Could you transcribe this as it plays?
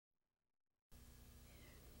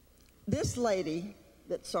This lady,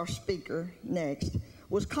 that's our speaker next,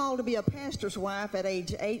 was called to be a pastor's wife at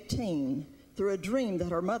age 18 through a dream that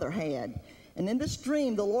her mother had. And in this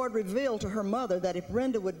dream, the Lord revealed to her mother that if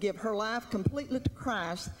Brenda would give her life completely to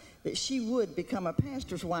Christ, that she would become a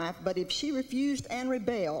pastor's wife, but if she refused and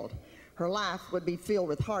rebelled, her life would be filled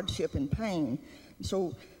with hardship and pain.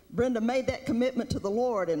 So Brenda made that commitment to the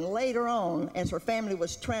Lord, and later on, as her family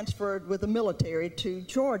was transferred with the military to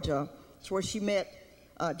Georgia, that's where she met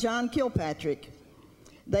John Kilpatrick.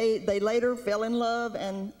 They later fell in love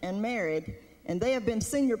and married, and they have been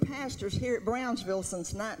senior pastors here at Brownsville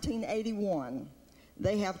since 1981.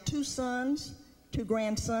 They have 2 sons, 2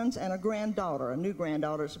 grandsons, and a granddaughter. A new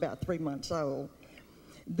granddaughter is about 3 months old.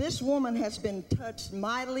 This woman has been touched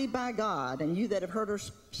mightily by God, and you that have heard her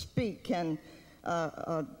speak can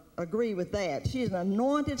agree with that. She is an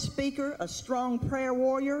anointed speaker, a strong prayer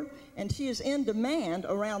warrior, and she is in demand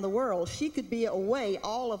around the world. She could be away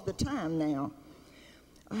all of the time now.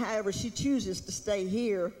 However, she chooses to stay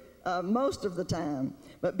here most of the time.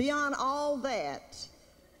 But beyond all that,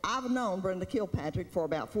 I've known Brenda Kilpatrick for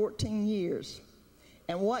about 14 years.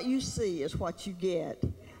 And what you see is what you get.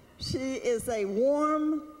 She is a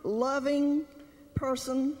warm, loving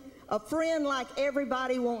person, a friend like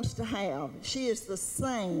everybody wants to have. She is the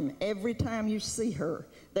same every time you see her.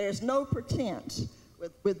 There's no pretense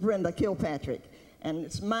with Brenda Kilpatrick. And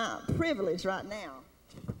it's my privilege right now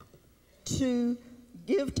to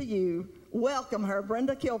give to you, welcome her,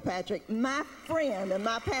 Brenda Kilpatrick, my friend and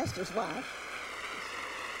my pastor's wife.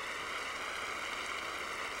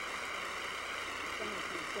 Thank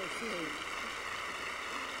you, so sweet.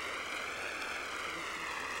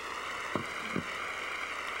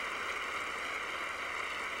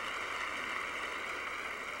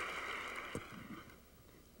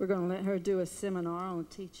 We're going to let her do a seminar on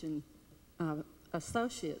teaching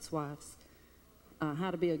associates' wives how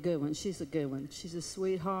to be a good one. She's a good one. She's a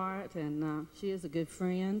sweetheart, and she is a good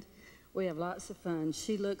friend. We have lots of fun.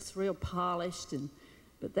 She looks real polished,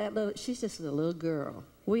 but she's just a little girl.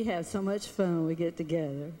 We have so much fun when we get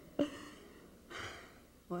together.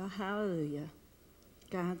 Well, hallelujah.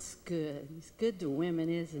 God's good. He's good to women,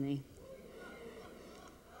 isn't he?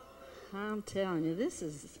 I'm telling you, this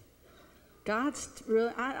is... God's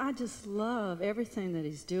really, I just love everything that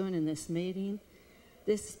he's doing in this meeting.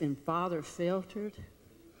 This has been Father filtered.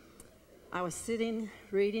 I was sitting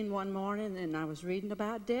reading one morning, and I was reading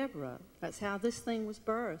about Deborah. That's how this thing was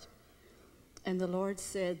birthed. And the Lord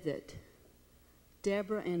said that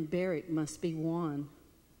Deborah and Barak must be one.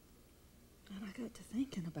 And I got to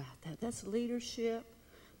thinking about that. That's leadership.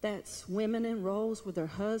 That's women in roles with their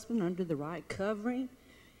husband under the right covering.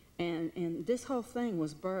 And this whole thing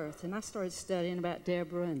was birthed, and I started studying about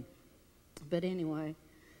Deborah. But anyway,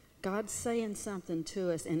 God's saying something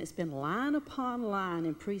to us, and it's been line upon line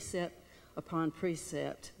and precept upon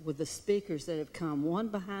precept with the speakers that have come, one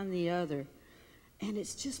behind the other. And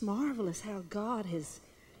it's just marvelous how God has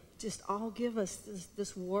just all give us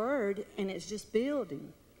this word, and it's just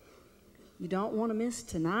building. You don't want to miss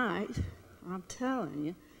tonight. I'm telling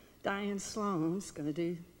you, Diane Sloan's going to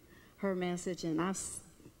do her message, and I've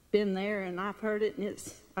been there and I've heard it, and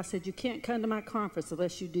I said, you can't come to my conference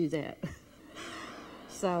unless you do that.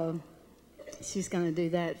 So she's going to do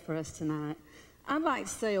that for us tonight. I'd like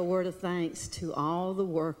to say a word of thanks to all the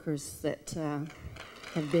workers that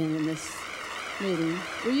have been in this meeting.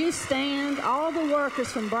 Will you stand? All the workers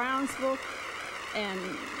from Brownsville and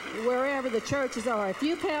wherever the churches are. If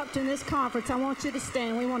you've helped in this conference, I want you to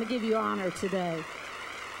stand. We want to give you honor today.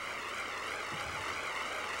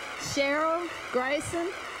 Cheryl, Grayson.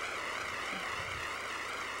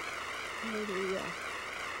 Hallelujah.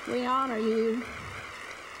 We honor you,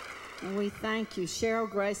 and we thank you. Cheryl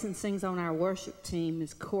Grayson sings on our worship team,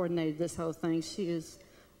 has coordinated this whole thing. She is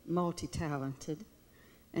multi-talented,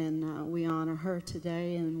 and we honor her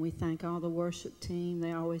today, and we thank all the worship team.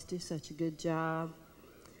 They always do such a good job.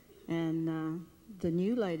 And the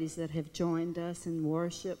new ladies that have joined us in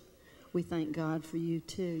worship, we thank God for you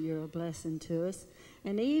too. You're a blessing to us.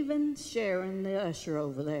 And even Sharon, the usher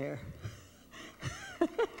over there.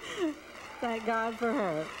 Thank God for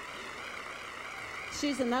her.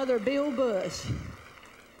 She's another Bill Bush.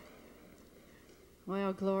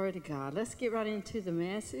 Well, glory to God. Let's get right into the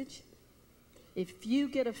message. If you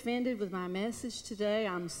get offended with my message today,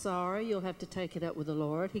 I'm sorry. You'll have to take it up with the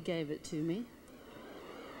Lord. He gave it to me.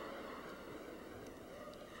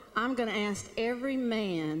 I'm going to ask every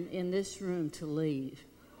man in this room to leave.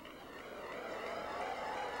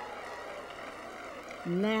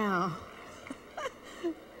 Now,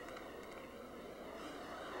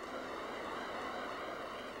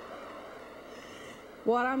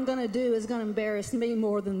 What I'm going to do is going to embarrass me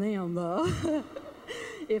more than them, though,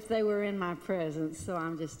 if they were in my presence. So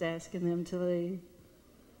I'm just asking them to leave.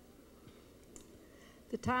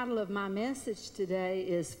 The title of my message today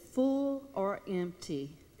is Full or Empty.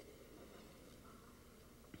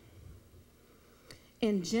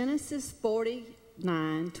 In Genesis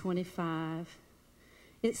 49:25,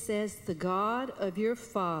 it says, "The God of your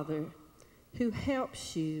father who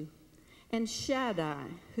helps you, and Shaddai,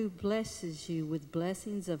 who blesses you with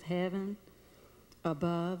blessings of heaven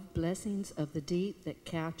above, blessings of the deep that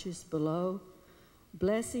couches below,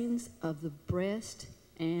 blessings of the breast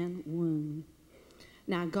and womb."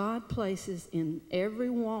 Now, God places in every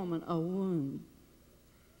woman a womb.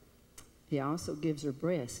 He also gives her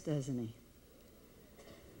breast, doesn't he?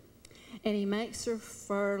 And he makes her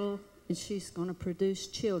fertile, and she's going to produce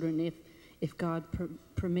children if God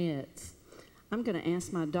permits. I'm going to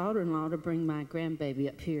ask my daughter-in-law to bring my grandbaby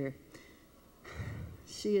up here.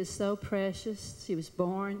 She is so precious. She was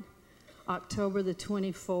born October the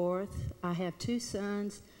 24th. I have two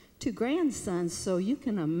sons, two grandsons, so you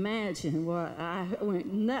can imagine what I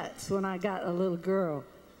went nuts when I got a little girl.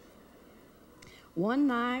 One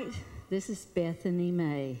night, this is Bethany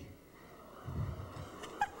May.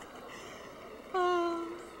 Oh,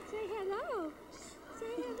 say hello. Say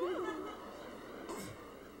hello.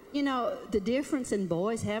 You know, the difference in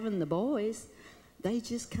boys, having the boys, they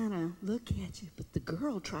just kind of look at you, but the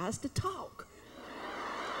girl tries to talk.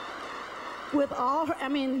 With all her, I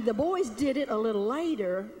mean, the boys did it a little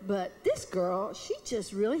later, but this girl, she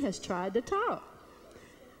just really has tried to talk.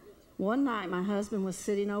 One night, my husband was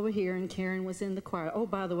sitting over here, and Karen was in the choir. Oh,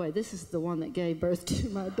 by the way, this is the one that gave birth to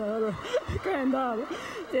my daughter, granddaughter.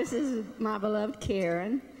 This is my beloved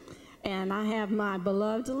Karen. And I have my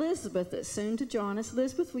beloved Elizabeth that's soon to join us.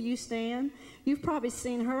 Elizabeth, will you stand? You've probably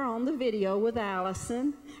seen her on the video with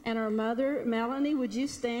Allison. And her mother, Melanie, would you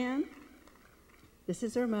stand? This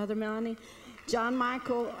is her mother, Melanie. John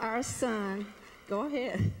Michael, our son. Go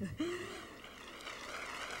ahead.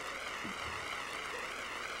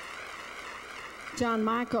 John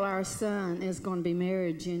Michael, our son, is going to be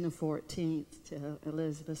married June the 14th to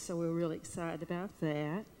Elizabeth, so we're really excited about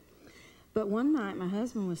that. But one night, my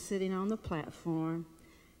husband was sitting on the platform,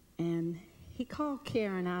 and he called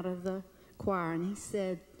Karen out of the choir, and he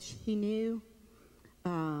said he knew,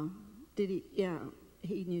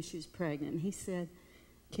 he knew she was pregnant. And he said,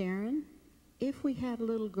 "Karen, if we had a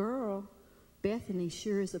little girl, Bethany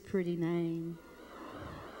sure is a pretty name."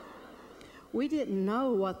 We didn't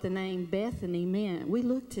know what the name Bethany meant. We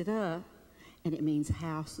looked it up, and it means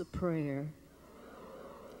house of prayer.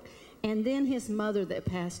 And then his mother that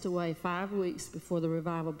passed away 5 weeks before the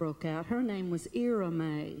revival broke out, her name was Ira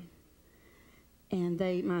May. And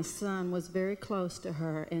my son was very close to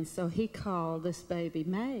her, and so he called this baby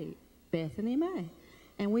May, Bethany May.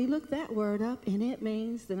 And we looked that word up, and it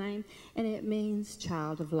means the name, and it means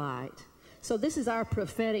child of light. So this is our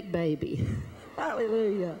prophetic baby.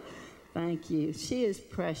 Hallelujah. Thank you. She is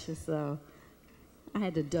precious, though. I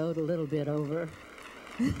had to dote a little bit over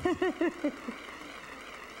her.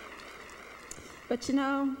 But you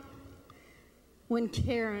know, when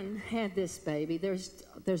Karen had this baby, there's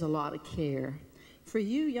a lot of care. For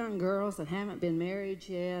you young girls that haven't been married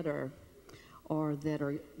yet, or that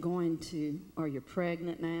are going to, or you're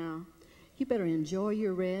pregnant now, you better enjoy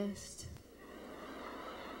your rest.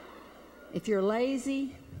 If you're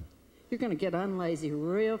lazy, you're going to get unlazy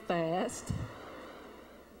real fast.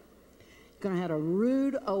 You're going to have a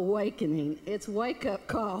rude awakening. It's wake-up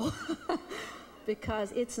call.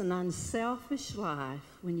 Because it's an unselfish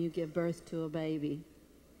life when you give birth to a baby.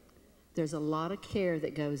 There's a lot of care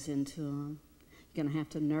that goes into them. You're going to have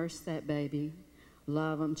to nurse that baby,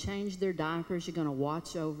 love them, change their diapers. You're going to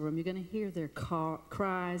watch over them. You're going to hear their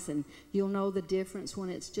cries, and you'll know the difference when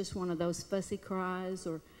it's just one of those fussy cries,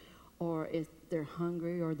 or if they're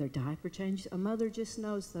hungry or their diaper changed. A mother just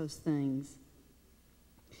knows those things.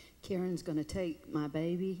 Karen's going to take my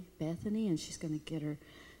baby, Bethany, and she's going to get her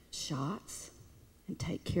shots and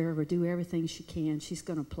take care of her, do everything she can. She's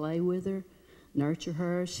going to play with her, nurture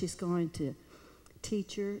her. She's going to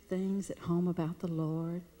teach her things at home about the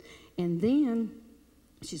Lord. And then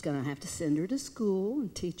she's going to have to send her to school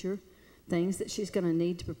and teach her things that she's going to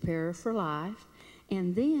need to prepare her for life.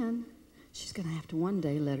 And then she's going to have to one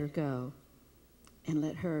day let her go and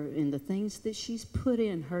let her, in the things that she's put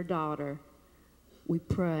in her daughter, we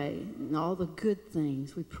pray, and all the good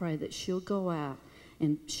things, we pray that she'll go out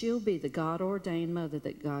and she'll be the God-ordained mother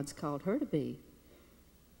that God's called her to be.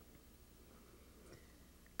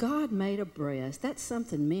 God made a breast. That's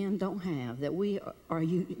something men don't have, that we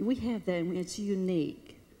have that, and it's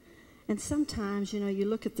unique. And sometimes, you know, you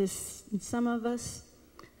look at this, and some of us,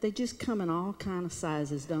 They just come in all kind of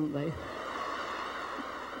sizes, don't they?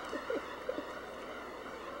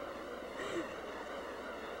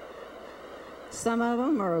 Some of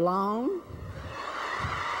them are long.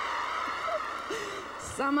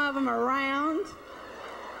 Some of them are round.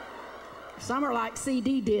 Some are like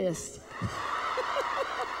CD discs.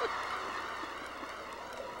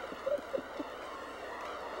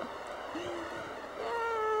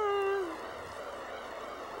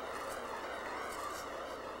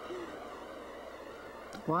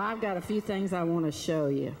 Well, I've got a few things I want to show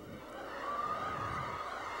you.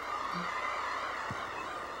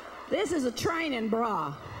 This is a training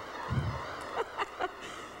bra.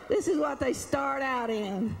 This is what they start out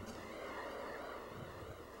in.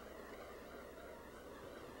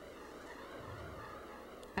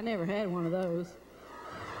 I never had one of those.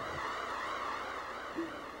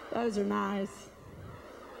 Those are nice.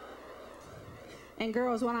 And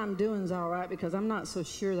girls, what I'm doing is all right because I'm not so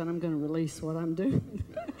sure that I'm going to release what I'm doing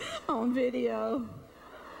on video.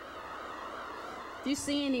 If you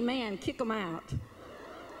see any man, kick them out.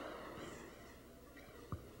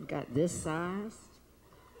 Got this size.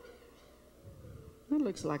 That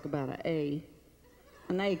looks like about an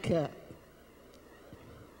A cup.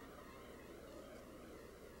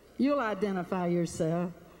 You'll identify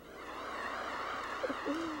yourself.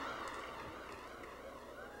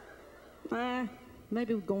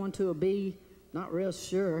 Maybe we're going to a B, not real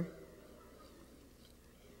sure.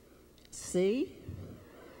 C.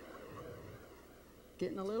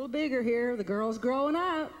 Getting a little bigger here. The girl's growing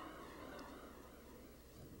up.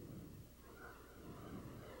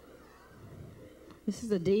 This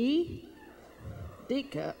is a D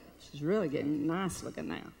cup. She's really getting nice looking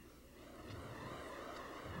now.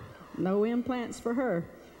 No implants for her.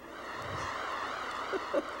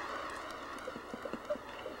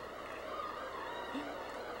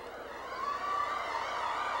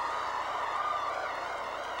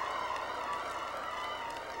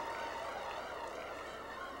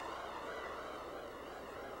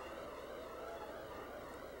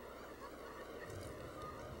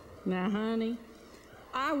 Now, honey,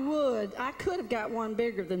 I could have got one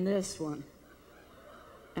bigger than this one.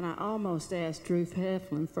 And I almost asked Ruth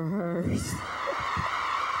Heflin for hers.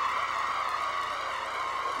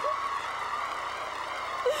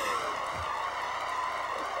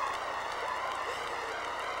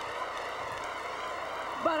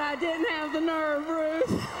 But I didn't have the nerve,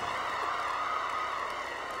 Ruth.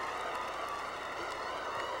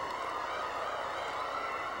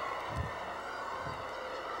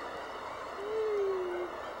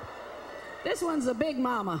 This one's a big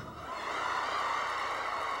mama.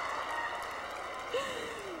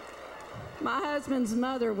 My husband's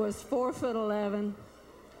mother was 4'11",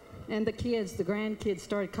 and the grandkids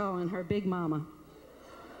started calling her Big Mama.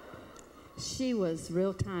 She was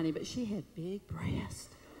real tiny, but she had big breasts.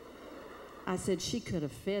 I said she could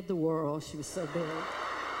have fed the world. She was so big.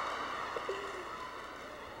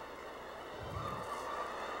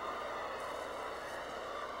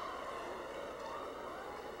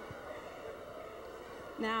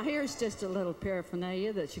 Now, here's just a little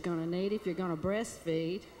paraphernalia that you're going to need if you're going to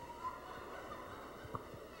breastfeed.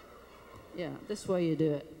 Yeah, this way you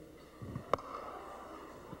do it.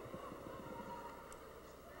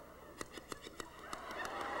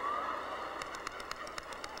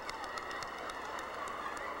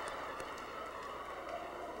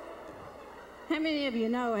 How many of you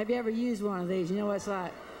know, have you ever used one of these? You know what it's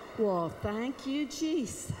like? Well, thank you,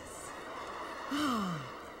 Jesus.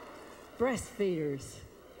 Breastfeeders.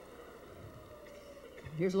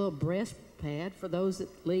 Here's a little breast pad for those that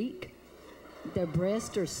leak. Their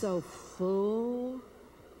breasts are so full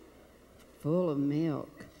of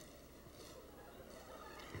milk.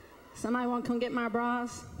 Somebody want to come get my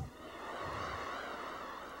bras?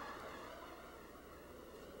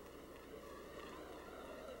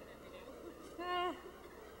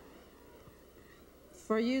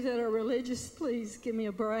 For you that are religious, please give me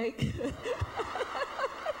a break.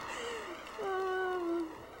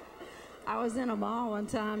 I was in a mall one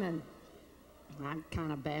time, and I'm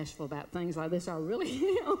kind of bashful about things like this. I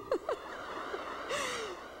really am.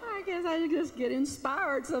 I guess I just get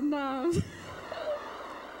inspired sometimes.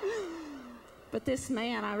 But this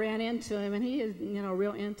man, I ran into him, and he is,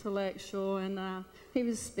 real intellectual, and he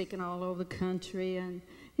was speaking all over the country, and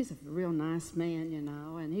he's a real nice man,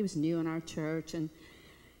 and he was new in our church, and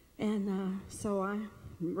so I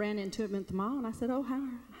ran into him at the mall, and I said, "Oh,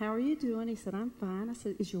 how are you doing?" He said, "I'm fine." I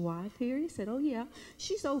said, "Is your wife here?" He said, "Oh, yeah.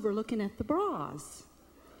 She's over looking at the bras."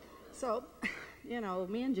 So,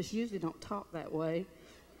 men just usually don't talk that way,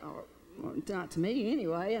 or not to me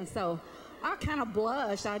anyway, and so I kind of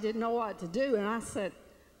blushed. I didn't know what to do, and I said,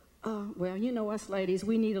 Well, you know us ladies,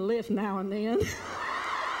 we need a lift now and then.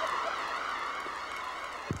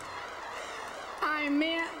 I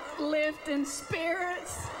meant lift in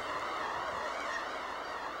spirits.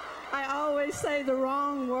 I always say the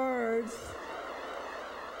wrong words.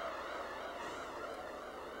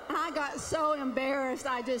 I got so embarrassed,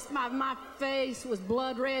 my face was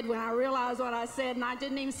blood red when I realized what I said, and I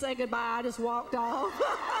didn't even say goodbye, I just walked off.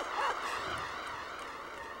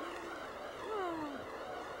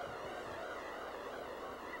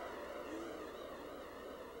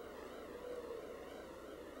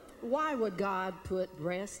 Why would God put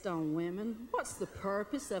breast on women? What's the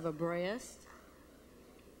purpose of a breast?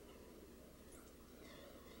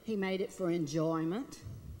 He made it for enjoyment.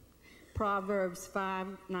 Proverbs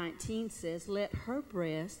 5:19 says, "Let her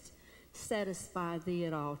breast satisfy thee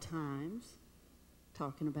at all times,"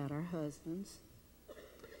 talking about our husbands.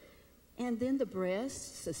 And then the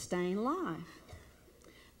breasts sustain life.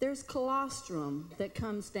 There's colostrum that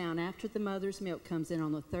comes down after the mother's milk comes in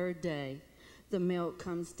on the third day. The milk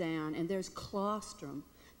comes down, and there's colostrum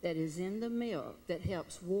that is in the milk that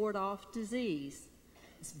helps ward off disease.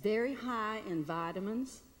 It's very high in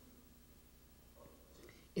vitamins.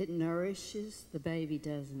 It nourishes the baby,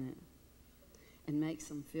 doesn't it? And makes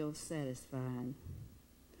them feel satisfied.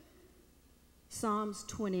 Psalms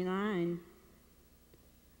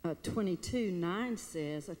 22:9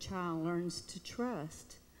 says, "A child learns to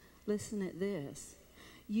trust." Listen at this.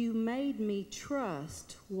 "You made me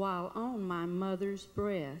trust while on my mother's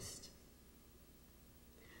breast."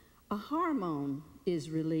 A hormone is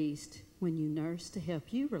released when you nurse to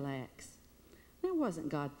help you relax. Now, wasn't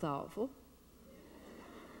God thoughtful?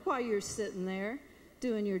 While you're sitting there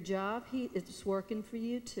doing your job, it's working for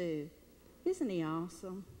you too. Isn't he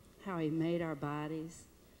awesome how he made our bodies?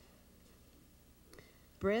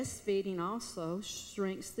 Breastfeeding also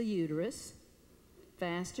shrinks the uterus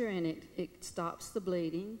faster, and it stops the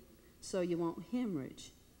bleeding so you won't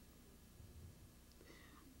hemorrhage.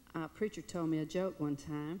 A preacher told me a joke one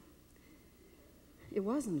time. It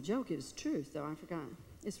wasn't a joke, it was truth, though I forgot.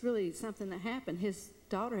 It's really something that happened. His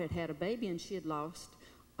daughter had had a baby, and she had lost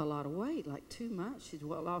a lot of weight, like too much. She'd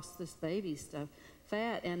lost this baby stuff,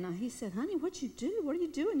 fat. And he said, "Honey, what'd you do? What are you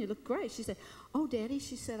doing? You look great." She said, "Oh, Daddy,"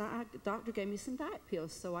 she said, the doctor gave me some diet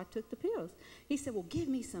pills, so I took the pills." He said, "Well, give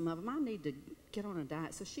me some of them. I need to get on a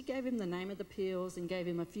diet." So she gave him the name of the pills and gave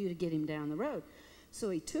him a few to get him down the road. So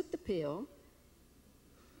he took the pill,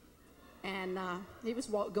 and he was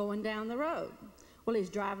going down the road. Well, he's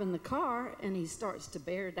driving the car, and he starts to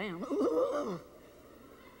bear down.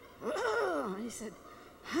 He said,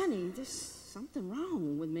 "Honey, there's something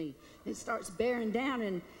wrong with me." He starts bearing down,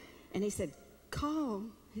 and he said, "Call,"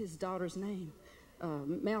 his daughter's name,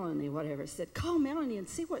 Melanie, whatever. He said, "Call Melanie and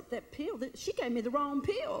see what that pill, she gave me the wrong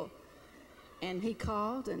pill." And he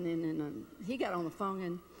called, and then he got on the phone,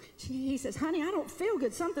 and he says, "Honey, I don't feel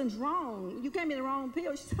good. Something's wrong. You gave me the wrong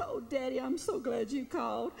pill." She said, "Oh, Daddy, I'm so glad you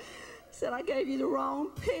called." He said, "I gave you the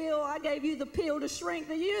wrong pill. I gave you the pill to shrink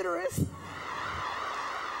the uterus."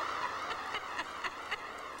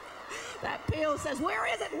 That pill says, "Where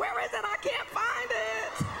is it? Where is it? I can't find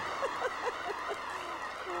it."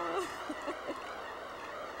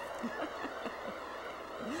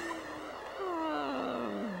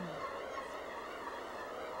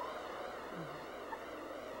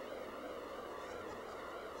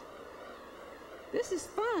 This is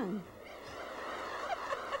fun.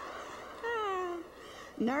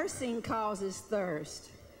 Nursing causes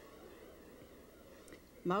thirst.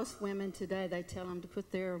 Most women today, they tell them to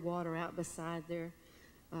put their water out beside their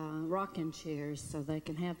rocking chairs so they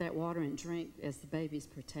can have that water and drink as the baby's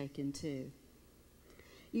partaking too.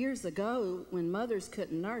 Years ago, when mothers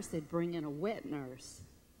couldn't nurse, they'd bring in a wet nurse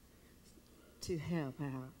to help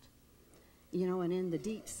out. You know, and in the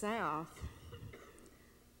deep South,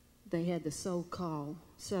 they had the so-called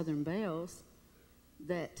Southern Belles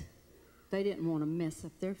that they didn't want to mess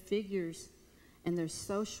up their figures and their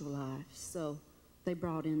social life, so they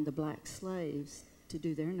brought in the black slaves to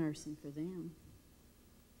do their nursing for them.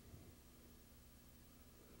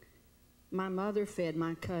 My mother fed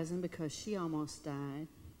my cousin because she almost died.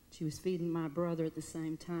 She was feeding my brother at the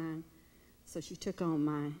same time, so she took on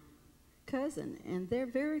my cousin, and they're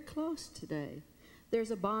very close today.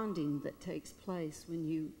 There's a bonding that takes place when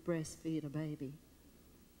you breastfeed a baby.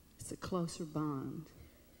 It's a closer bond.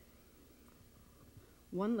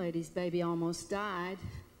 One lady's baby almost died,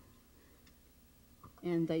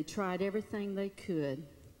 and they tried everything they could.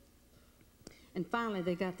 And finally,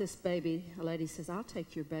 they got this baby. A lady says, "I'll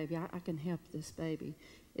take your baby. I can help this baby."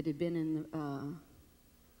 It had been in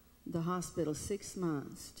the hospital 6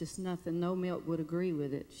 months, just nothing. No milk would agree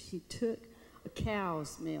with it. She took a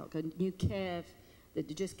cow's milk, a new calf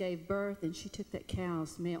that just gave birth, and she took that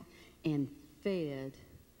cow's milk and fed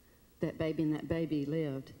that baby, and that baby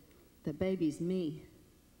lived. That baby's me.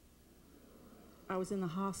 I was in the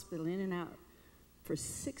hospital, in and out, for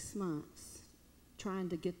 6 months, trying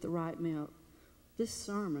to get the right milk. This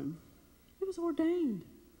sermon, it was ordained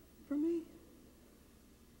for me.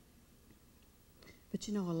 But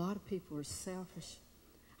you know, a lot of people are selfish.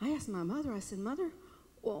 I asked my mother, I said, Mother,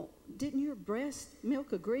 well, didn't your breast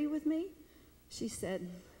milk agree with me? She said,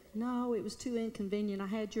 no, it was too inconvenient. I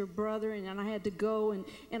had your brother, and I had to go,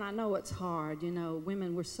 and I know it's hard. You know,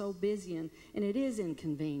 women were so busy, and it is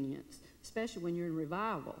inconvenience, especially when you're in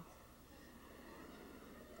revival.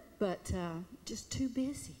 But just too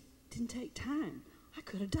busy. Didn't take time. I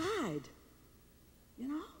could have died, you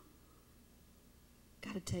know.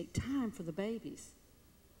 Got to take time for the babies.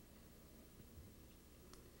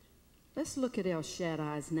 Let's look at El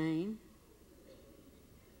Shaddai's name.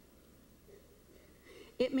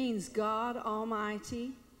 It means God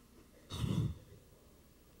Almighty,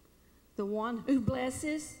 the one who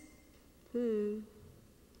blesses, who?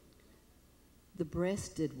 The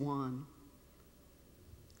breasted one.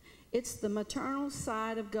 It's the maternal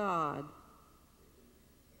side of God.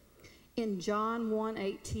 In John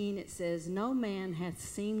 1:18 it says, no man hath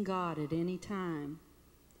seen God at any time.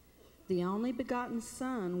 The only begotten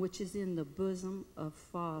Son, which is in the bosom of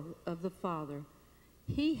the Father,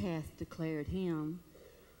 he hath declared him.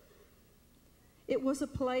 It was a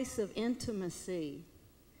place of intimacy.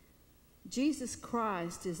 Jesus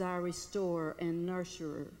Christ is our restorer and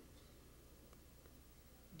nurturer.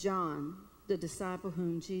 John, the disciple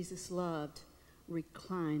whom Jesus loved,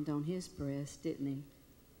 reclined on his breast, didn't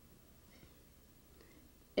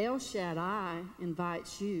he? El Shaddai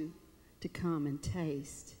invites you to come and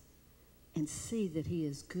taste and see that he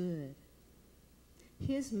is good.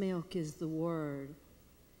 His milk is the word.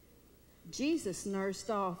 Jesus nursed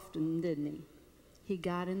often, didn't he? He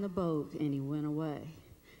got in the boat and he went away.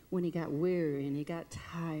 When he got weary and he got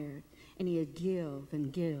tired, and he'd give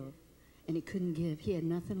and give, and he couldn't give. He had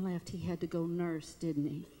nothing left. He had to go nurse, didn't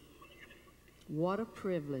he? What a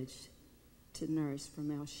privilege to nurse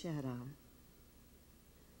from El Shaddai.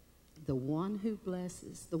 The one who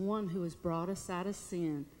blesses, the one who has brought us out of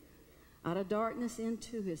sin, out of darkness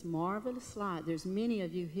into his marvelous light. There's many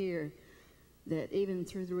of you here that even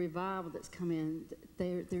through the revival that's come in,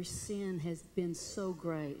 their sin has been so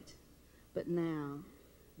great. But now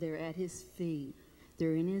they're at his feet,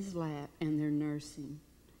 they're in his lap, and they're nursing.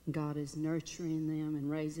 God is nurturing them and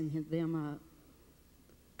raising them up.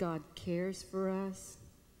 God cares for us.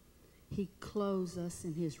 He clothes us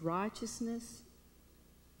in his righteousness.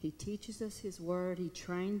 He teaches us his word. He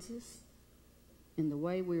trains us in the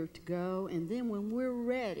way we're to go. And then when we're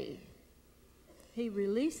ready, he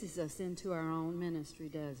releases us into our own ministry,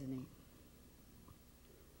 doesn't he?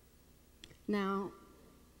 Now,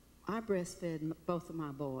 I breastfed both of my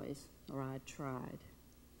boys, or I tried.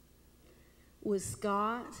 With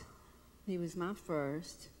Scott, he was my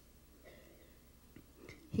first.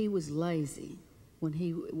 He was lazy. When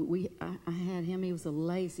I had him, he was a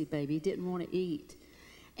lazy baby. He didn't want to eat.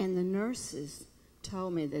 And the nurses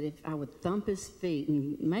told me that if I would thump his feet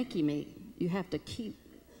and make him eat, you have to keep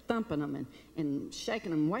thumping them and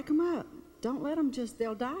shaking them, wake them up. Don't let them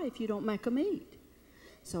they'll die if you don't make them eat.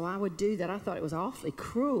 So I would do that. I thought it was awfully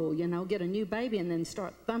cruel, you know, get a new baby and then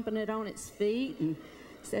start thumping it on its feet and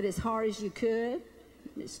said as hard as you could,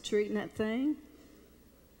 just treating that thing.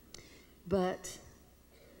 But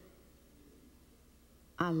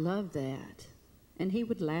I loved that. And he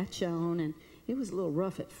would latch on, and it was a little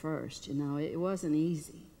rough at first, you know. It wasn't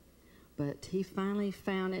easy. But he finally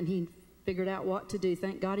found it, and he figured out what to do.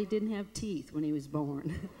 Thank God he didn't have teeth when he was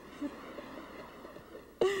born.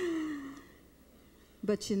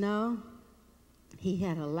 But, you know, he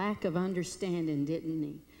had a lack of understanding, didn't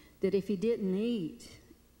he? That if he didn't eat,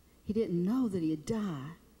 he didn't know that he'd die.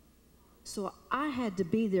 So I had to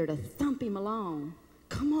be there to thump him along.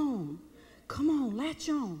 Come on, latch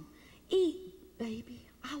on. Eat, baby.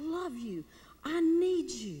 I love you. I need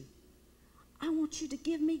you. I want you to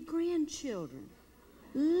give me grandchildren.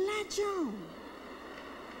 Latch on.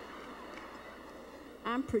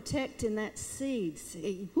 I'm protecting that seed.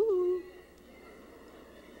 See? Woo.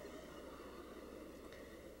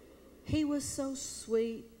 He was so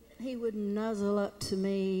sweet. He would nuzzle up to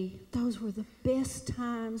me. Those were the best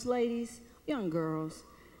times, ladies, young girls.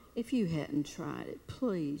 If you hadn't tried it,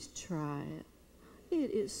 please try it.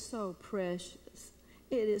 It is so precious.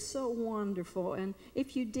 It is so wonderful. And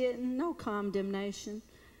if you didn't, no condemnation.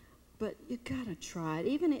 But you got to try it.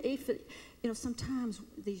 Even if, sometimes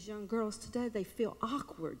these young girls today, they feel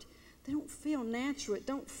awkward. They don't feel natural. It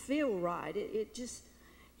don't feel right. It just,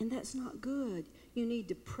 and that's not good. You need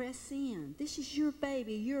to press in. This is your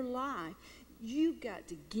baby, your life. You've got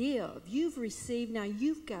to give. You've received. Now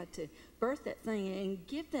you've got to birth that thing and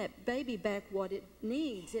give that baby back what it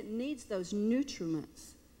needs. It needs those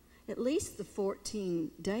nutriments. At least the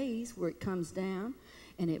 14 days where it comes down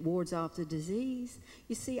and it wards off the disease.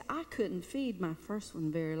 You see, I couldn't feed my first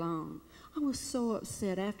one very long. I was so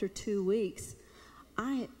upset. After 2 weeks,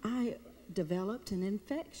 I developed an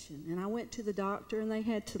infection. And I went to the doctor, and they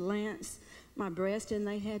had to lance my breast, and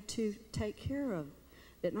they had to take care of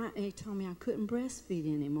it. And he told me I couldn't breastfeed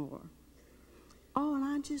anymore. Oh, and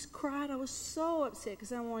I just cried. I was so upset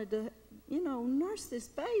because I wanted to, nurse this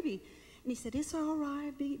baby. And he said, it's all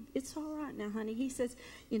right, it's all right now, honey. He says,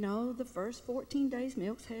 the first 14 days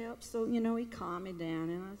milk helps. So, he calmed me down.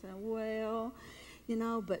 And I said, well,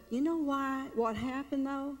 but you know why? What happened,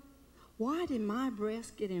 though? Why did my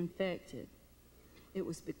breast get infected? It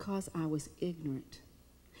was because I was ignorant.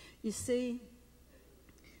 You see,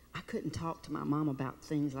 I couldn't talk to my mom about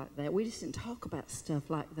things like that. We just didn't talk about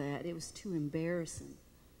stuff like that. It was too embarrassing.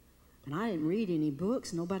 And I didn't read any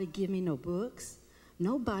books. Nobody give me no books.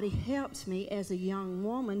 Nobody helped me as a young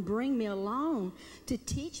woman, bring me along to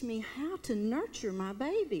teach me how to nurture my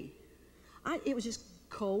baby. It was just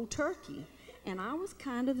cold turkey. And I was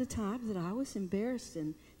kind of the type that I was embarrassed,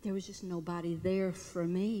 and there was just nobody there for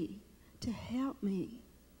me to help me.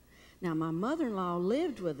 Now, my mother-in-law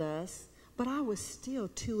lived with us, but I was still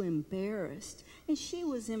too embarrassed. And she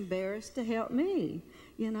was embarrassed to help me.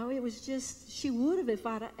 It was just, she would have if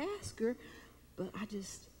I'd have asked her, but I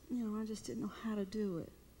just didn't know how to do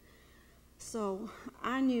it. So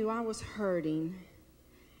I knew I was hurting,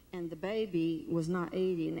 and the baby was not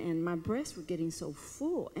eating, and my breasts were getting so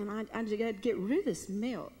full, and I just had to get rid of this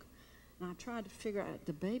milk. And I tried to figure out,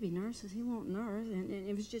 the baby nurses, he won't nurse, and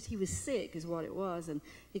it was just, he was sick is what it was, and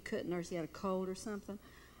he couldn't nurse, he had a cold or something.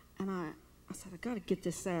 And I said, I got to get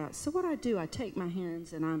this out. So what I do, I take my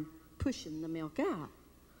hands and I'm pushing the milk out.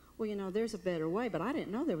 Well, there's a better way, but I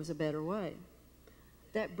didn't know there was a better way.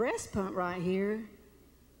 That breast pump right here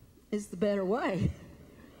is the better way.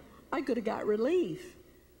 I could have got relief,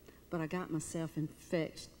 but I got myself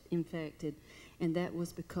infected, and that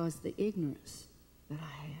was because of the ignorance that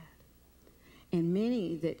I had. And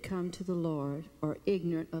many that come to the Lord are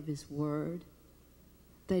ignorant of His Word.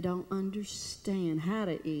 They don't understand how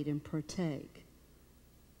to eat and partake.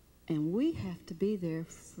 And we have to be there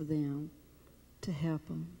for them to help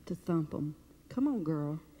them, to thump them. Come on,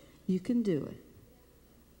 girl. You can do it.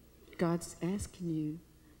 God's asking you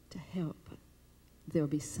to help. There'll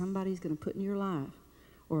be somebody He's going to put in your life,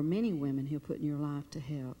 or many women He'll put in your life to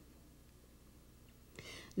help.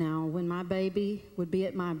 Now, when my baby would be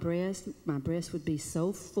at my breast would be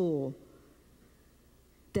so full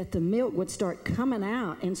that the milk would start coming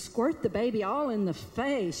out and squirt the baby all in the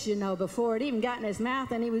face, before it even got in his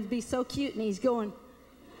mouth, and he would be so cute, and he's going,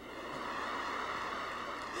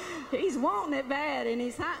 he's wanting it bad, and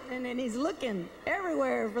he's hunting, and he's looking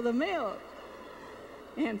everywhere for the milk.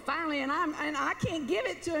 And finally, and I can't give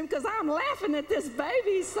it to him because I'm laughing at this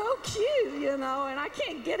baby. He's so cute, and I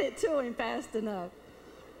can't get it to him fast enough.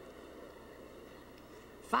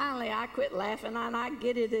 Finally, I quit laughing, and I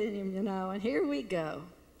get it in him, and here we go.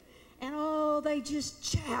 And, they just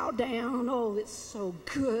chow down. Oh, it's so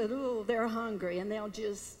good. Oh, they're hungry, and they'll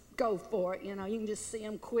just go for it. You can just see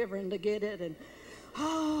them quivering to get it, and,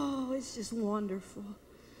 it's just wonderful.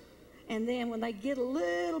 And then when they get a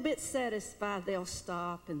little bit satisfied, they'll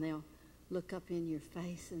stop, and they'll look up in your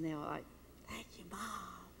face, and they'll like, thank you, Mom.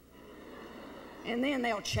 And then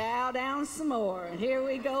they'll chow down some more, and here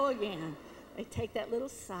we go again. They take that little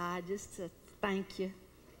sigh just to thank you.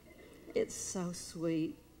 It's so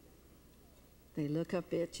sweet. They look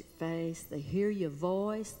up at your face. They hear your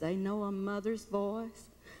voice. They know a mother's voice.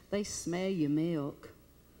 They smell your milk.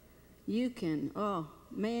 You can,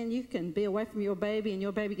 you can be away from your baby, and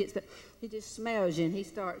your baby gets, he just smells you, and he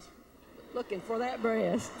starts looking for that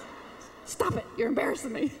breast. Stop it. You're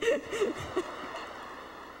embarrassing me.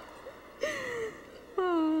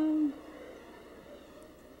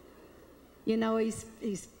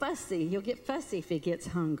 He's fussy. He'll get fussy if he gets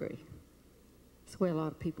hungry. That's the way a lot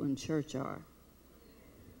of people in church are.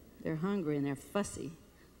 They're hungry and they're fussy,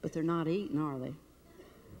 but they're not eating, are they?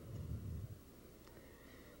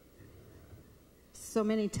 So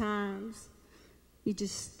many times, you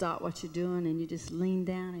just stop what you're doing and you just lean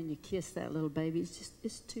down and you kiss that little baby.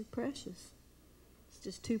 It's too precious. It's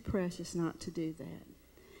just too precious not to do that.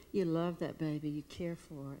 You love that baby. You care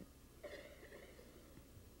for it.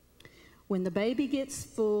 When the baby gets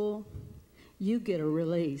full, you get a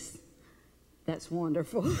release. That's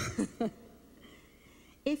wonderful.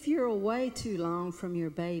 If you're away too long from your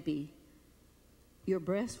baby, your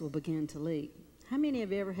breast will begin to leak. How many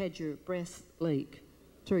of you ever had your breast leak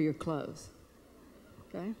through your clothes?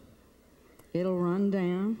 Okay. It'll run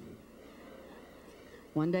down.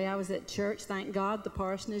 One day I was at church. Thank God the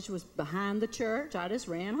parsonage was behind the church. I just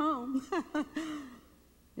ran home.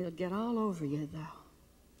 It'll get all over you, though.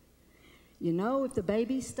 You know, if the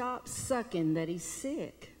baby stops sucking, that he's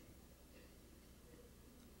sick.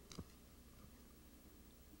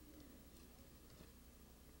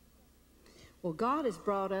 Well, God has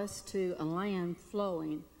brought us to a land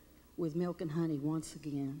flowing with milk and honey once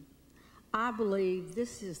again. I believe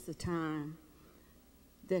this is the time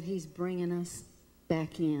that he's bringing us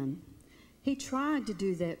back in. He tried to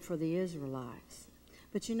do that for the Israelites.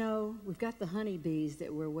 But you know, we've got the honeybees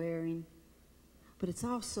that we're wearing, but it's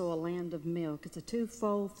also a land of milk. It's a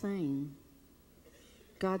twofold thing.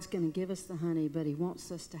 God's going to give us the honey, but he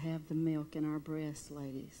wants us to have the milk in our breasts,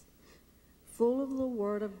 ladies, full of the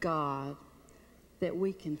Word of God, that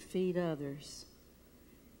we can feed others.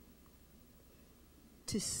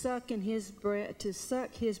 To suck his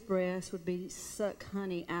breast would be suck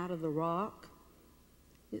honey out of the rock.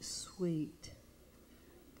 It's sweet.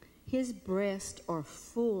 His breasts are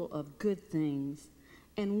full of good things,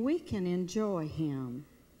 and we can enjoy him.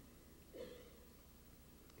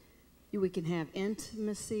 We can have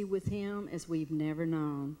intimacy with him as we've never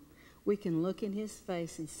known. We can look in his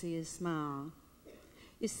face and see his smile.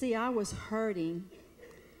 You see, I was hurting.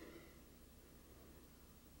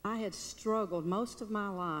 I had struggled most of my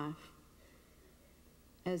life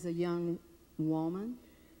as a young woman,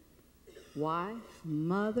 wife,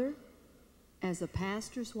 mother, as a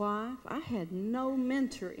pastor's wife. I had no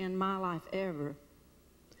mentor in my life ever.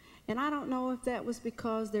 And I don't know if that was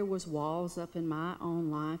because there was walls up in my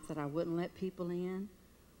own life that I wouldn't let people in.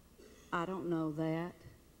 I don't know that.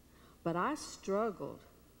 But I struggled.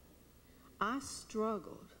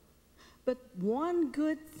 But one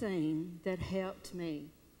good thing that helped me,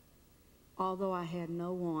 although I had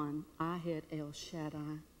no one, I had El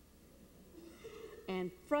Shaddai. And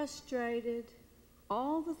frustrated,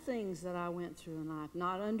 all the things that I went through in life,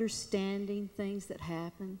 not understanding things that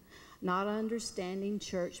happened, not understanding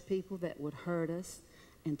church people that would hurt us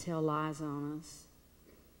and tell lies on us.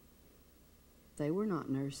 They were not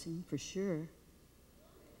nursing, for sure.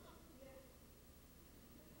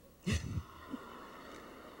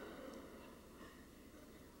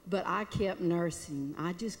 But I kept nursing.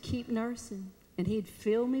 I just keep nursing. And he'd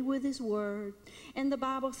fill me with his word. And the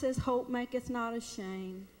Bible says, hope maketh not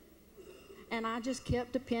ashamed. And I just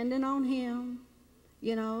kept depending on him.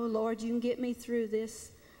 You know, Lord, you can get me through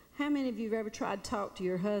this. How many of you have ever tried to talk to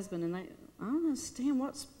your husband and I don't understand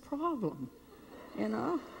what's the problem? You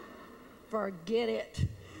know? Forget it.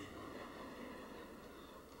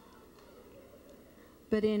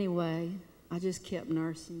 But anyway, I just kept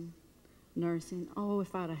nursing. Oh,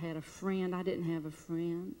 if I'd have had a friend. I didn't have a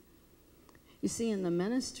friend. You see, in the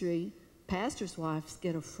ministry, pastors' wives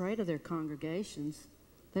get afraid of their congregations.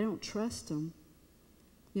 They don't trust them.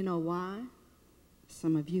 You know why?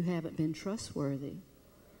 Some of you haven't been trustworthy.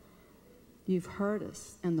 You've hurt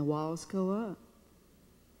us, and the walls go up.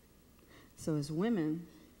 So as women,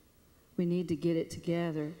 we need to get it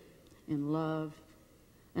together in love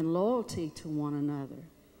and loyalty to one another.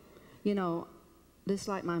 You know, just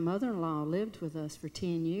like my mother-in-law lived with us for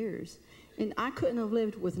 10 years. And I couldn't have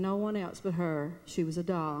lived with no one else but her. She was a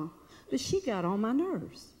doll. But she got on my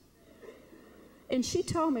nerves. And she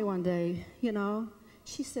told me one day, you know,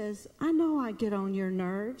 she says, I know I get on your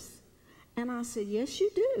nerves. And I said, yes,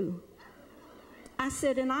 you do. I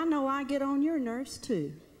said, and I know I get on your nerves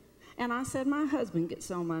too. And I said, my husband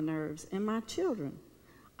gets on my nerves and my children.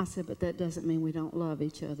 I said, but that doesn't mean we don't love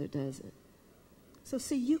each other, does it? So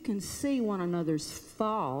see, you can see one another's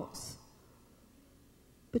faults,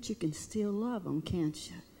 but you can still love them, can't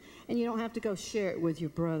you? And you don't have to go share it with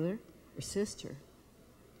your brother or sister.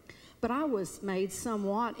 But I was made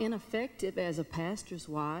somewhat ineffective as a pastor's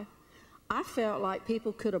wife. I felt like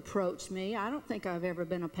people could approach me. I don't think I've ever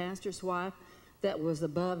been a pastor's wife that was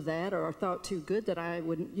above that or thought too good that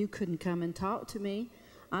you couldn't come and talk to me.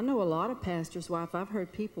 I know a lot of pastors' wives. I've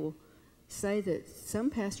heard people say that some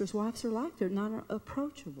pastors' wives are like they're not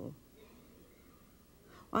approachable.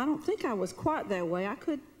 Well, I don't think I was quite that way. I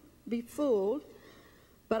could be fooled,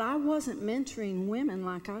 but I wasn't mentoring women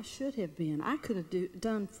like I should have been. I could have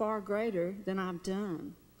done far greater than I've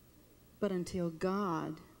done. But until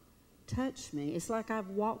God touched me, it's like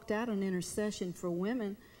I've walked out an intercession for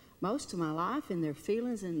women most of my life and their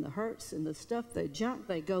feelings and the hurts and the stuff, the junk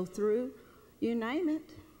they go through, you name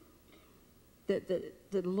it. that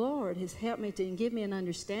the Lord has helped me to give me an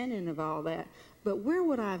understanding of all that. But where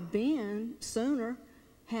would I have been sooner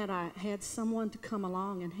had I had someone to come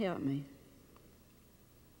along and help me?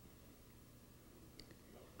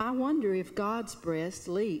 I wonder if God's breasts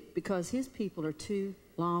leak because his people are too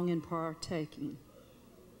long in partaking.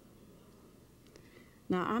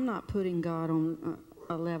 Now, I'm not putting God on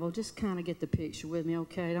a level. Just kind of get the picture with me,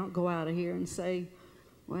 okay? Don't go out of here and say,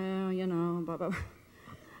 well, you know, blah, blah, blah.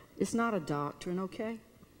 It's not a doctrine, okay?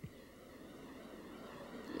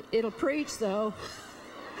 It'll preach, though.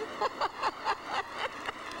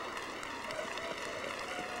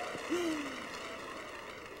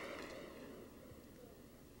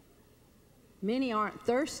 Many aren't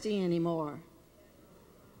thirsty anymore.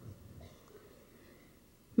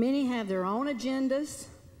 Many have their own agendas.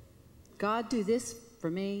 God, do this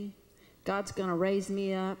for me. God's going to raise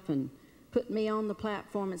me up and put me on the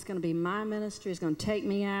platform. It's going to be my ministry. It's going to take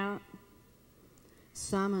me out.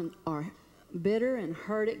 Some are bitter and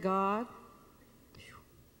hurt at God.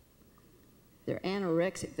 They're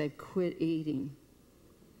anorexic. They've quit eating.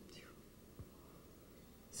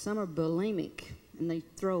 Some are bulimic, and they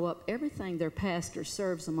throw up everything their pastor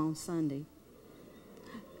serves them on Sunday.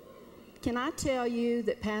 Can I tell you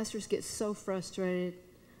that pastors get so frustrated?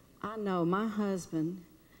 I know my husband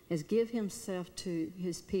has given himself to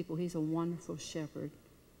his people. He's a wonderful shepherd.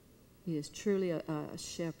 He is truly a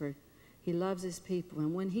shepherd. He loves his people.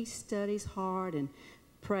 And when he studies hard and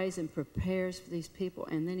prays and prepares for these people,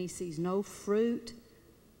 and then he sees no fruit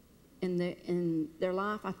in their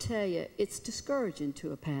life, I tell you, it's discouraging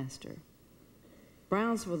to a pastor.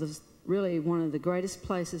 Brownsville is really one of the greatest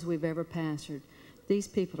places we've ever pastored. These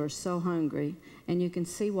people are so hungry, and you can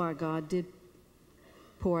see why God did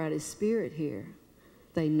pour out his Spirit here.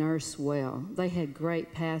 They nurse well. They had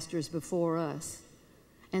great pastors before us,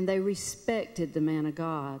 and they respected the man of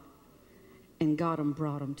God, and got them,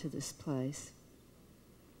 brought them to this place.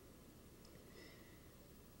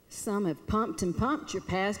 Some have pumped and pumped your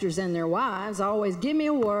pastors and their wives. Always, give me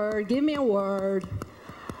a word, give me a word.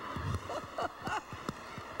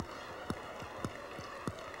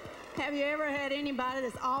 Have you ever had anybody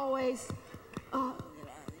that's always,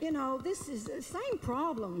 you know, this is the same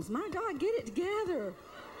problems. My God, get it together.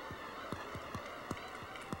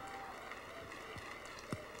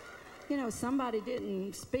 You know, somebody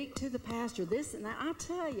didn't speak to the pastor, this and that. I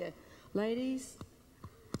tell you, ladies,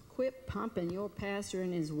 quit pumping your pastor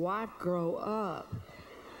and his wife. Grow up.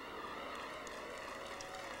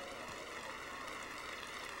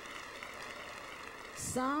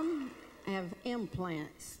 Some have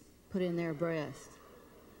implants put in their breast.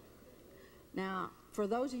 Now, for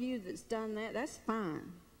those of you that's done that, that's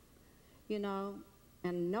fine. You know,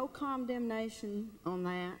 and no condemnation on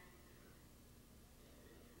that.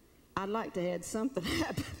 I'd like to have had something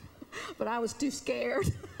happen, but I was too scared.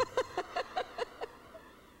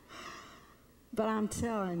 But I'm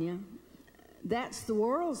telling you, that's the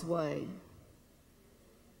world's way.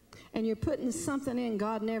 And you're putting something in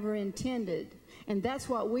God never intended. And that's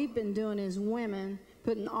what we've been doing as women,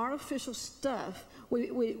 putting artificial stuff.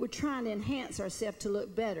 We're trying to enhance ourselves to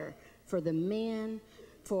look better for the men,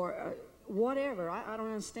 for whatever. I don't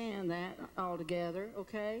understand that altogether,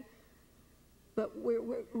 okay? But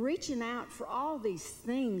we're reaching out for all these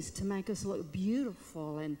things to make us look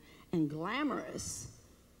beautiful and glamorous.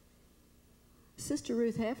 Sister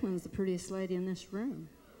Ruth Heflin is the prettiest lady in this room.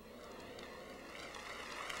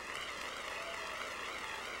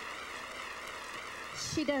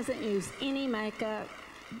 She doesn't use any makeup.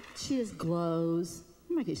 She just glows.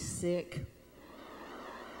 It'll make you sick.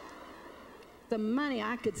 The money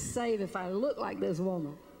I could save if I looked like this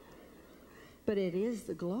woman. But it is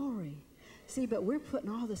the glory. See, but we're putting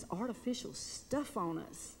all this artificial stuff on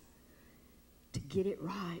us to get it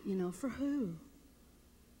right, you know, for who?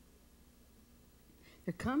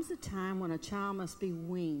 There comes a time when a child must be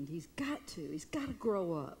weaned. He's got to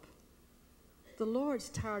grow up. The Lord's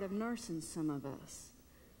tired of nursing some of us.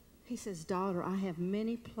 He says, daughter, I have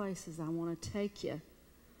many places I want to take you.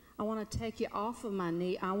 I want to take you off of my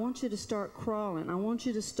knee. I want you to start crawling. I want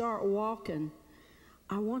you to start walking.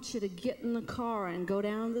 I want you to get in the car and go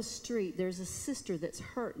down the street. There's a sister that's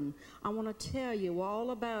hurting. I want to tell you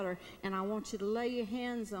all about her, and I want you to lay your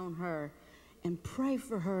hands on her and pray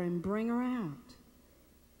for her and bring her out.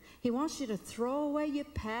 He wants you to throw away your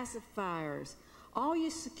pacifiers, all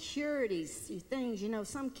your securities, your things. You know,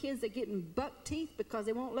 some kids are getting buck teeth because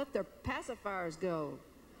they won't let their pacifiers go.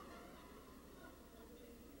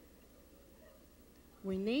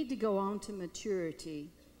 We need to go on to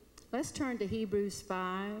maturity. Let's turn to Hebrews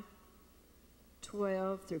 5:12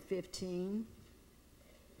 through 15.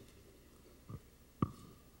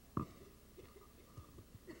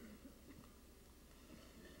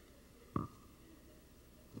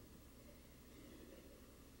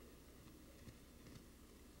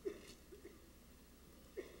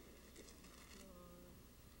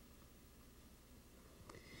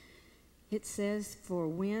 It says, "For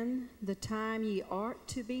when the time ye ought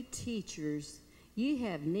to be teachers, ye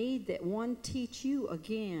have need that one teach you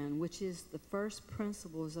again, which is the first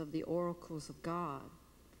principles of the oracles of God,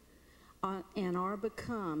 and are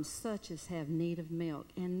become such as have need of milk,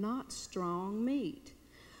 and not strong meat.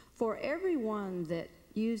 For everyone that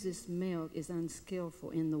uses milk is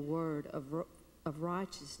unskillful in the word of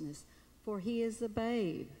righteousness, for he is a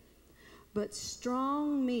babe. But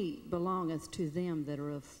strong meat belongeth to them that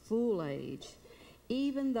are of full age,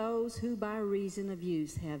 even those who by reason of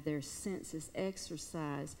use have their senses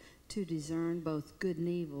exercised to discern both good and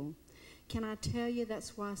evil." Can I tell you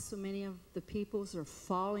that's why so many of the peoples are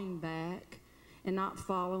falling back and not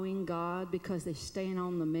following God, because they're staying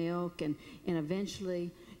on the milk, and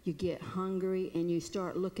eventually you get hungry and you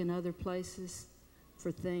start looking other places for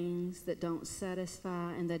things that don't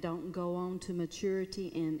satisfy, and they don't go on to maturity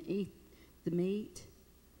and eat the meat.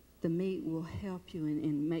 The meat will help you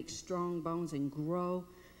and make strong bones and grow.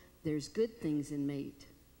 There's good things in meat.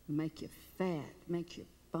 Make you fat, make your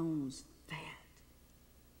bones fat.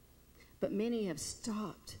 But many have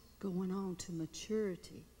stopped going on to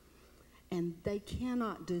maturity, and they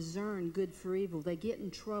cannot discern good for evil. They get in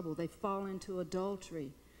trouble. They fall into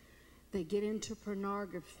adultery. They get into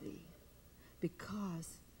pornography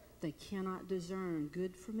because they cannot discern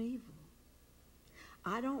good from evil.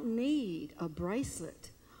 I don't need a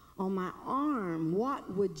bracelet on my arm.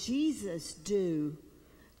 What would Jesus do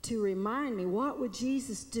to remind me? What would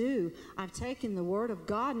Jesus do? I've taken the word of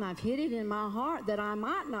God and I've hid it in my heart that I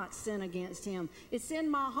might not sin against him. It's in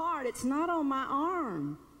my heart. It's not on my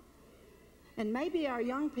arm. And maybe our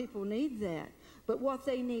young people need that. But what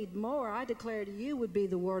they need more, I declare to you, would be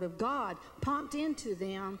the word of God pumped into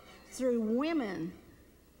them through women.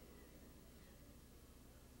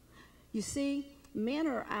 You see, men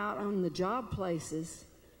are out on the job places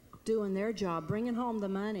doing their job, bringing home the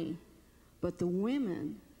money. But the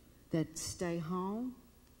women that stay home,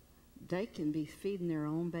 they can be feeding their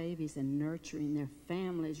own babies and nurturing their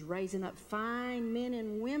families, raising up fine men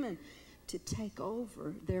and women to take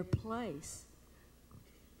over their place.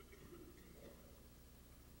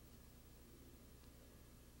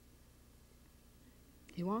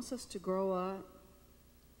 He wants us to grow up.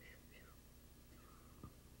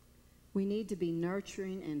 We need to be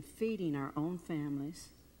nurturing and feeding our own families.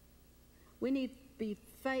 We need to be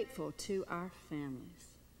faithful to our families.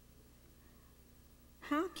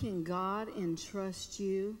 How can God entrust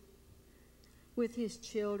you with his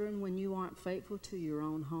children when you aren't faithful to your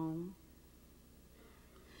own home?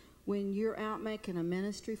 When you're out making a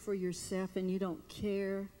ministry for yourself and you don't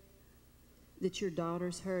care that your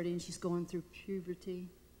daughter's hurting, she's going through puberty,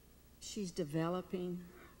 she's developing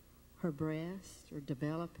her breast or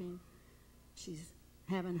developing, she's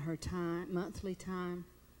having her time, monthly time.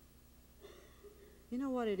 You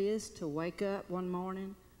know what it is to wake up one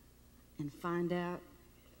morning and find out,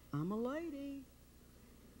 I'm a lady,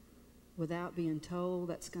 without being told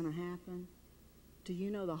that's going to happen? Do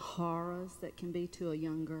you know the horrors that can be to a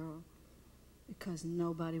young girl because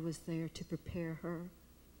nobody was there to prepare her?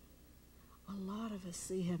 A lot of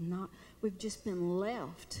us we've just been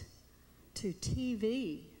left to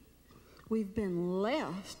TV. We've been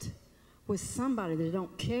left with somebody that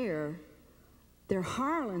don't care. They're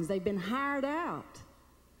hirelings. They've been hired out.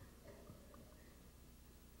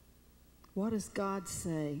 What does God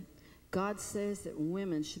say? God says that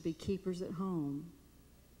women should be keepers at home.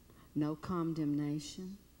 No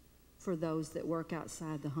condemnation for those that work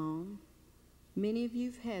outside the home. Many of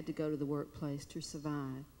you have had to go to the workplace to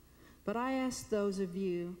survive. But I ask those of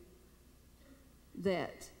you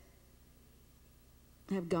that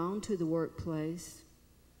have gone to the workplace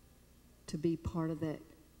to be part of that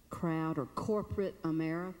crowd or corporate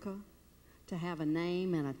America, to have a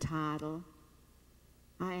name and a title.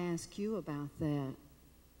 I ask you about that.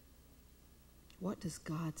 What does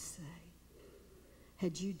God say?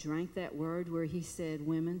 Had you drank that word where he said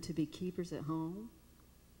women to be keepers at home?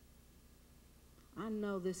 I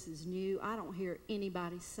know this is new. I don't hear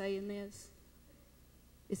anybody saying this.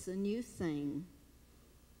 It's a new thing.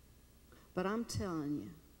 But I'm telling you,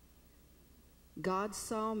 God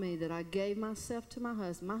saw me that I gave myself to my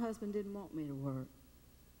husband. My husband didn't want me to work.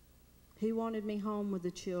 He wanted me home with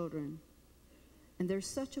the children. And there's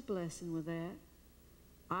such a blessing with that.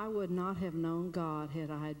 I would not have known God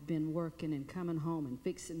had I had been working and coming home and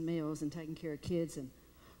fixing meals and taking care of kids. And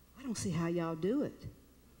I don't see how y'all do it.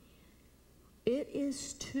 It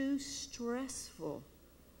is too stressful.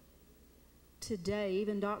 Today,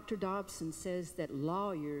 even Dr. Dobson says that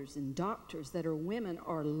lawyers and doctors that are women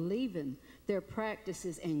are leaving their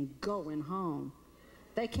practices and going home.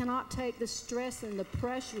 They cannot take the stress and the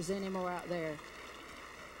pressures anymore out there.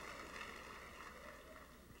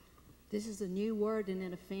 This is a new word and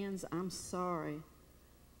it offends. I'm sorry.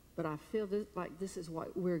 But I feel like this is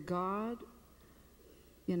what we're God.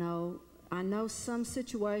 You know, I know some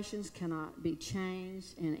situations cannot be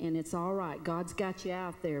changed, and it's all right. God's got you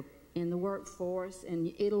out there in the workforce,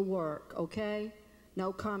 and it'll work, okay?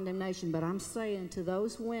 No condemnation. But I'm saying to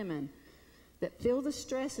those women that feel the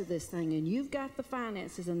stress of this thing, and you've got the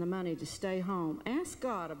finances and the money to stay home, ask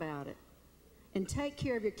God about it and take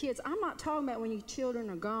care of your kids. I'm not talking about when your children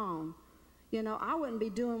are gone. You know, I wouldn't be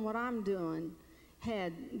doing what I'm doing,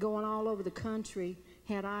 going all over the country,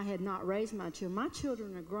 had I had not raised my children. My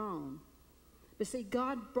children are grown. But see,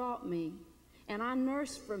 God brought me, and I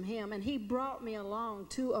nursed from him, and he brought me along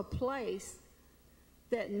to a place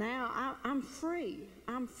that now I'm free.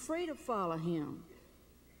 I'm free to follow him.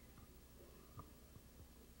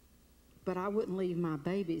 But I wouldn't leave my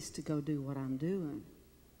babies to go do what I'm doing.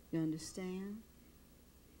 You understand?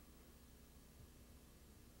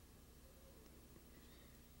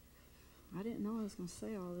 I didn't know I was going to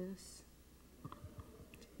say all this.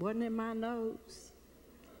 Wasn't in my notes.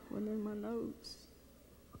 Wasn't in my notes.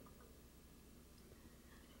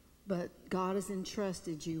 But God has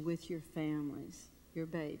entrusted you with your families, your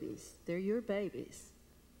babies. They're your babies.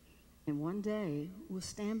 And one day we'll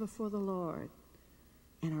stand before the Lord,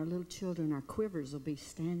 and our little children, our quivers, will be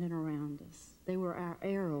standing around us. They were our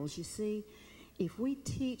arrows. You see, if we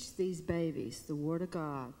teach these babies the Word of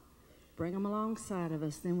God, bring them alongside of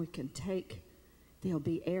us, then we can they'll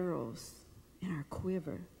be arrows in our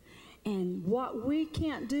quiver. And what we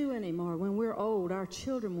can't do anymore, when we're old, our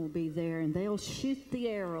children will be there, and they'll shoot the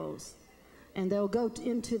arrows, and they'll go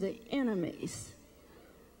into the enemies.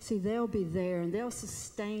 See, they'll be there, and they'll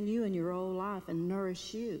sustain you in your old life and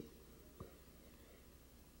nourish you.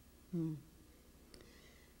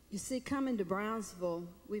 You see, coming to Brownsville,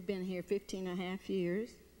 we've been here 15 and a half years.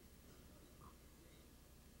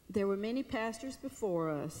 There were many pastors before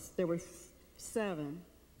us. There were 7.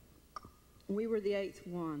 We were the 8th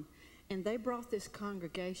one. And they brought this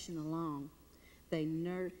congregation along. They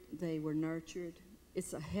were nurtured.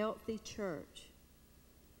 It's a healthy church.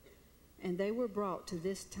 And they were brought to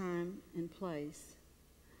this time and place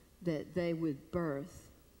that they would birth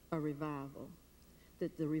a revival.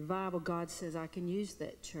 That the revival, God says, I can use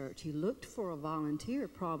that church. He looked for a volunteer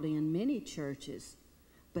probably in many churches,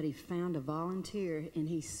 but he found a volunteer, and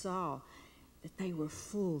he saw that they were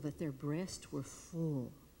full, that their breasts were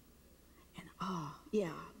full. And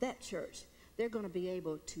that church, they're going to be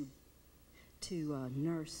able to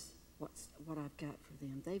nurse what I've got for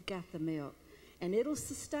them. They've got the milk, and it'll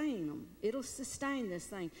sustain them. It'll sustain this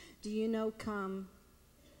thing. Do you know, come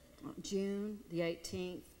June the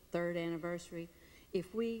 18th, 3rd anniversary,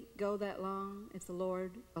 if we go that long, if the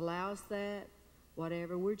Lord allows that,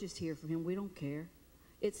 whatever, we're just here for him. We don't care.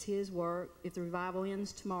 It's his work. If the revival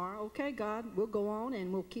ends tomorrow, okay, God, we'll go on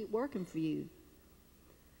and we'll keep working for you.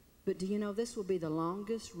 But do you know this will be the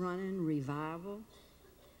longest running revival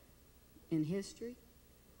in history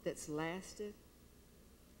that's lasted?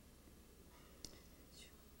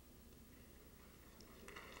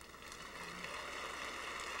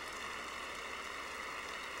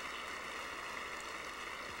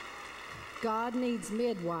 God needs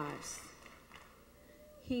midwives.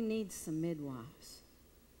 He needs some midwives.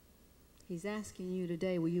 He's asking you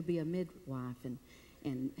today, will you be a midwife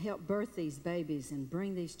and help birth these babies and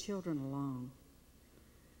bring these children along?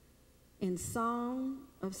 In Song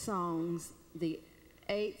of Songs, the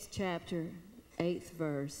 8th chapter, 8th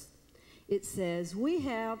verse, it says, we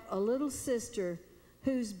have a little sister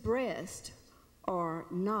whose breasts are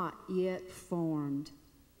not yet formed.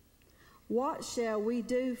 What shall we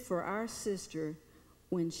do for our sister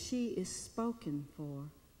when she is spoken for?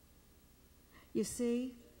 You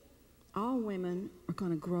see, all women are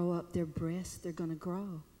going to grow up. Their breasts, they're going to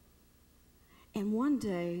grow. And one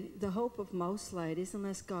day, the hope of most ladies,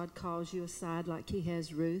 unless God calls you aside like he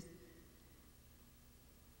has Ruth,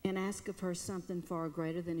 and ask of her something far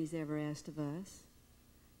greater than he's ever asked of us,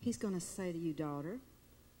 he's going to say to you, daughter,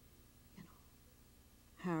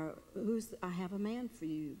 I have a man for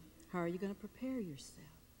you. How are you going to prepare yourself?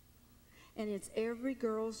 And it's every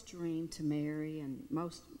girl's dream to marry, and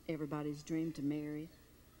most everybody's dream to marry.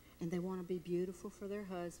 And they want to be beautiful for their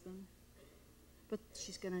husband. But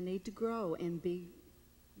she's going to need to grow and be,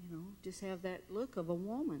 just have that look of a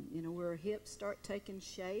woman, where her hips start taking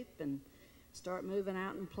shape and start moving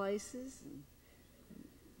out in places, and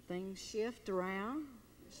things shift around.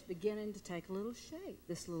 She's beginning to take a little shape,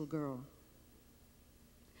 this little girl.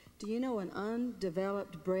 Do you know an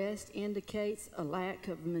undeveloped breast indicates a lack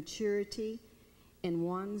of maturity in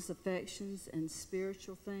one's affections and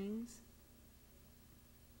spiritual things?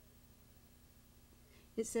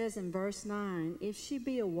 It says in verse 9, if she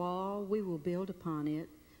be a wall, we will build upon it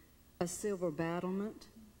a silver battlement.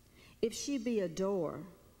 If she be a door,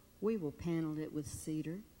 we will panel it with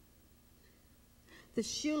cedar. The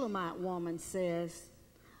Shulamite woman says,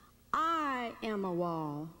 I am a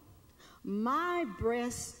wall. My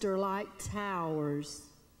breasts are like towers.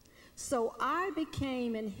 So I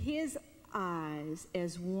became in his eyes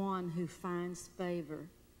as one who finds favor.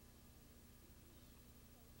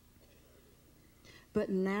 But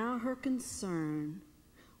now her concern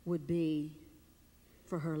would be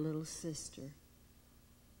for her little sister.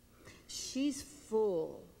 She's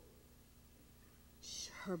full.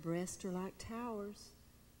 Her breasts are like towers.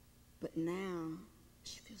 But now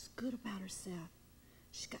she feels good about herself.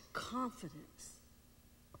 She's got confidence.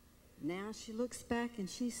 Now she looks back and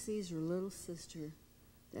she sees her little sister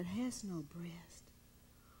that has no breast.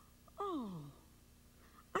 Oh,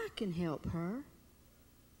 I can help her.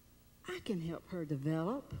 I can help her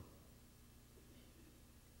develop.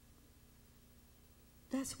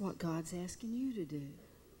 That's what God's asking you to do,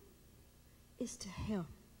 is to help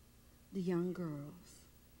the young girls.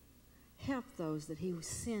 Help those that he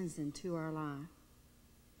sends into our life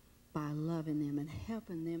by loving them and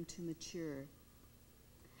helping them to mature.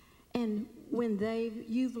 And when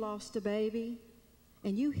you've lost a baby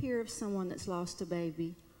and you hear of someone that's lost a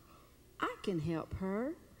baby, I can help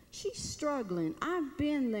her. She's struggling. I've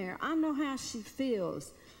been there. I know how she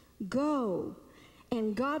feels. Go.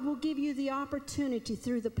 And God will give you the opportunity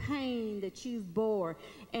through the pain that you've bore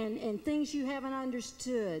and things you haven't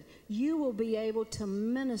understood. You will be able to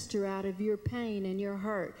minister out of your pain and your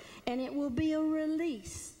hurt. And it will be a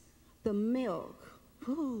release. The milk,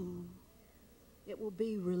 it will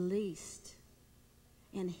be released.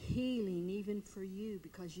 And healing even for you,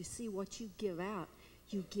 because you see what you give out,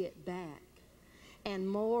 you get back. And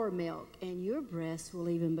more milk, and your breasts will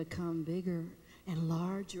even become bigger and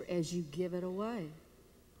larger as you give it away.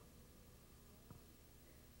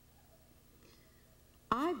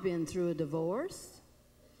 I've been through a divorce,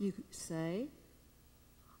 you say.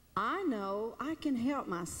 I know I can help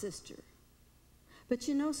my sister. But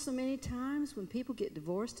you know, so many times when people get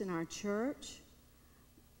divorced in our church,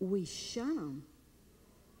 we shun them.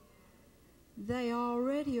 They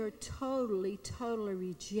already are totally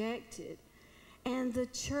rejected. And the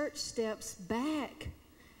church steps back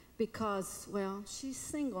because, well, she's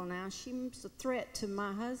single now. She's a threat to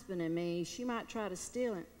my husband and me. She might try to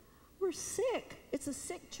steal it. We're sick. It's a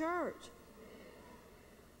sick church.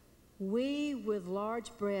 We with large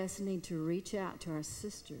breasts need to reach out to our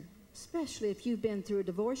sister, especially if you've been through a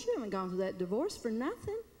divorce. You haven't gone through that divorce for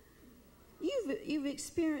nothing. You've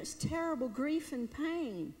experienced terrible grief and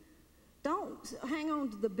pain. Don't hang on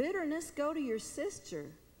to the bitterness. Go to your sister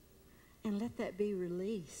and let that be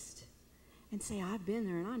released. And say, I've been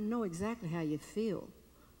there and I know exactly how you feel.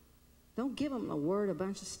 Don't give them a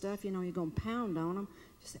bunch of stuff, you're going to pound on them.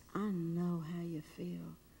 Just say, I know how you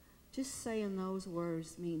feel. Just saying those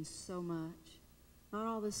words means so much. Not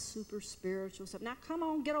all this super spiritual stuff. Now, come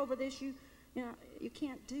on, get over this. You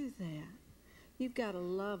can't do that. You've got to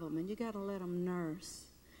love them, and you got to let them nurse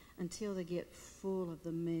until they get full of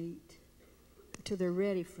the meat, until they're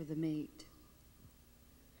ready for the meat.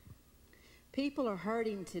 People are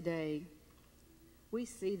hurting today. We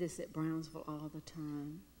see this at Brownsville all the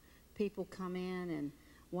time. People come in, and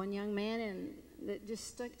one young man that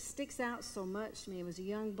just sticks out so much to me was a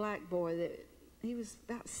young black boy that he was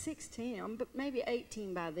about 16, but maybe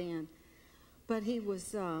 18 by then. But he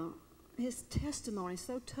was his testimony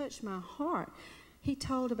so touched my heart. He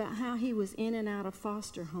told about how he was in and out of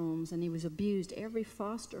foster homes, and he was abused every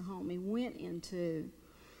foster home he went into.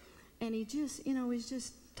 And he just, was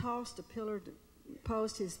just tossed a pillar to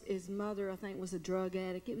post. His mother, I think, was a drug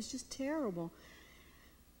addict. It was just terrible.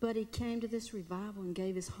 But he came to this revival and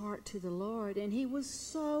gave his heart to the Lord, and he was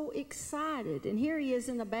so excited. And here he is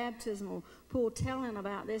in the baptismal pool telling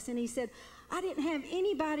about this, and he said, I didn't have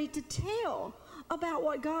anybody to tell about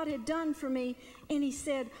what God had done for me. And he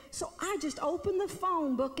said, so I just opened the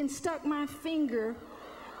phone book and stuck my finger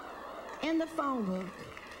in the phone book.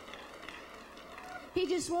 He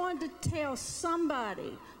just wanted to tell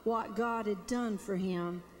somebody what God had done for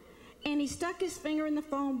him. And he stuck his finger in the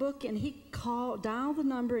phone book, and he dialed the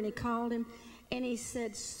number, and he called him, and he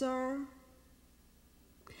said, sir,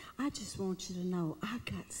 I just want you to know I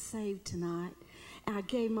got saved tonight, and I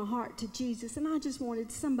gave my heart to Jesus, and I just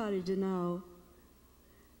wanted somebody to know,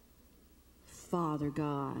 Father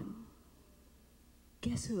God.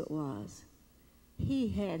 Guess who it was? He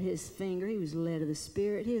had his finger. He was led of the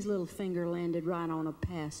Spirit. His little finger landed right on a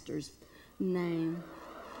pastor's name.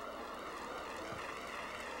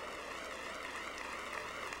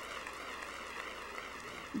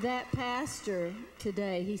 That pastor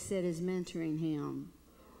today, he said, is mentoring him.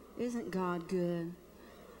 Isn't God good?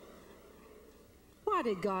 Why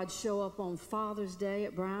did God show up on Father's Day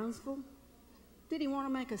at Brownsville? Did he want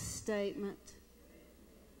to make a statement?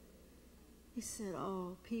 He said,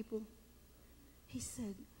 oh, people, he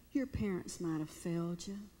said, your parents might have failed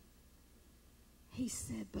you. He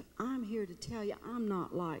said, but I'm here to tell you I'm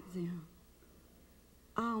not like them.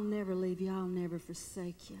 I'll never leave you. I'll never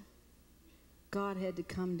forsake you. God had to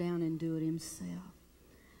come down and do it himself.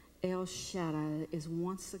 El Shaddai is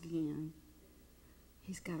once again,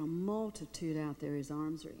 he's got a multitude out there. His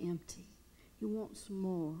arms are empty. He wants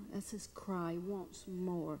more. That's his cry. He wants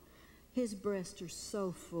more. His breasts are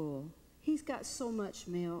so full. He's got so much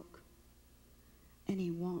milk, and he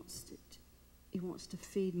wants it. He wants to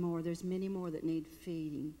feed more. There's many more that need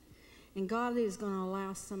feeding. And God is going to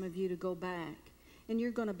allow some of you to go back, and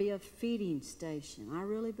you're going to be a feeding station. I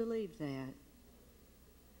really believe that.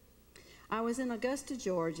 I was in Augusta,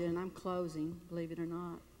 Georgia, and I'm closing, believe it or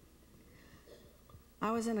not.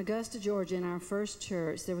 I was in Augusta, Georgia, in our first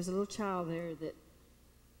church. There was a little child there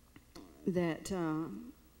that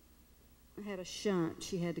had a shunt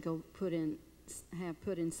she had to go put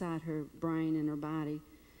inside her brain and her body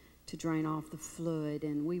to drain off the fluid.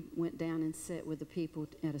 And we went down and sat with the people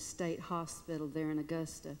at a state hospital there in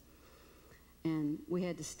Augusta. And we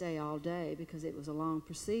had to stay all day because it was a long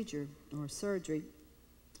procedure or surgery.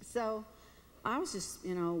 So I was just,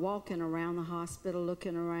 walking around the hospital,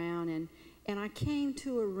 looking around, and I came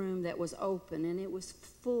to a room that was open, and it was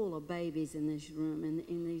full of babies in this room,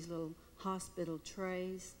 in these little hospital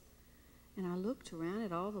trays. And I looked around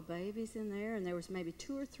at all the babies in there, and there was maybe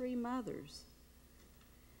 2 or 3 mothers.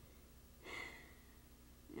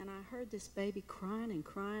 And I heard this baby crying and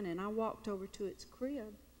crying, and I walked over to its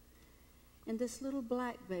crib, and this little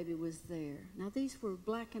black baby was there. Now, these were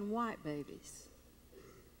black and white babies.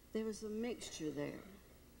 There was a mixture there.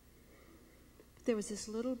 There was this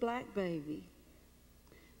little black baby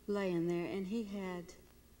laying there, and he had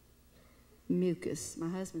mucus. My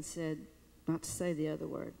husband said not to say the other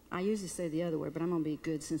word. I usually say the other word, but I'm going to be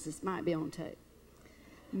good since this might be on tape.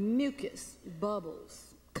 Mucus,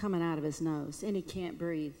 bubbles coming out of his nose, and he can't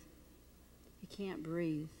breathe. He can't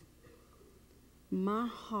breathe. My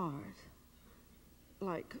heart,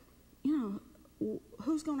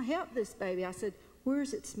 who's going to help this baby? I said,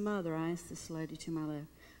 where's its mother? I asked this lady to my left.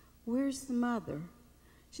 Where's the mother?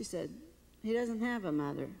 She said, he doesn't have a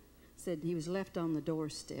mother. Said he was left on the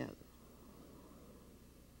doorstep.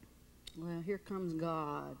 Well, here comes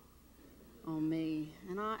God on me,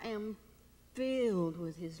 and I am filled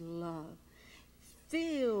with his love,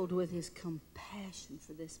 filled with his compassion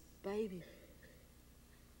for this baby.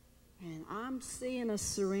 And I'm seeing a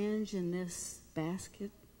syringe in this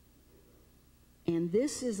basket. And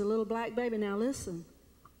this is a little black baby. Now listen,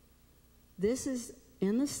 this is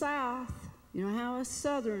in the South. You know how us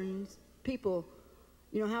Southern people,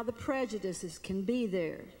 how the prejudices can be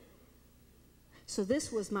there. So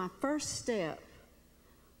this was my first step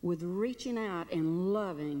with reaching out and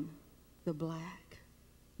loving the black.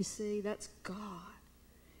 You see, that's God.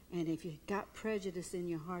 And if you got prejudice in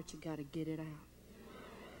your heart, you got to get it out.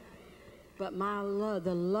 But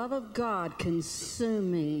the love of God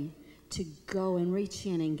consumed me to go and reach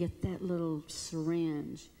in and get that little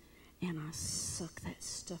syringe. And I sucked that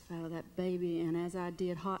stuff out of that baby. And as I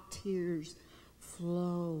did, hot tears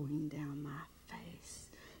flowing down my face,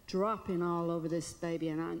 dropping all over this baby.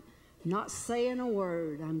 And I'm not saying a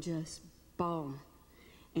word. I'm just bawling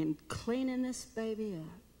and cleaning this baby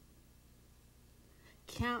up.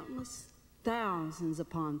 Countless thousands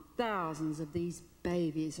upon thousands of these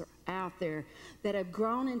babies are out there that have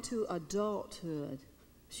grown into adulthood.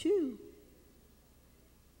 Phew.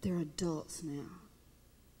 They're adults now.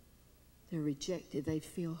 They're rejected. They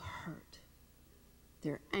feel hurt.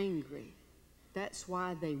 They're angry. That's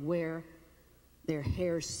why they wear their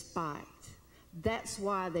hair spiked. That's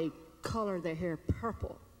why they color their hair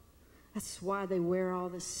purple. That's why they wear all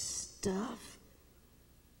this stuff.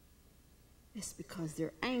 It's because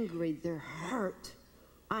they're angry. They're hurt.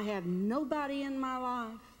 I have nobody in my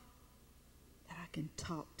life that I can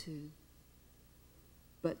talk to.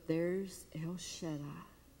 But there's El Shaddai,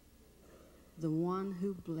 the one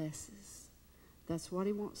who blesses. That's what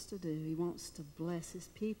he wants to do. He wants to bless his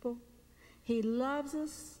people. He loves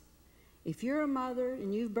us. If you're a mother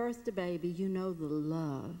and you've birthed a baby, you know the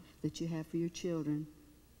love that you have for your children.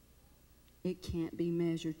 It can't be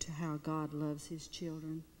measured to how God loves his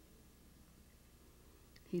children.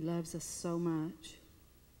 He loves us so much.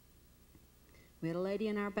 We had a lady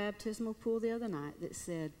in our baptismal pool the other night that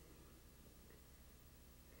said,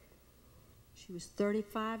 She was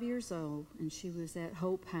 35 years old, and she was at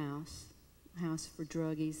Hope House, house for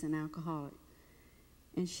druggies and alcoholics.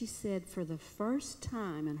 And she said for the first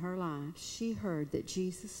time in her life, she heard that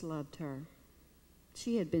Jesus loved her.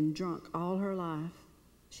 She had been drunk all her life.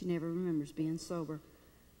 She never remembers being sober.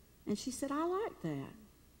 And she said, I like that.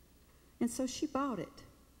 And so she bought it,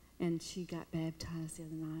 and she got baptized the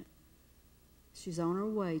other night. She's on her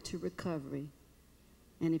way to recovery.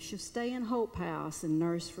 And if she'll stay in Hope House and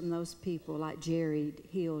nurse from those people like Jerry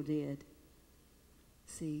Hill did.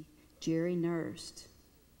 See, Jerry nursed.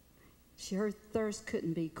 Her thirst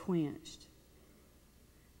couldn't be quenched.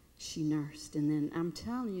 She nursed. And then I'm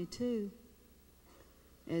telling you, too,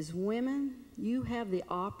 as women, you have the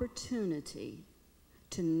opportunity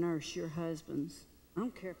to nurse your husbands. I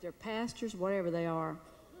don't care if they're pastors, whatever they are.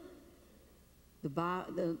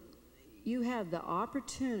 You have the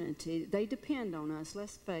opportunity. They depend on us,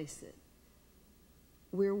 let's face it.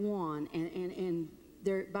 We're one, and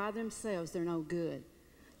they're by themselves, they're no good.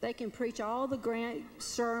 They can preach all the grand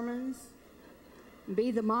sermons,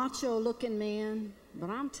 be the macho-looking men,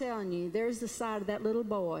 but I'm telling you, there's the side of that little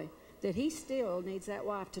boy that he still needs that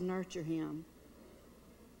wife to nurture him.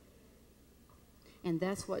 And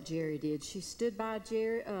that's what Jerry did. She stood by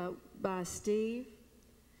Steve.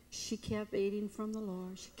 She kept eating from the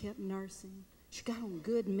Lord. She kept nursing. She got on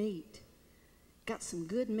good meat. Got some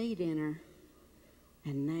good meat in her.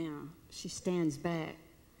 And now she stands back,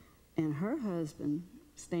 and her husband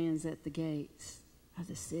stands at the gates of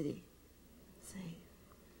the city. See?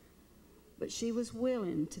 But she was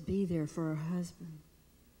willing to be there for her husband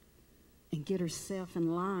and get herself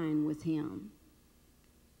in line with him.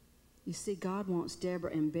 You see, God wants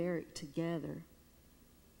Deborah and Barrick together,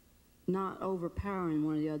 not overpowering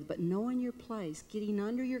one or the other, but knowing your place, getting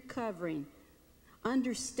under your covering,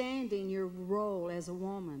 understanding your role as a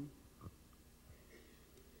woman,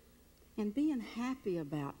 and being happy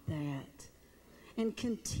about that, and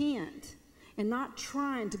content, and not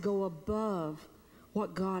trying to go above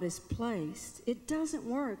what God has placed. It doesn't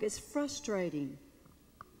work. It's frustrating.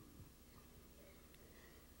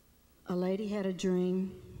 A lady had a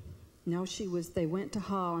dream. No, they went to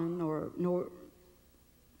Holland,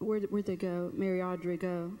 where'd they go? Mary Audrey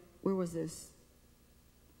go? Where was this?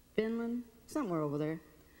 Finland? Somewhere over there.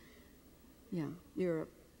 Yeah, Europe.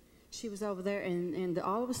 She was over there, and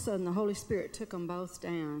all of a sudden the Holy Spirit took them both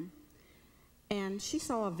down. And she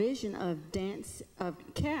saw a vision of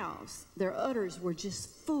cows. Their udders were just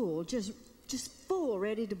full, just full,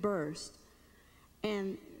 ready to burst.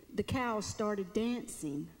 And the cows started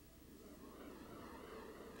dancing.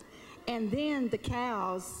 And then the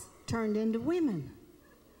cows turned into women.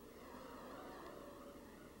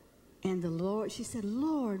 And she said,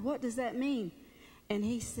 Lord, what does that mean? And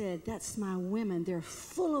he said, that's my women. They're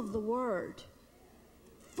full of the word,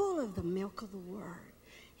 full of the milk of the word.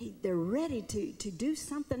 They're ready to do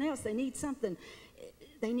something else. They need something.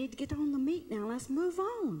 They need to get on the meat now. Let's move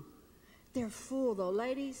on. They're full, though.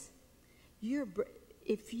 Ladies,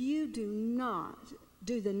 if you do not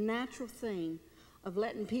do the natural thing of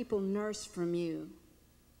letting people nurse from you,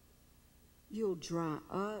 you'll dry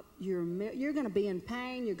up. You're going to be in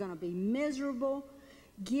pain. You're going to be miserable.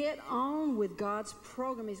 Get on with God's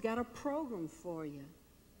program. He's got a program for you.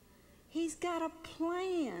 He's got a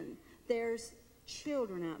plan. There's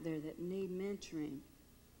children out there that need mentoring.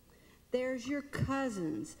 There's your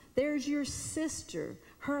cousins. There's your sister.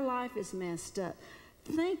 Her life is messed up.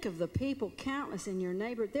 Think of the people, countless in your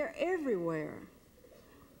neighborhood. They're everywhere.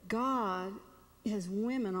 God has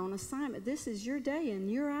women on assignment. This is your day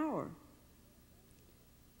and your hour.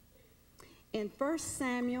 In 1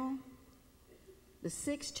 Samuel, the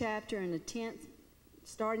 6th chapter and the 10th,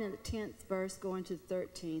 starting at the 10th verse, going to the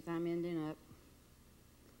 13th, I'm ending up.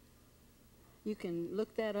 You can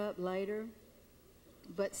look that up later.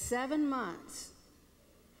 But 7 months,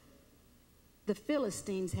 the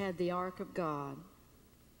Philistines had the ark of God.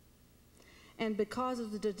 And because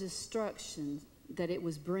of the destruction that it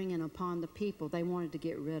was bringing upon the people, they wanted to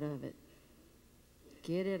get rid of it.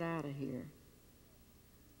 Get it out of here.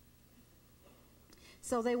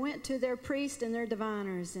 So they went to their priests and their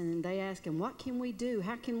diviners, and they asked them, what can we do?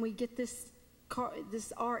 How can we get this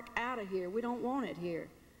ark out of here? We don't want it here.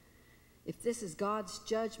 If this is God's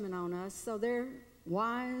judgment on us. So their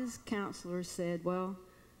wise counselors said, well,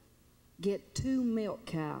 get 2 milk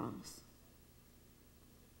cows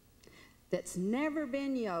that's never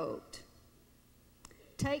been yoked.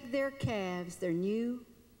 Take their calves, their new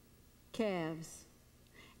calves,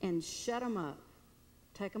 and shut them up.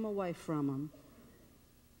 Take them away from them.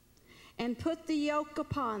 And put the yoke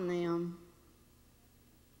upon them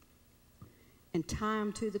and tie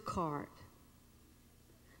them to the cart.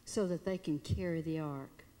 so that they can carry the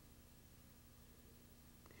ark.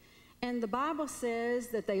 And the Bible says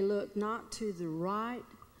that they looked not to the right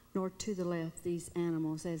nor to the left, these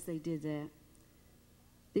animals, as they did that.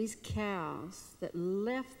 These cows that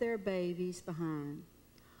left their babies behind,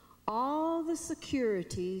 all the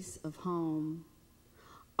securities of home,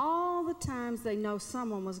 all the times they know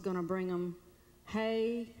someone was going to bring them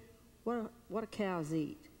hay. What do cows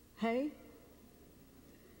eat? Hay?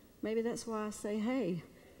 Maybe that's why I say hay.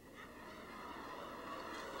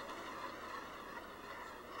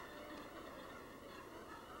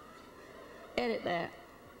 Edit that.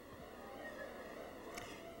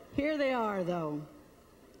 Here they are, though.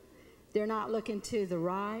 They're not looking to the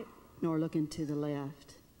right nor looking to the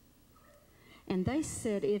left. And they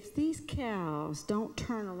said, if these cows don't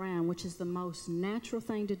turn around, which is the most natural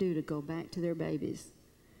thing to do to go back to their babies,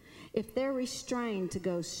 if they're restrained to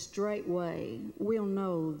go straight way, we'll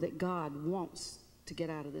know that God wants to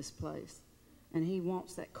get out of this place. And he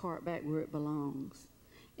wants that cart back where it belongs.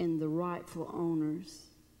 And the rightful owners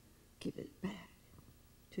give it back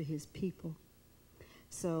to his people.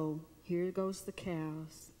 So here goes the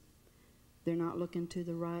cows. They're not looking to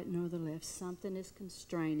the right nor the left. Something is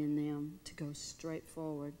constraining them to go straight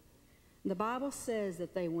forward. The Bible says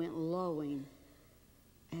that they went lowing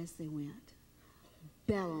as they went,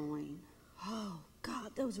 bellowing. Oh,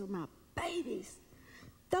 God, those are my babies.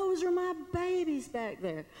 Those are my babies back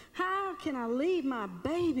there. How can I leave my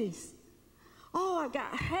babies? Oh, I've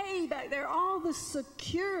got hay back there, all the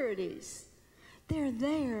securities. They're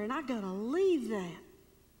there, and I got to leave that.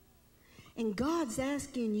 And God's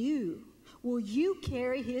asking you, will you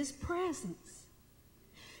carry his presence?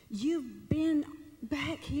 You've been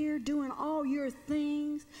back here doing all your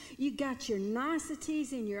things. You got your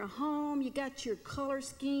niceties in your home. You got your color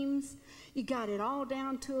schemes. You got it all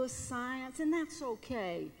down to a science, and that's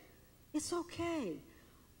okay. It's okay.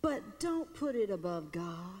 But don't put it above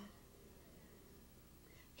God.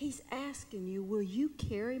 He's asking you, will you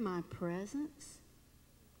carry my presence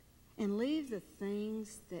and leave the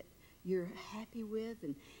things that you're happy with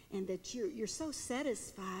and that you're so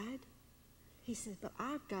satisfied? He said, but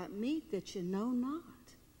I've got meat that you know not,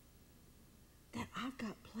 that I've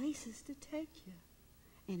got places to take you.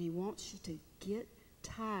 And he wants you to get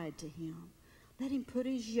tied to him. Let him put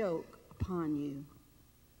his yoke upon you.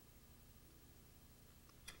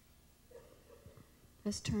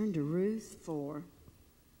 Let's turn to Ruth 4.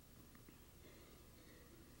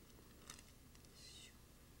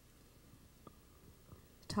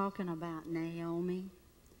 Talking about Naomi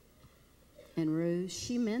and Ruth,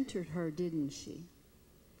 she mentored her, didn't she?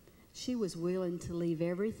 She was willing to leave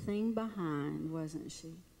everything behind, wasn't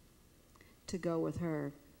she, to go with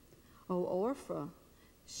her. Oh, Orpha,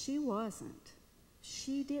 she wasn't.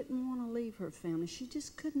 She didn't want to leave her family. She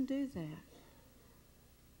just couldn't do that.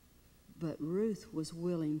 But Ruth was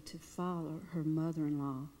willing to follow her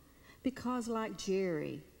mother-in-law because, like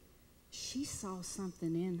Jerry, she saw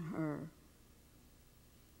something in her.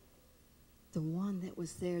 The one that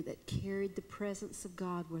was there that carried the presence of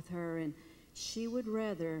God with her, and she would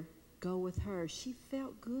rather go with her. She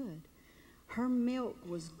felt good. Her milk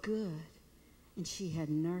was good, and she had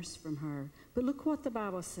nursed from her. But look what the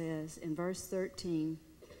Bible says in verse 13.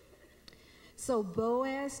 So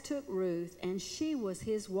Boaz took Ruth, and she was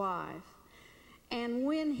his wife. And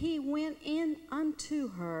when he went in unto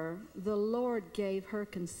her, the Lord gave her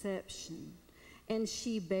conception, and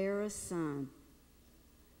she bare a son.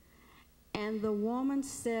 And the woman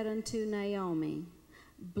said unto Naomi,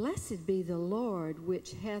 Blessed be the Lord,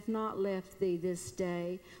 which hath not left thee this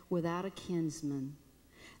day without a kinsman,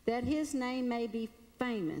 that his name may be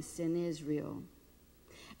famous in Israel.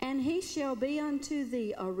 And he shall be unto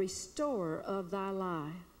thee a restorer of thy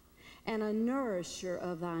life, and a nourisher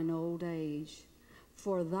of thine old age.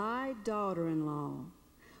 For thy daughter-in-law,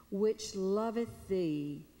 which loveth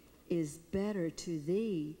thee, is better to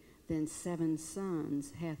thee than 7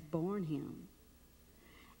 sons hath borne him.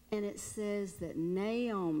 And it says that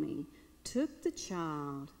Naomi took the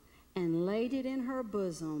child and laid it in her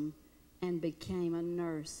bosom and became a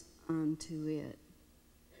nurse unto it.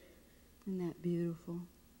 Isn't that beautiful?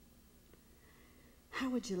 How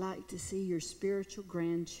would you like to see your spiritual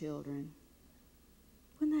grandchildren?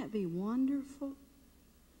 Wouldn't that be wonderful?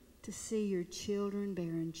 To see your children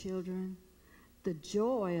bearing children, the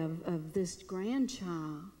joy of this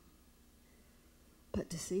grandchild, but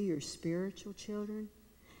to see your spiritual children,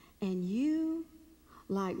 and you,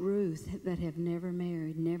 like Ruth, that have never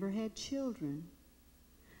married, never had children,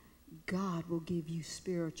 God will give you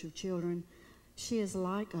spiritual children. She is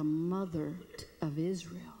like a mother of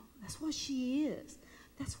Israel. That's what she is.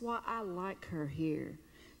 That's why I like her here.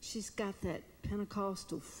 She's got that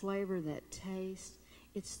Pentecostal flavor, that taste.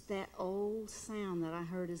 It's that old sound that I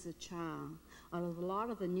heard as a child. A lot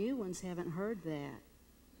of the new ones haven't heard that.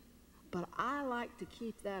 But I like to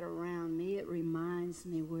keep that around me. It reminds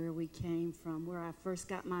me where we came from, where I first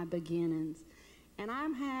got my beginnings. And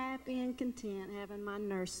I'm happy and content having my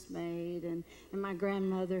nursemaid and my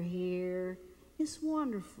grandmother here. It's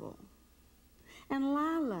wonderful. And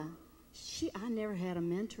Lila, I never had a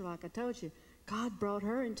mentor like I told you. God brought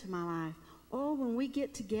her into my life. Oh, when we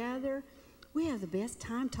get together, we have the best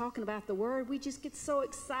time talking about the Word. We just get so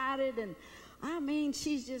excited. And I mean,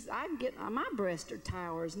 my breasts are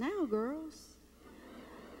towers now, girls.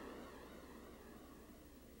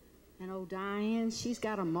 And old Diane, she's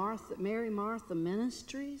got a Mary Martha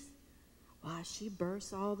Ministries. Why, she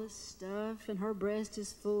bursts all this stuff, and her breast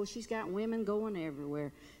is full. She's got women going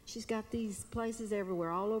everywhere. She's got these places everywhere,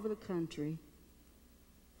 all over the country.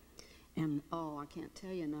 And, I can't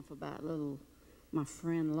tell you enough about my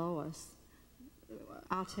friend Lois.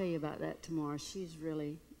 I'll tell you about that tomorrow.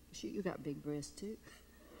 You got big breasts, too.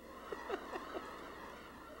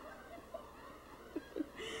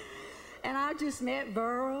 And I just met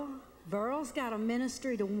Burl. Burl's got a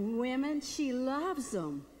ministry to women. She loves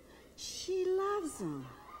them. She loves them.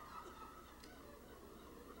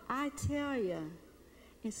 I tell you,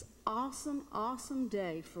 it's awesome, awesome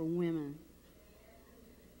day for women.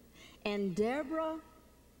 And Deborah,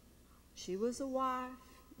 she was a wife.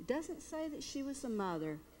 It doesn't say that she was a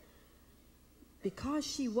mother. Because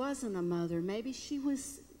she wasn't a mother, maybe she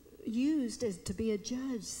was used to be a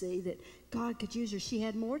judge, see, that God could use her. She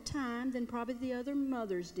had more time than probably the other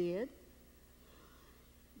mothers did.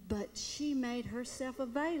 But she made herself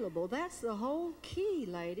available. That's the whole key,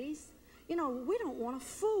 ladies. You know, we don't want to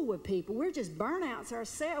fool with people. We're just burnouts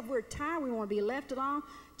ourselves. We're tired. We want to be left alone.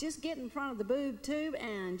 Just get in front of the boob tube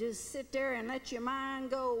and just sit there and let your mind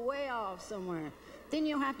go way off somewhere. Then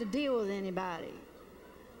you don't have to deal with anybody.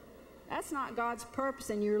 That's not God's purpose,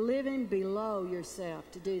 and you're living below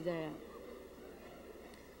yourself to do that.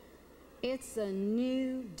 It's a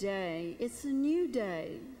new day. It's a new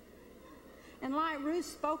day. And like Ruth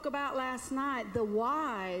spoke about last night, the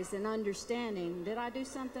wise and understanding. Did I do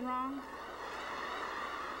something wrong?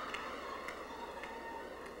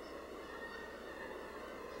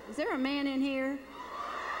 Is there a man in here?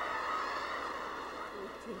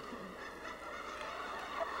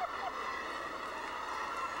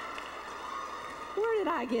 Where did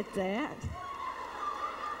I get that?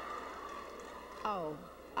 Oh,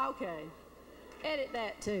 okay. Edit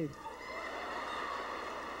that too.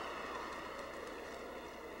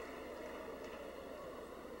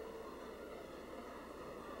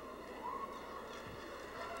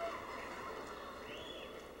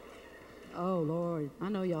 Oh, Lord, I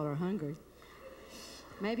know y'all are hungry.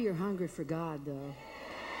 Maybe you're hungry for God, though.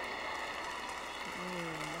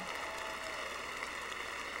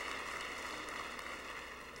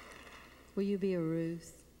 Will you be a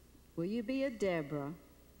Ruth? Will you be a Deborah,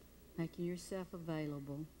 making yourself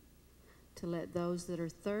available to let those that are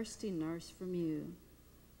thirsty nurse from you?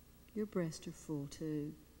 Your breasts are full,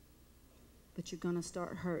 too. But you're going to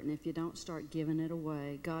start hurting if you don't start giving it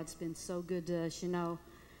away. God's been so good to us. You know,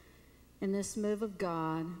 in this move of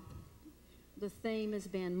God, the theme has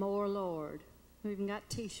been more, Lord. We've even got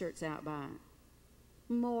T-shirts out by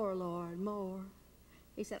it. More, Lord, more.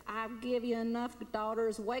 He said, I'll give you enough,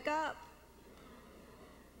 daughters, wake up.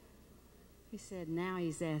 He said, now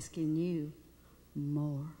he's asking you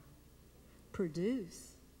more.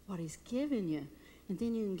 Produce what he's given you, and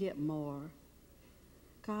then you can get more.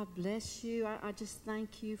 God bless you. I just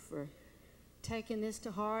thank you for taking this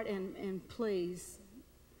to heart, and please,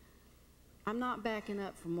 I'm not backing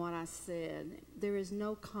up from what I said. There is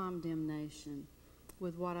no condemnation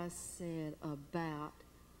with what I said about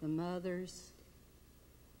the mothers.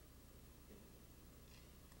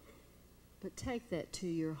 But take that to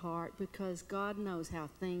your heart, because God knows how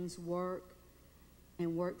things work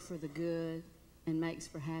and work for the good and makes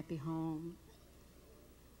for happy home.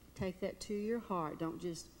 Take that to your heart. Don't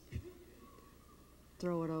just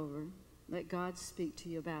throw it over. Let God speak to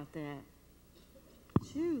you about that.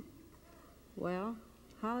 Phew. Well,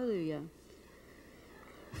 hallelujah.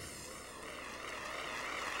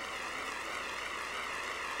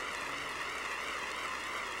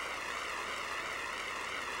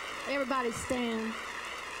 Everybody stand.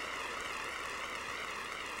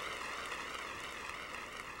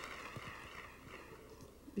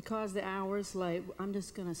 Because the hour is late, I'm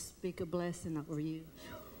just going to speak a blessing over you.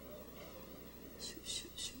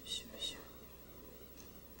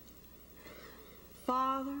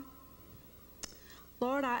 Father,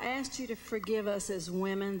 Lord, I asked you to forgive us as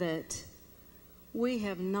women that we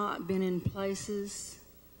have not been in places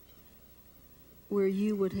where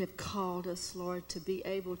you would have called us, Lord, to be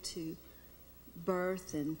able to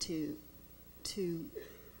birth and to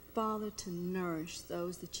Father, to nourish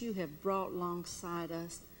those that you have brought alongside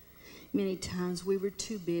us. Many times we were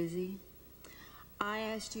too busy. I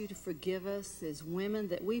asked you to forgive us as women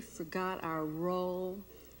that we forgot our role,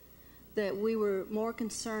 that we were more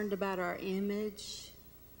concerned about our image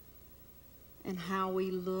and how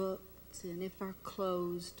we looked and if our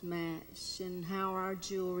clothes matched and how our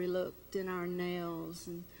jewelry looked and our nails.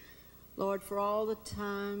 And Lord, for all the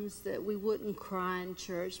times that we wouldn't cry in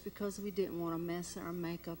church because we didn't want to mess our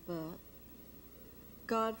makeup up.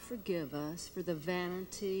 God, forgive us for the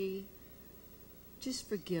vanity. Just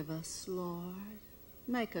forgive us, Lord.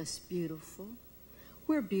 Make us beautiful.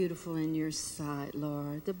 We're beautiful in your sight,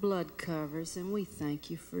 Lord. The blood covers, and we thank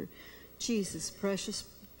you for Jesus' precious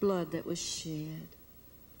blood that was shed.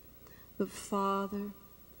 But Father,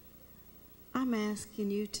 I'm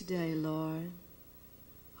asking you today, Lord,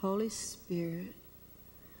 Holy Spirit,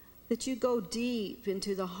 that you go deep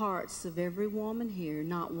into the hearts of every woman here,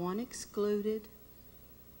 not one excluded.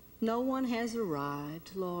 No one has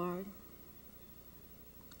arrived, Lord.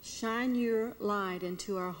 Shine your light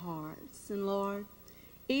into our hearts. And Lord,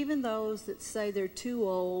 even those that say they're too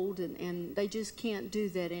old and they just can't do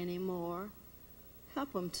that anymore,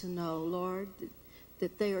 help them to know, Lord,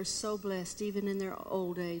 that they are so blessed even in their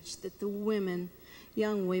old age, that the women,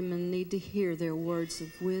 young women, need to hear their words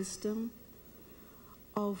of wisdom.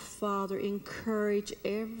 Oh, Father, encourage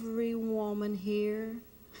every woman here.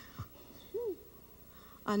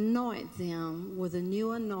 Anoint them with a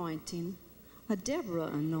new anointing, a Deborah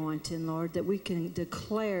anointing, Lord, that we can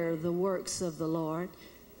declare the works of the Lord.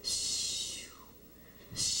 Shoo,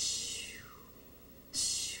 shoo,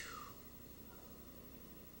 shoo.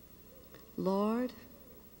 Lord,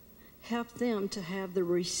 help them to have the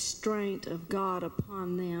restraint of God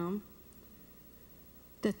upon them,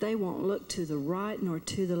 that they won't look to the right nor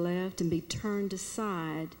to the left and be turned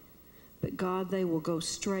aside, but God, they will go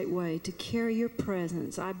straightway to carry your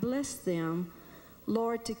presence. I bless them,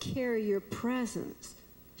 Lord, to carry your presence.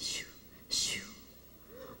 Shoo, shoo.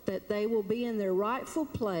 That they will be in their rightful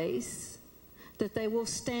place, that they will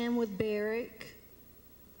stand with Barrick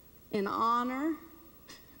in honor.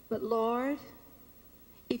 But Lord,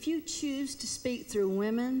 if you choose to speak through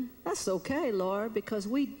women, that's okay, Lord, because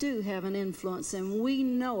we do have an influence and we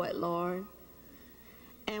know it, Lord.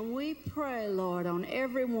 And we pray, Lord, on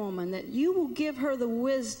every woman that you will give her the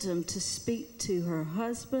wisdom to speak to her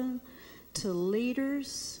husband, to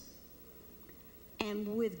leaders,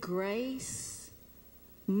 and with grace,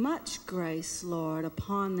 much grace, Lord,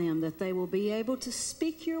 upon them, that they will be able to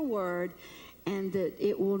speak your word and that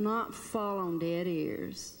it will not fall on dead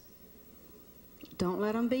ears. Don't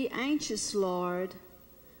let them be anxious, Lord,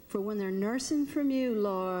 for when they're nursing from you,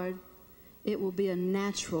 Lord, it will be a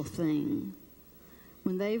natural thing.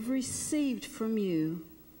 When they've received from you,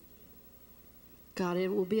 God, it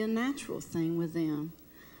will be a natural thing with them.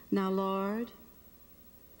 Now, Lord,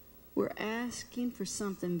 we're asking for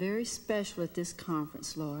something very special at this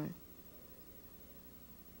conference, Lord.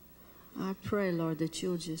 I pray, Lord, that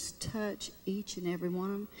you'll just touch each and every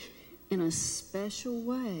one of them in a special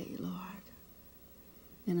way, Lord.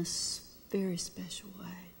 In a very special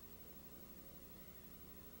way.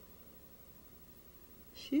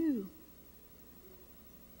 Phew.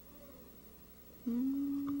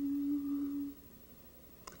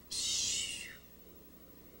 Shh.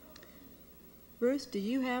 Bruce, do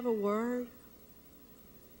you have a word?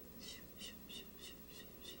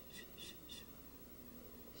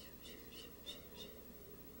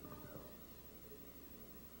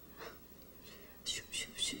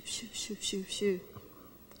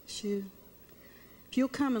 Shoo. If you'll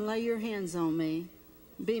come and lay your hands on me,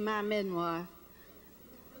 be my midwife.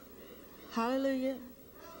 Hallelujah.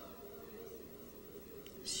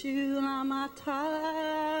 Shoo namatai.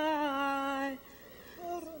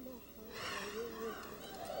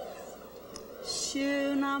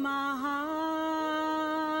 Shoo namahai.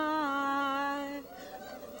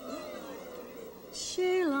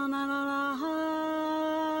 Sheila nanahai.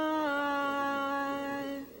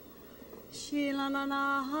 Sheila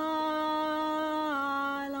nanahai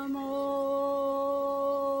lamo.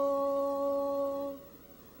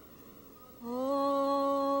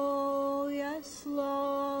 Oh, yes,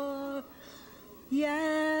 Lord.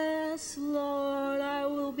 Yes, Lord, I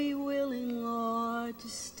will be willing, Lord, to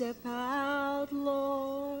step out,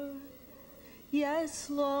 Lord. Yes,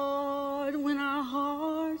 Lord, when our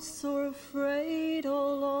hearts are afraid,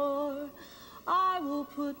 oh Lord, I will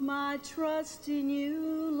put my trust in you,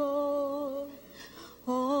 Lord.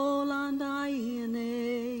 Olandaiene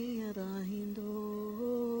rahindo.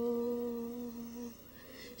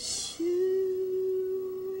 Shoo,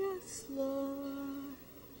 yes, Lord.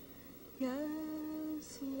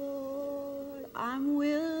 Yes, Lord. I'm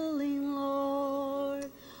willing, Lord.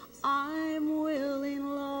 I'm willing,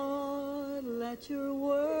 Lord. Let your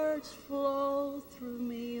words flow through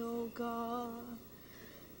me, O God.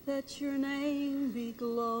 Let your name be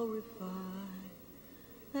glorified.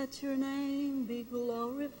 Let your name be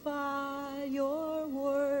glorified. Your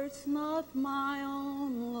words, not my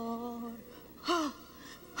own, Lord. Ha,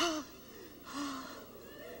 ha, ha.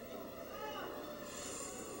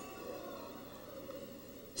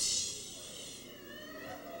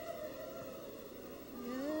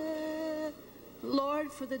 Yeah.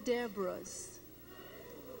 Lord, for the Deborahs,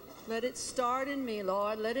 let it start in me,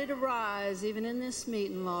 Lord. Let it arise even in this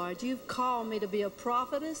meeting, Lord. You've called me to be a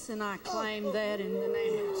prophetess, and I claim that in the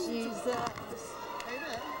name of Jesus.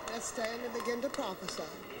 Amen. Let's stand and begin to prophesy.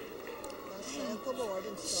 Thus saith the Lord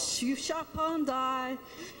and start. You shall die.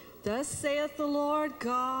 Thus saith the Lord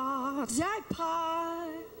God.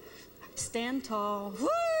 Jai. Stand tall. Woo!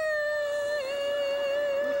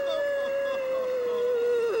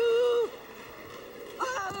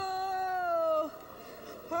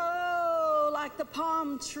 Like the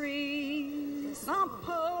palm trees.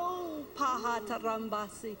 Nampo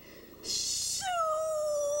pahatarambasi. Shoo!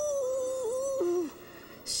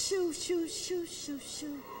 Shoo, shoo, shoo, shoo,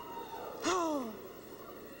 shoo. Oh.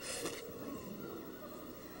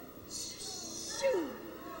 Shoo.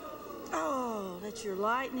 Oh, let your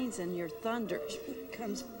lightnings and your thunder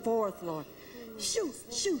comes forth, Lord. Shoo,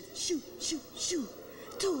 shoo, shoo, shoo, shoo.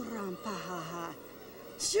 Turam pahaha.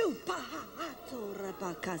 Shoo pahaha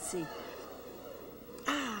torabakasi.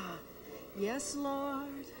 Ah, yes,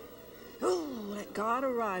 Lord. Oh, let God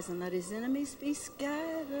arise and let his enemies be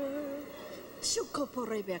scattered.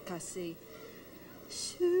 Shukoporebekasi.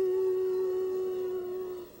 Shoo.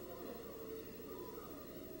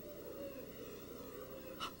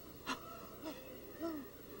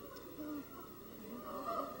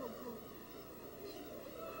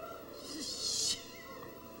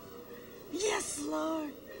 Yes,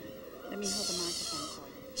 Lord. Let me hold the microphone for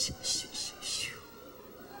you. Shoo, shoo, shoo, shoo.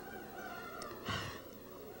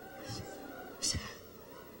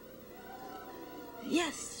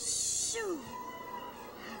 Yes, shoo.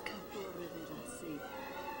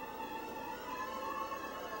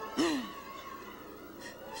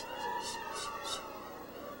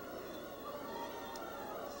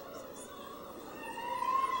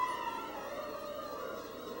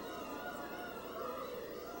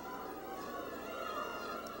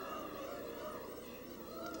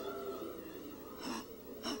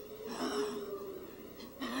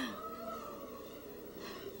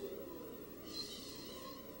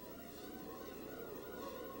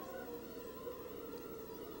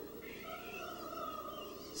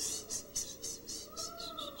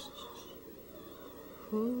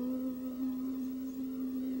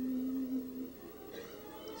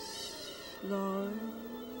 Lord,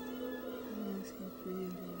 I'm asking for you,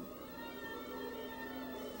 Lord.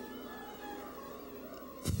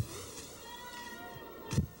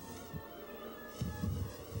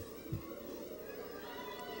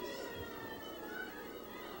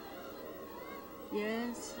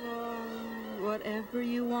 Yes, Lord, whatever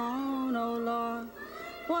you want, oh Lord,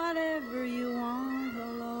 whatever you want,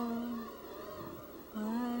 oh Lord.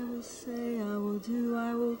 I will say, I will do,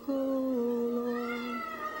 I will go, oh Lord.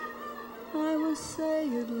 I will say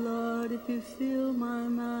it, Lord, if you fill my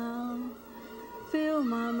mouth,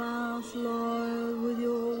 Lord, with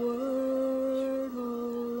your word, oh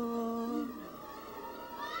Lord.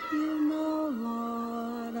 You know,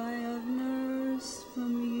 Lord, I have nursed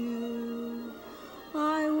from you.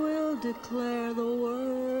 I will declare the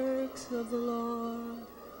works of the Lord.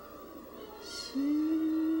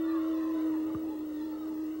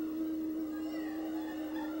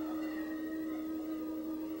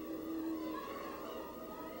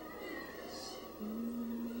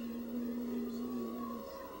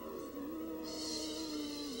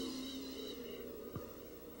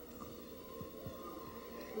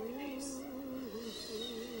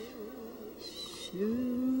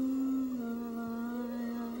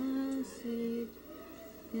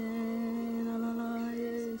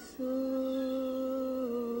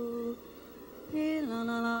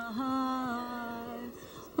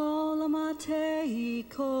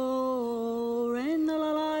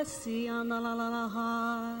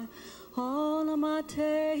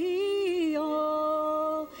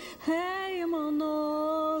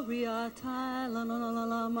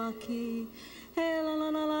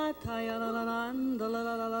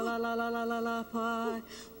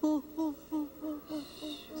 Oh, oh, oh, oh,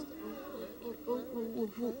 oh,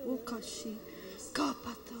 oh, kashi,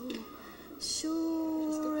 kapato,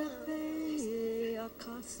 shurepe,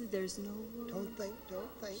 akasi. There's no word. Don't think.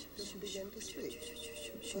 Just begin to speak.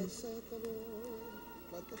 Thus saith the Lord.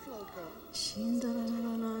 Let the flow come.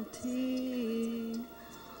 Shindalanati,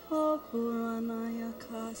 O Puranaya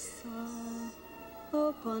Kasa,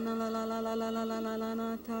 O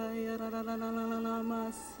Panalalalalalalalalalalalataya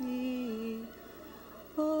Ralalalalalamasi.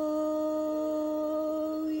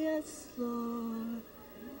 Oh, yes, Lord.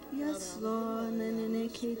 Yes, Lord.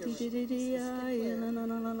 Nenenekitididiya,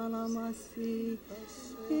 Yanalalamasi. Thus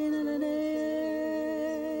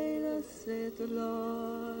saith the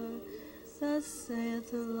Lord. Thus saith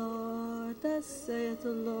the Lord, thus saith the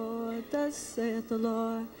Lord, thus saith the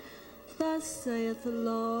Lord, thus saith the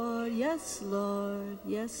Lord. Yes, Lord,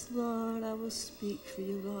 yes, Lord, I will speak for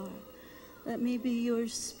you, Lord. Let me be your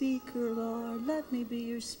speaker, Lord. Let me be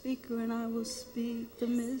your speaker, and I will speak the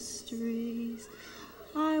mysteries.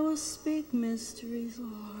 I will speak mysteries,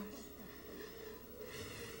 Lord.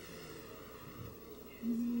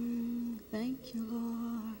 Thank you,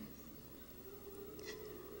 Lord.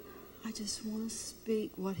 I just want to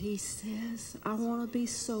speak what he says. I want to be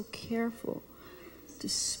so careful to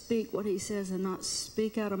speak what he says and not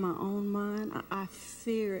speak out of my own mind. I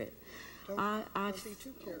fear it. Don't be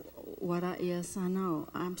too careful. Yes, I know.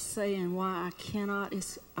 I'm saying why I cannot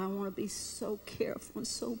is I want to be so careful and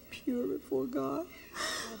so pure before God.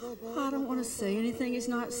 I don't want to say anything he's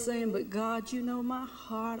not saying, but God, you know my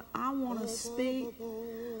heart. I want to speak.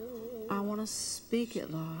 I want to speak it,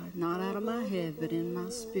 Lord, not out of my head, but in my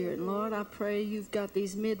spirit. And Lord, I pray you've got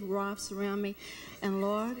these midwives around me. And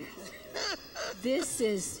Lord, this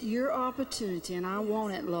is your opportunity, and I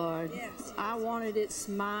want it, Lord. I want it. It's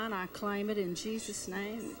mine. I claim it in Jesus'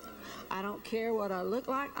 name. I don't care what I look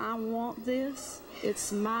like. I want this.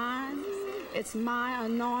 It's mine. It's my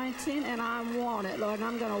anointing, and I want it, Lord, and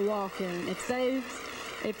I'm going to walk in it.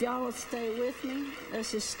 If y'all will stay with me,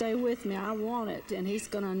 let's just stay with me. I want it, and he's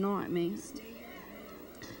going to anoint me.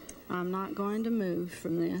 I'm not going to move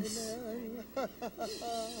from this.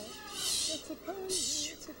 It's upon you,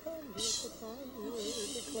 it's upon you, it's upon you.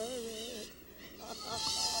 Declare it.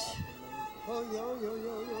 Oh, yo.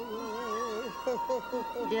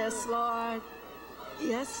 Yes, Lord.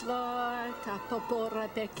 Yes, Lord. Tapopora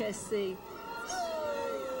pekesi.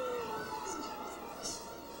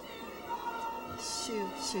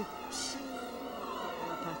 Shoot.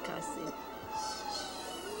 Pakasi.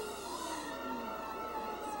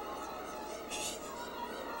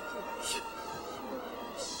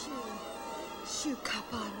 Shoot,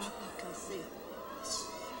 kapara pakasi.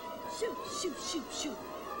 Shoot.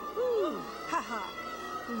 Ooh, ha.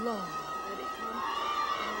 Lord, let it come.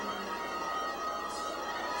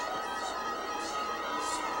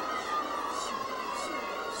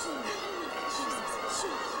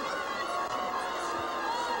 Shoot.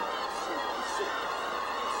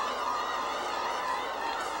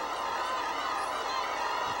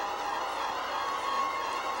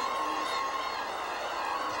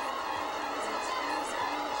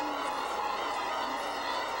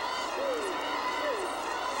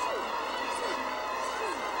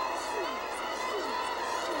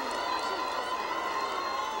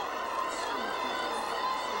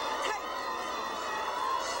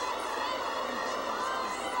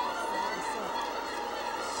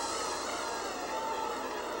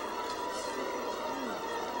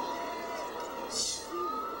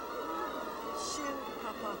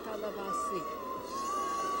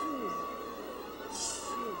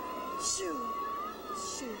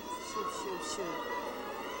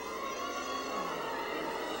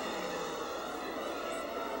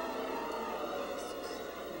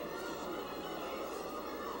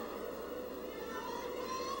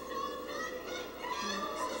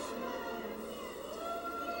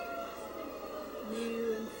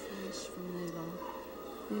 New and fresh from me, Lord.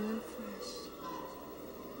 New and fresh.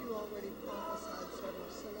 You already prophesied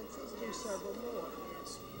several sentences. Do several more.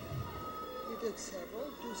 You did several.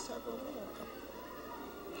 Do several more.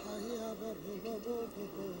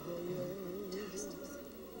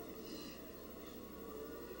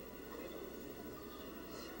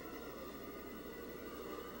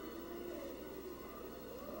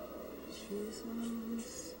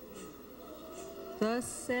 Jesus. Thus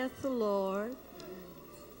saith the Lord,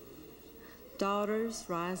 daughters,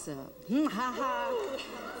 rise up. Ha ha.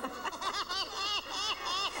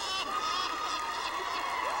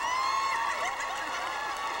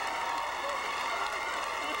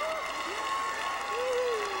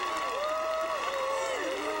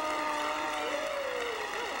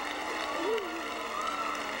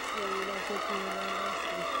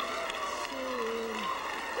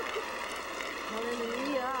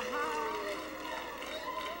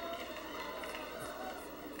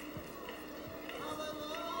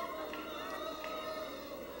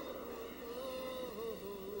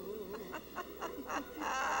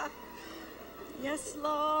 Yes,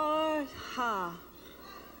 Lord. Ha.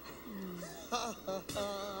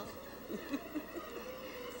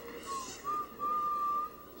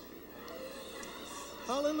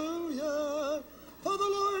 Hallelujah. For the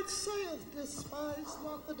Lord saith, despise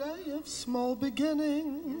not the day of small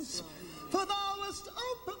beginnings. For thou hast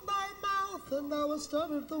opened thy mouth, and thou hast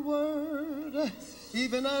uttered the word.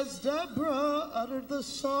 Even as Deborah uttered the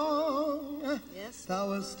song. Yes.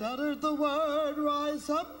 Thou hast uttered the word, rise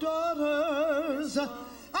up, daughters.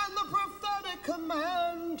 And the prophetic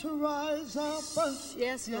command to rise up.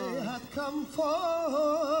 Yes, yea, Lord. hath come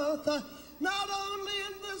forth. Not only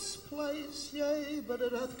in this place, yea, but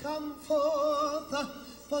it hath come forth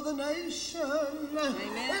for the nation. Amen.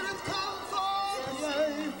 It hath come forth,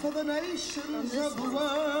 yea, for the nations of the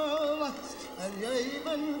world. And yea,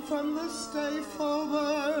 even from this day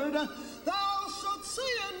forward, thou shalt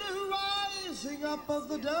see a new rising up of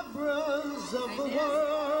the Deborahs of the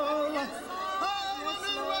world. Oh, a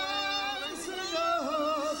new rising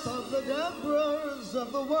up of the Deborahs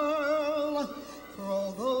of the world. For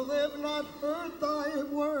although they have not heard thy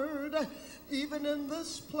word, even in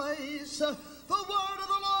this place, the word of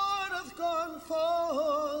the Lord hath gone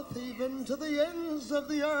forth, even to the ends of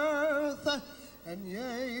the earth. And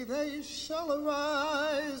yea, they shall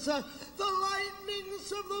arise. The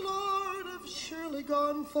lightnings of the Lord have surely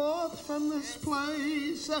gone forth from this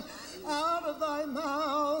place. Out of thy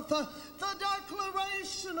mouth, the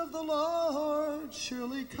declaration of the Lord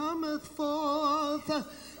surely cometh forth.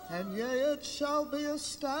 And yea, it shall be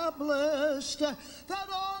established that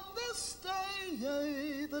on this day,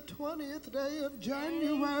 yea, the 20th day of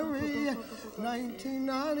January,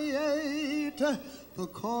 1998, the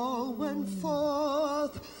call went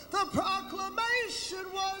forth, the proclamation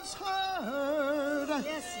was heard,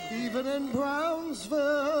 even in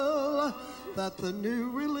Brownsville, that the new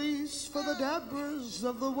release for the Deborahs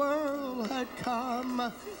of the world had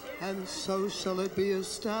come, and so shall it be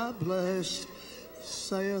established,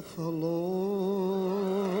 saith the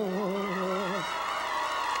Lord.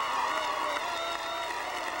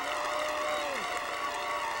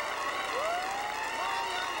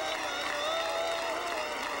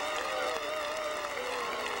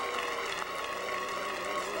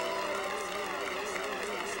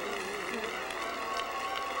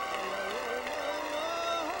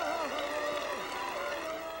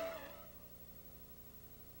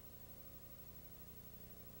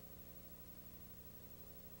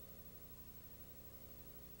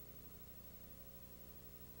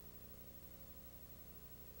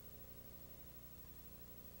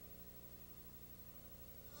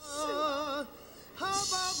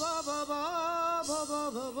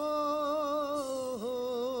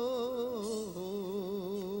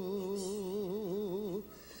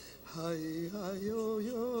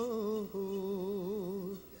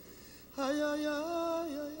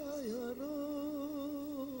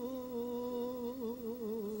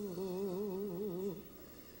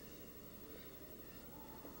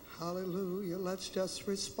 Hallelujah. Let's just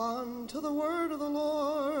respond to the word of the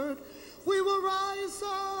Lord. We will rise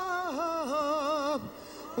up.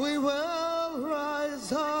 We will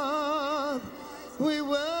rise up. We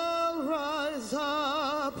will rise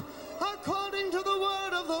up. According to the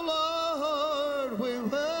word of the Lord, we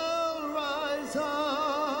will rise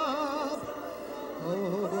up.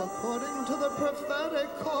 Oh, according to the prophetic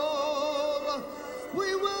call,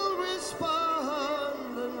 we will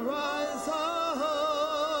respond and rise up.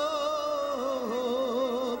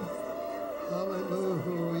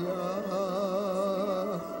 Hallelujah.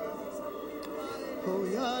 Oh,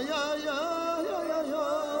 yeah, yeah, yeah, yeah, yeah,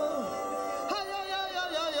 yeah. Hi, yeah, yeah, yeah,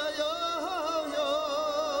 yeah, yeah, yeah,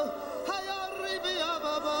 yeah. Hi, yeah, ribi, ya,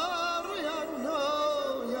 ba, ba, ri, ya, no.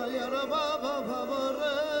 Yeah, yeah, ra, ba, ba, ba, ba,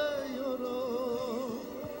 re, yo, ro.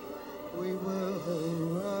 We will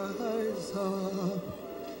rise up.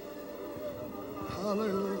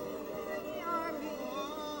 Hallelujah.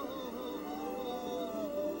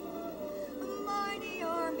 Mighty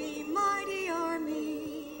army, mighty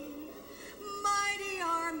army, mighty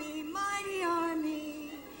army, mighty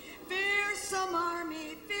army, fearsome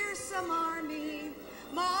army, fearsome army,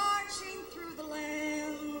 marching through the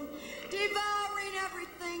land, devouring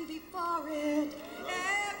everything before it,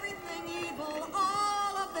 everything evil,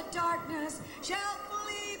 all of the darkness shall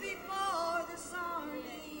flee before this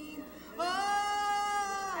army.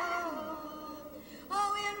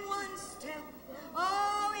 Oh, in one step,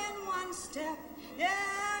 oh, in one step,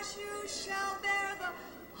 yes, you shall bear the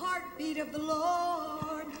heartbeat of the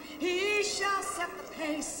Lord. He shall set the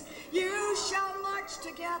pace. You shall march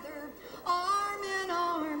together, arm in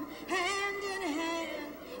arm, hand in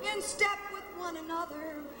hand, in step with one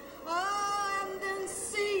another. Oh, and then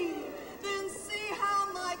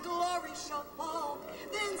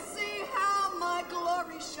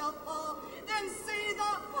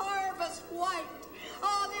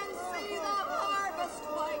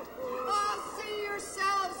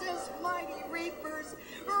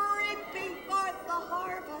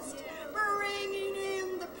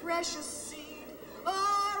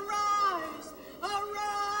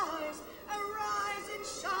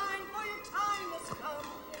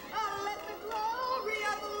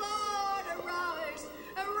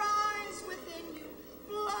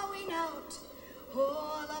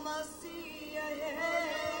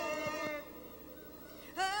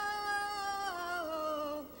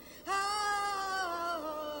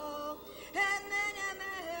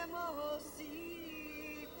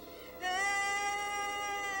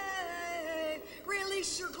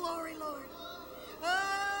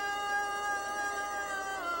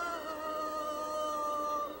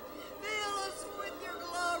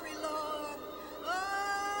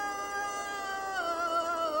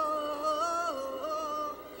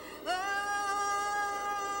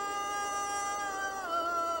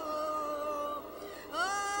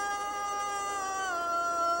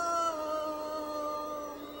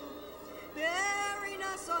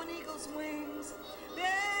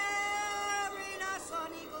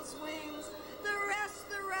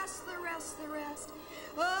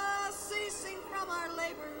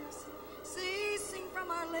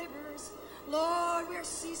from our labors. Lord, we're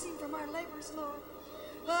ceasing from our labors, Lord.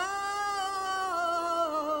 Oh,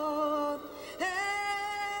 hey,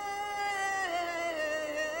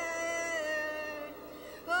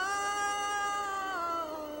 oh,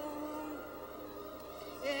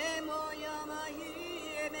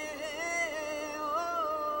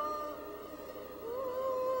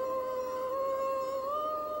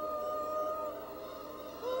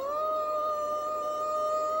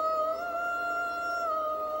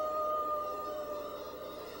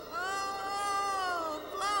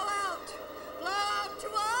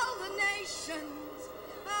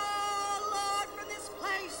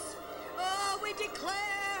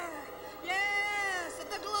 declare, yes, that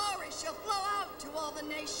the glory shall flow out to all the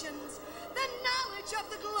nations. The knowledge of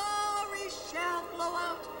the glory shall flow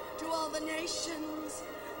out to all the nations.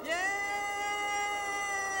 Yes,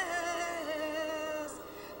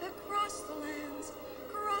 across the lands,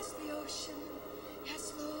 across the ocean.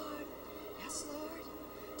 Yes, Lord. Yes, Lord.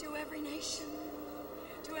 To every nation,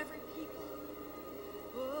 to every people.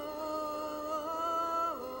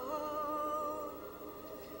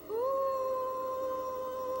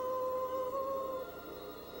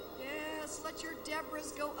 Let your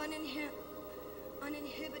Deborahs go uninhibited,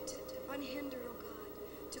 unhindered, oh God,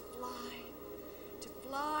 to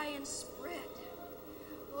fly and spread.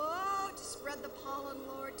 Oh, to spread the pollen,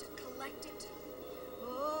 Lord, to collect it.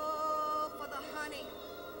 Oh, for the honey,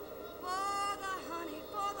 for the honey,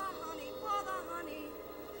 for the honey, for the honey.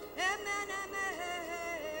 Amen, amen.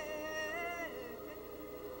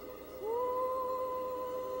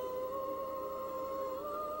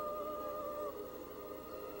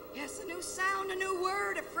 Yes, a new sound, a new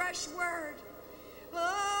word, a fresh word. Oh,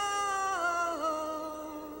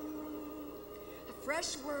 a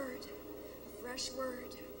fresh word, a fresh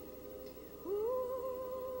word. Ooh.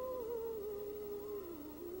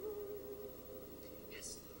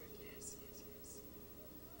 Yes, Lord, yes, yes, yes.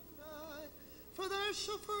 For there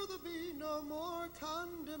shall further be no more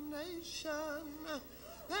condemnation.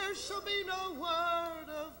 There shall be no word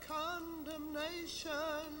of condemnation.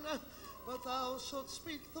 But thou shalt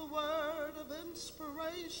speak the word of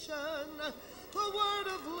inspiration, the word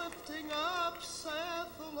of lifting up,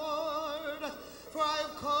 saith the Lord. For I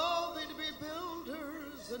have called thee to be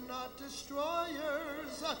builders and not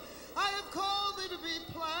destroyers. I have called thee to be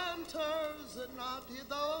planters and not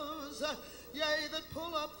those, yea, that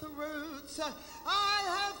pull up the roots. I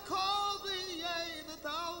have called thee, yea, that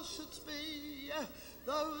thou shouldst be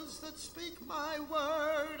those that speak my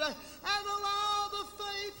word, and allow the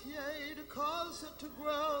faith, yea, to cause it to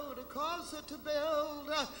grow, to cause it to build.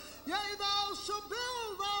 Yea, thou shalt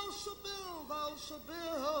build, thou shalt build, thou shalt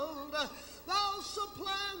build. Thou shalt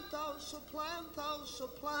plant, thou shalt plant, thou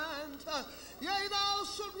shalt plant. Yea, thou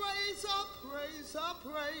shalt raise up, raise up,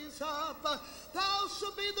 raise up. Thou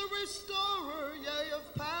shalt be the restorer, yea,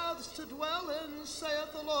 of paths to dwell in,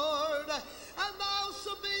 saith the Lord. And thou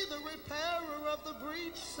shalt be the repairer of the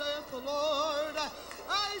breach, saith the Lord.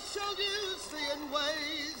 I shall use thee in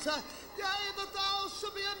ways, yea, that thou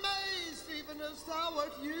shalt be amazed, even as thou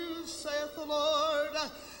art used, saith the Lord.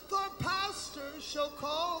 For pastors shall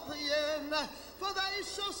call thee in, for they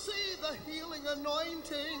shall see the healing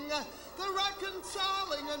anointing, the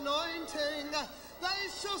reconciling anointing. They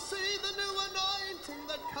shall see the new anointing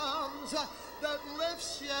that comes, that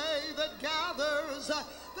lifts, yea, that gathers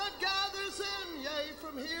in, yea,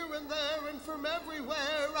 from here and there and from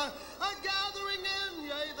everywhere. A gathering in,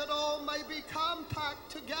 yea, that all may be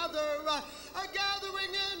compact together. A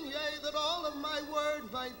gathering in, yea, that all of my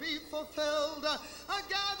word may be fulfilled. A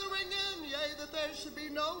gathering in, yea, that there should be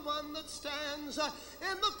no one that stands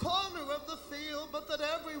in the corner of the field, but that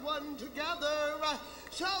everyone together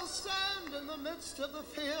shall stand in the midst of the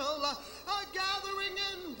field. A gathering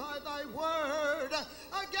in by thy word,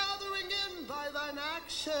 a gathering in by thine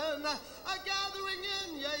action, a gathering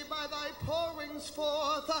in, yea, by thy pourings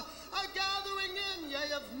forth, a gathering in,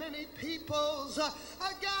 yea, of many peoples, a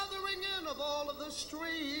gathering in of all of the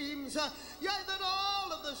streams, yea, that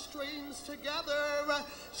all of the streams together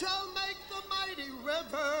shall make the mighty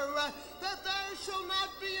river, that there shall not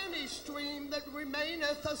be any stream that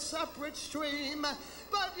remaineth a separate stream,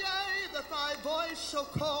 but yea, that thy voice shall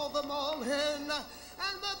call them all in,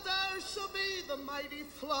 and that there shall be the mighty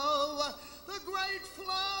flow, the great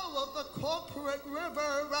flow of the corporate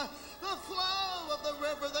river, the flow of the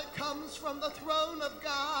river that comes from the throne of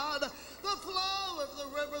God, the flow of the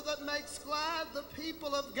river that makes glad the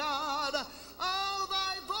people of God. Oh,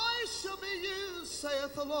 thy voice shall be used,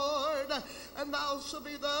 saith the Lord, and thou shalt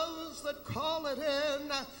be those that call it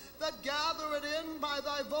in. that gather it in by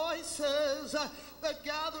thy voices, that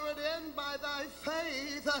gather it in by thy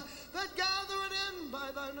faith, that gather it in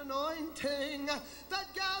by thine anointing,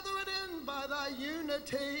 that gather it in by thy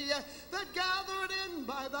unity, that gather it in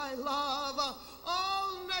by thy love.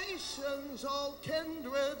 All nations, all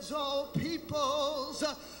kindreds, all peoples,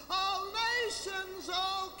 all nations,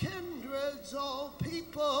 all kindreds, all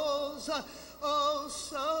peoples. Oh,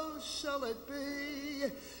 so shall it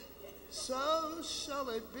be. So shall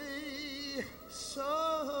it be.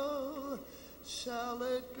 So shall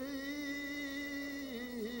it be.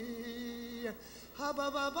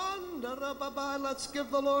 Let's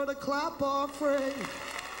give the Lord a clap offering.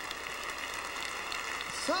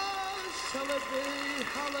 So shall it be.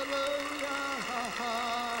 Hallelujah.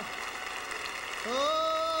 Oh.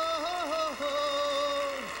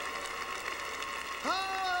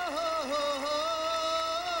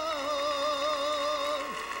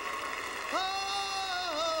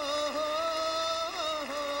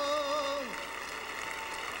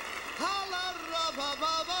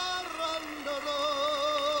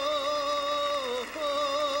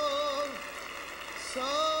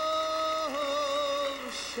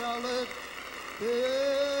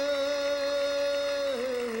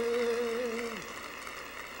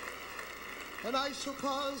 And I shall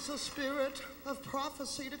cause the spirit of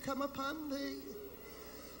prophecy to come upon thee.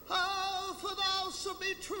 Oh, for thou shalt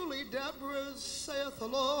be truly Deborah's, saith the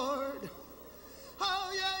Lord.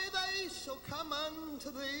 Oh, yea, they shall come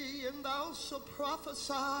unto thee, and thou shalt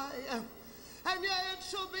prophesy. And yea, it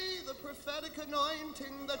shall be the prophetic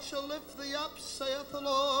anointing that shall lift thee up, saith the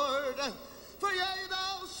Lord. For yea,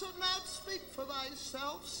 thou shalt not speak for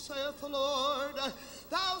thyself, saith the Lord.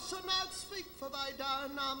 Thou shalt not speak for thy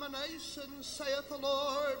denomination, saith the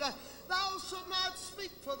Lord. Thou shalt not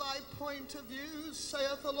speak for thy point of view,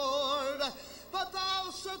 saith the Lord. But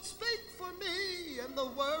thou shalt speak for me, and the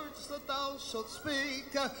words that thou shalt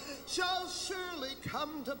speak shall surely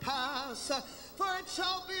come to pass. For it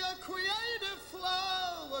shall be a creative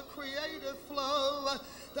flow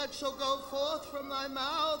that shall go forth from thy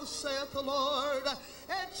mouth, saith the Lord.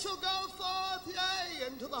 It shall go forth, yea,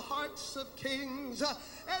 into the hearts of kings,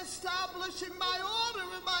 establishing my order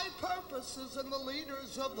and my purposes in the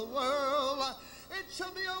leaders of the world. It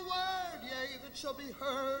shall be a word, yea, that shall be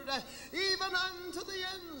heard, even unto the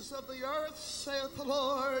ends of the earth, saith the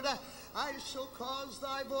Lord. I shall cause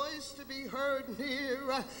thy voice to be heard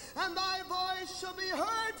near, and thy voice shall be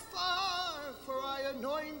heard far, for I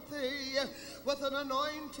anoint thee with an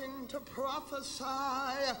anointing to prophesy.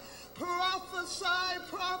 Prophesy,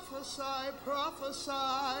 prophesy,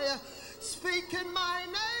 prophesy. Speak in my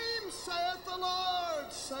name, saith the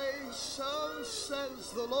Lord. Say, so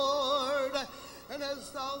says the Lord. And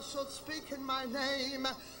as thou shalt speak in my name,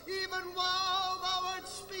 even while thou art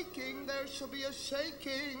speaking, there shall be a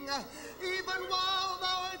shaking. Even while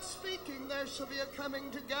thou art speaking, there shall be a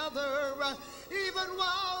coming together. Even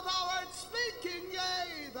while thou art speaking,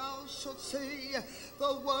 yea, thou shalt see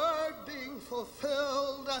the word being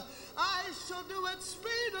fulfilled. I shall do it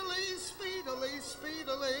speedily, speedily,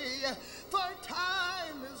 speedily. For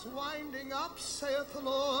time is winding up, saith the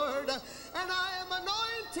Lord. And I am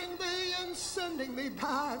anointing thee and sending thee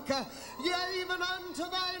back, yea, even unto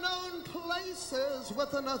thine own places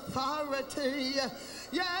with an authority.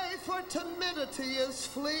 Yea, for timidity is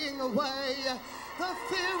fleeing away. The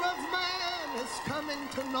fear of man is coming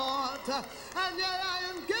to naught. And yea, I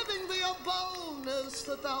am giving thee a boldness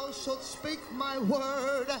that thou shalt speak my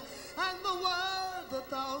word. And the word that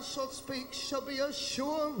thou shalt speak shall be a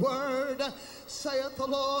sure word, saith the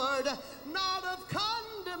Lord. Not of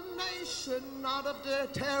condemnation, not of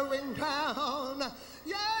tearing down.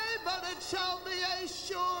 Yea, but it shall be a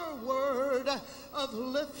sure word of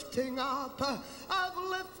lifting up,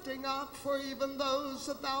 for even those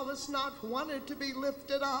that thou hast not wanted to be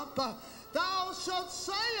lifted up. Thou shalt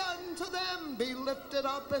say unto them, be lifted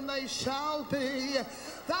up, and they shall be.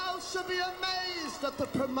 Thou shalt be amazed at the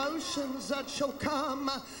promotions that shall come.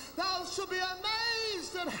 Thou shalt be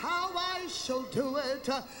amazed at how I shall do it.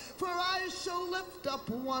 For I shall lift up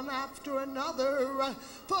one after another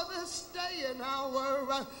for this day and hour,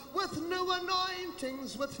 with new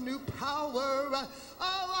anointings, with new power. Oh,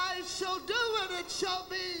 I shall do it. It shall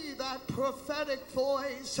be that prophetic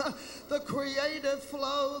voice, the creative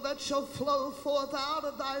flow that shall flow forth out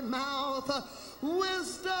of thy mouth.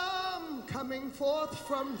 Wisdom coming forth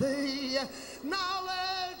from thee,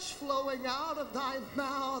 knowledge flowing out of thy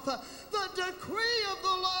mouth, the decree of the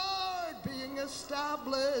Lord being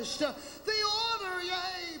established, the better,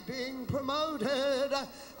 yea, being promoted.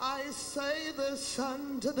 I say this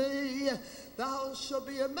unto thee, thou shalt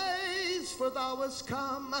be amazed, for thou hast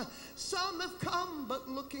come. Some have come but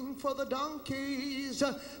looking for the donkeys,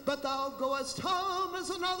 but thou goest home as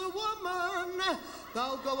another woman.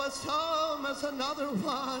 Thou goest home as another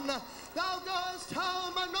one. Thou goest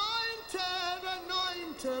home anointed,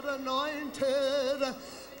 anointed, anointed.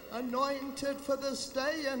 Anointed for this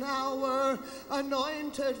day and hour,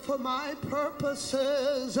 anointed for my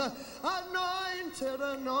purposes, anointed,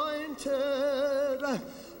 anointed,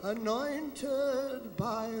 anointed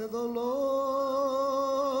by the Lord.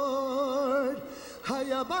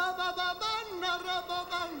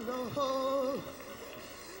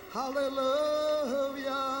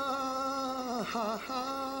 Hallelujah.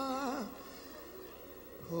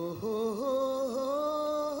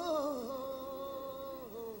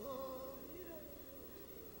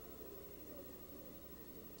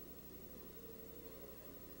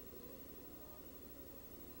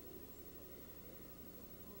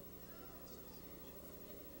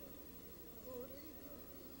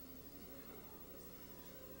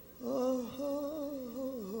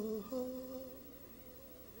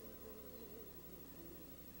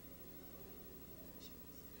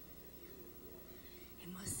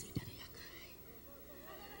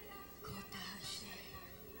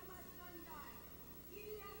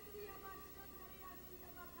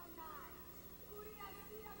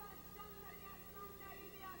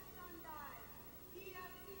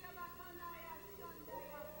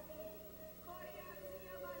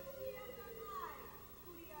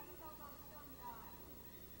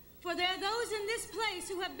 For there are those in this place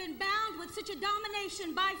who have been bound with such a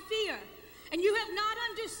domination by fear, and you have not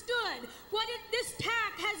understood what this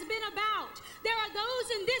attack has been about. There are those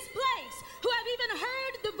in this place who have even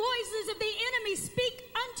heard the voices of the enemy speak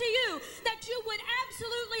unto you that you would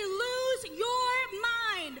absolutely lose your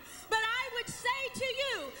mind. But I would say to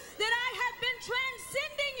you that I have been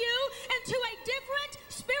transcending you into a different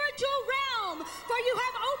spiritual realm, for you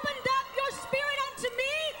have opened up your spirit unto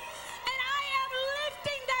me, and I am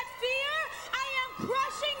lifting that fear. I am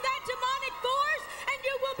crushing that demonic force, and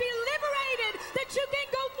you will be liberated, that you can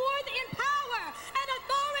go forth in power and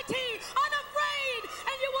authority, unafraid,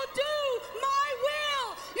 and you will do my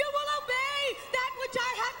will. You will obey that which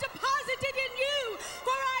I have deposited in you,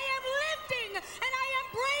 for I am lifting and I am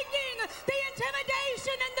breaking the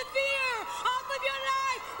intimidation and the fear off of your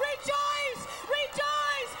life. Rejoice,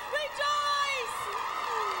 rejoice, rejoice.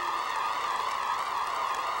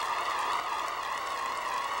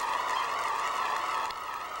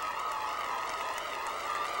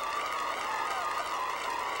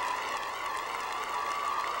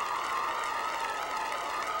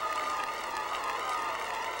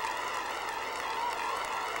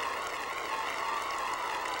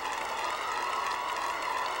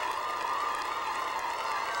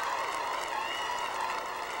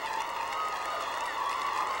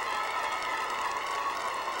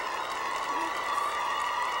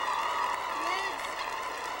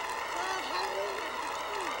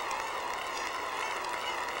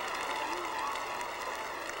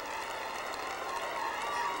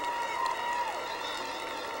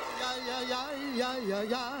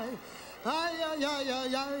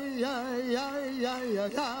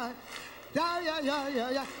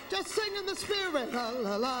 Just sing in the spirit.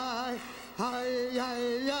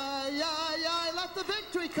 Let the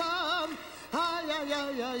victory come.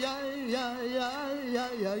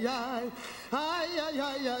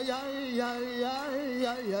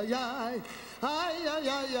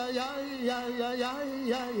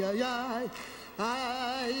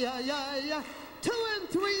 Two and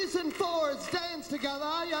threes and fours dance together.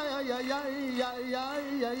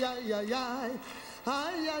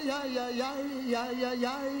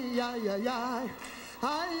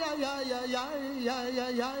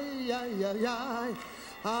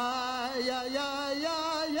 Hallelujah,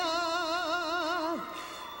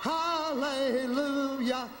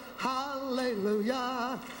 hallelujah, hallelujah,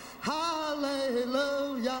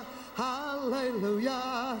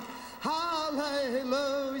 hallelujah,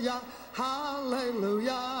 hallelujah,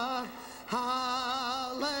 hallelujah,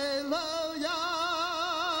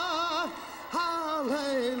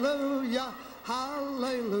 hallelujah, hallelujah,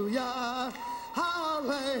 hallelujah,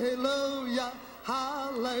 hallelujah,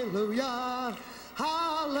 hallelujah,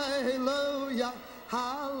 hallelujah,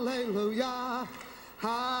 hallelujah,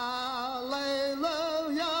 hallelujah.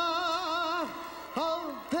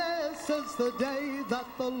 Oh, this is the day that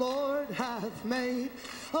the Lord hath made.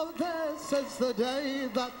 Oh, this is the day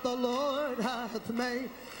that the Lord hath made.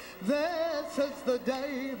 This is the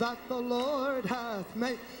day that the Lord hath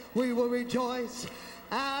made. We will rejoice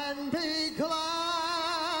and be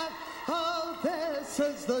glad. Oh, this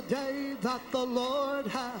is the day that the Lord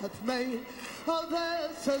hath made. Oh,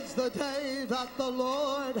 this is the day that the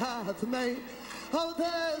Lord hath made. Oh,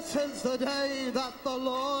 this is the day that the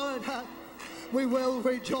Lord hath. We will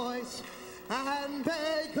rejoice and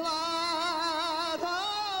be glad.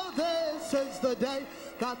 Oh, this is the day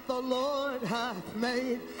that the Lord hath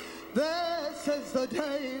made. This is the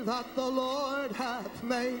day that the Lord hath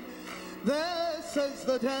made. This is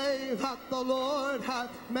the day that the Lord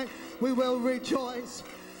hath made. We will rejoice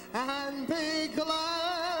and be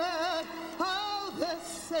glad. Oh,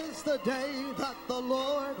 this is the day that the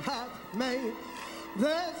Lord hath made.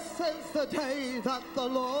 This is the day that the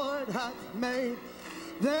Lord hath made.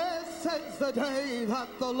 This is the day that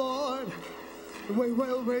the Lord. We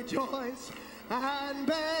will rejoice and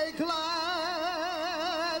be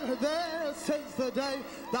glad. This is the day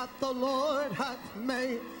that the Lord hath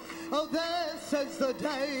made. Oh, this is the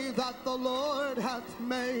day that the Lord hath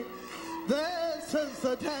made. This is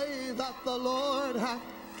the day that the Lord hath.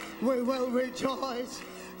 We will rejoice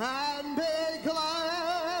and be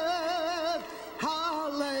glad.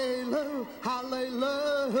 Hallelujah,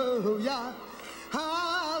 hallelujah,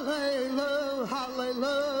 hallelujah,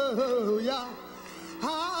 hallelujah,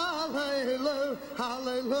 hallelujah,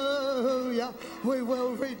 hallelujah. We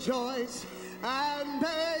will rejoice and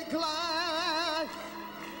be glad.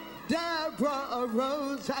 Deborah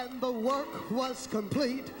arose and the work was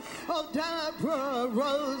complete. Oh, Deborah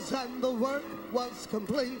arose and the work was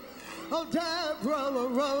complete. Oh, Deborah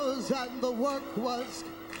arose and the work was.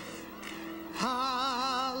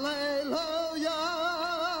 Hallelujah,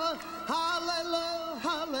 hallelujah,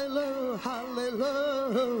 hallelujah,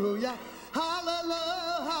 hallelujah, hallelujah,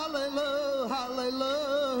 hallelujah, hallelujah,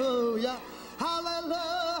 hallelujah,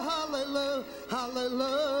 hallelujah, hallelujah,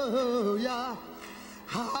 hallelujah,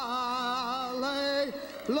 hallelujah.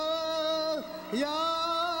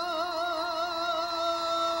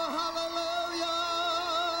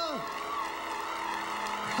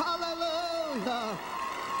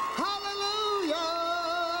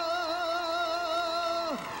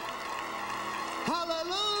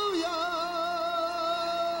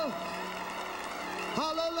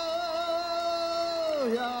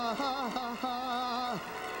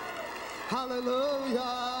 Hallelujah.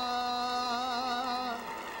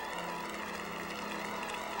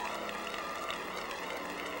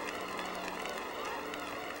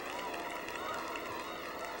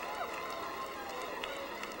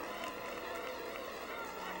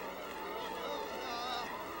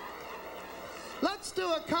 Let's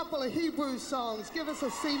do a couple of Hebrew songs. Give us a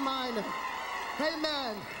C minor.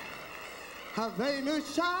 Amen. Havenu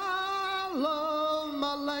shalom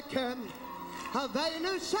aleichem.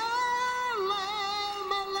 Havenu shalom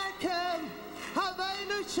aleichem.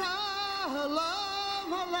 Havenu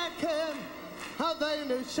shalom aleichem.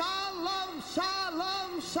 Havenu shalom,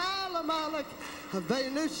 shalom, shalom aleichem.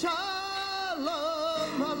 Havenu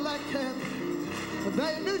shalom aleichem.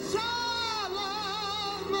 Havenu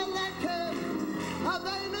shalom aleichem.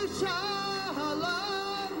 Havenu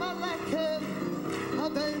shalom aleichem.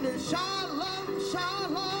 Havenu shalom,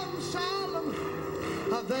 shalom, shalom.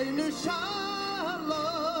 Havenu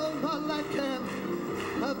shalom aleichem.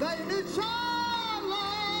 Havenu shalom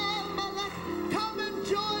aleichem. Come and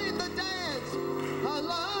join the dance.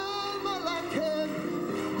 Shalom aleichem.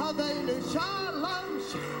 Havenu shalom.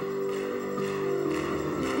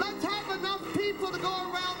 Let's have enough people to go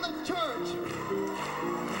around the church.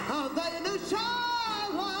 Havenu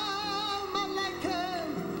shalom aleichem.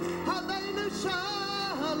 Havenu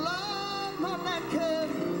shalom aleichem.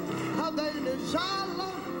 Havenu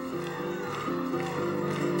shalom.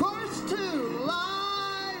 Verse 2.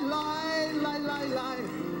 Lie, lie, lie, lie, lie.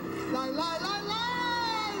 Lie, lie, lie,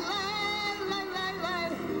 lie, lie, lie, lie, lie.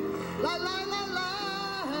 Lie, lie, lie,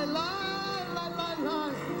 lie, lie, lie, lie,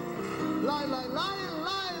 lie. Lie, lie, lie,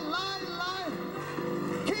 lie, lie, lie.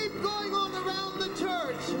 Keep going on around the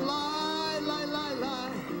church. Lie, lie, lie,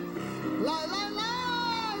 lie. Lie, lie,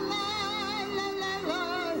 lie, lie, lie, lie,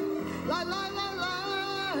 lie. Lie, lie, lie,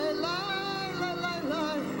 lie, lie, lie, lie, lie.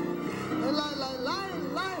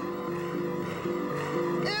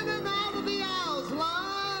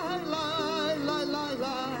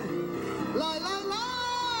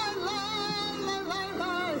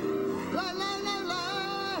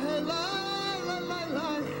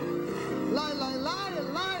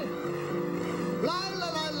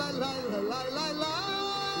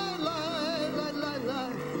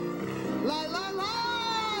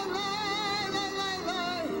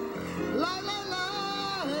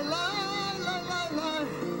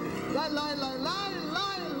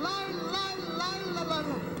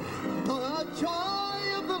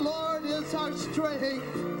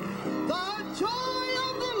 strength. The joy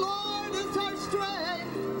of the Lord is our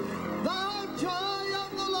strength. The joy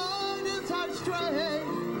of the Lord is our strength.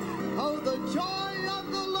 Oh, the joy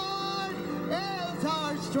of the Lord is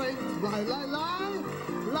our strength. Lie, lie, lie,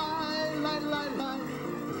 lie, lie, lie, lie,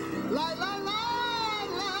 lie, lie, lie,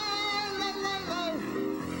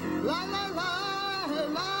 lie, lie, lie,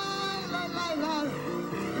 lie, lie,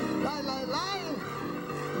 lie, lie, lie.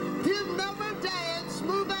 If you've never danced,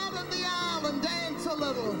 move out of the aisle and dance a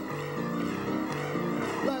little.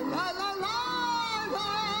 Lie, lie, lie, lie,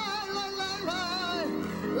 lie, lie, lie, lie,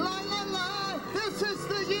 lie, lie, lie. This is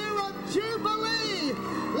the year of Jubilee.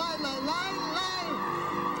 Lie, lie, lie, lie.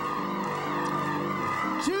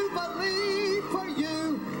 Jubilee for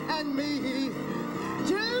you and me.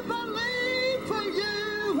 Jubilee for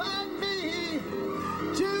you and me.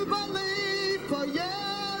 Jubilee for you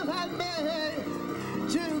and me.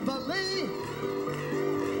 Jubilee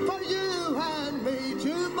for you and me.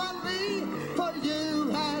 Jubilee for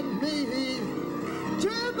you and me.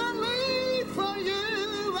 Jubilee for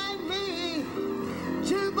you and me.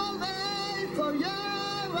 Jubilee for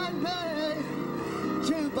you and me.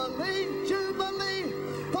 Jubilee, jubilee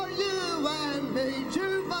for you and me.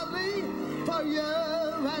 Jubilee for you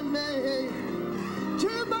and me.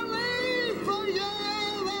 Jubilee for you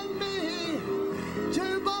and me.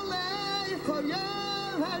 Jubilee for you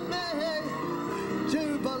and me.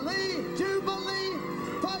 Jubilee, jubilee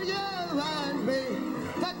for you and me.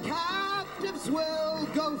 The captives will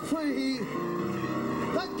go free.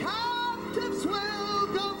 The captives will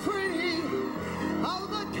go free. Oh,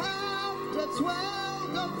 the captives will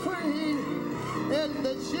go free. In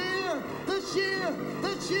this year, this year,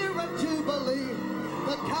 this year of Jubilee,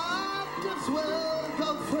 the captives will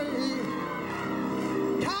go free.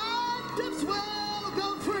 Captives will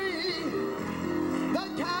go free. The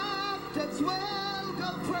captives will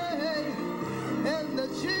go free. In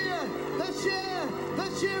this year, this year,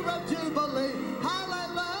 this year of Jubilee.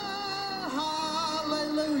 Hallelujah,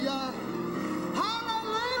 hallelujah.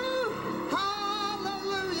 Hallelujah,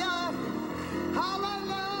 hallelujah.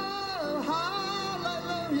 Hallelujah,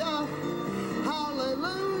 hallelujah.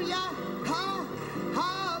 Hallelujah,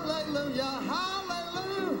 hallelujah,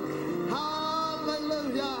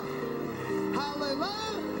 hallelujah, hallelujah,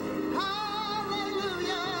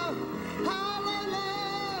 hallelujah,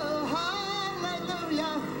 hallelujah,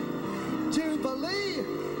 hallelujah. Jubilee,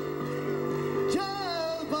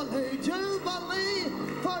 jubilee, jubilee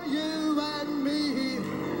for you and me.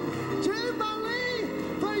 Jubilee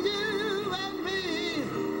for you and me.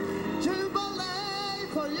 Jubilee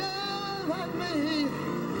for you and me.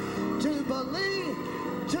 Jubilee,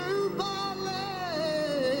 jubilee.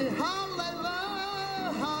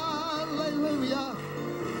 Hallelujah, hallelujah.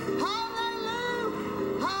 Hallelujah,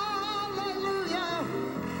 hallelujah.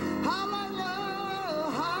 Hallelujah,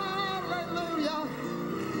 hallelujah.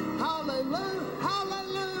 Hallelujah,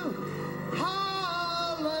 hallelujah.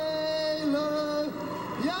 Hallelujah.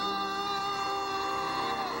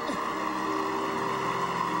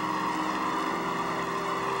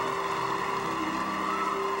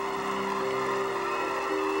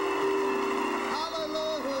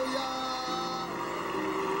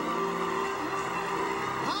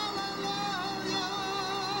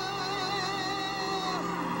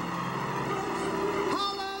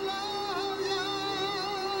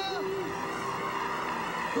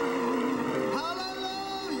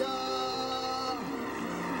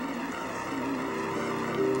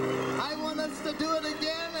 To do it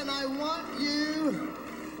again, and I want you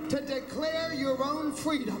to declare your own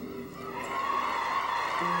freedom.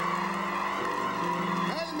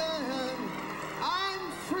 Amen.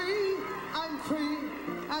 I'm free, I'm free,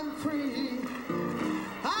 I'm free.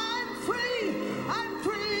 I'm free, I'm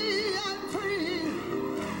free, I'm free.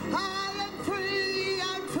 I am free,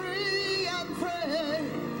 I'm free, I'm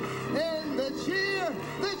free. In this year,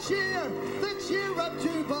 this year, this year of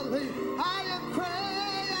Jubilee, I am free.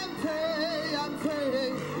 I'm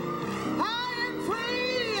free. I am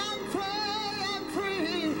free, I'm free, I'm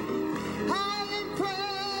free. I am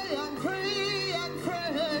free, I'm free.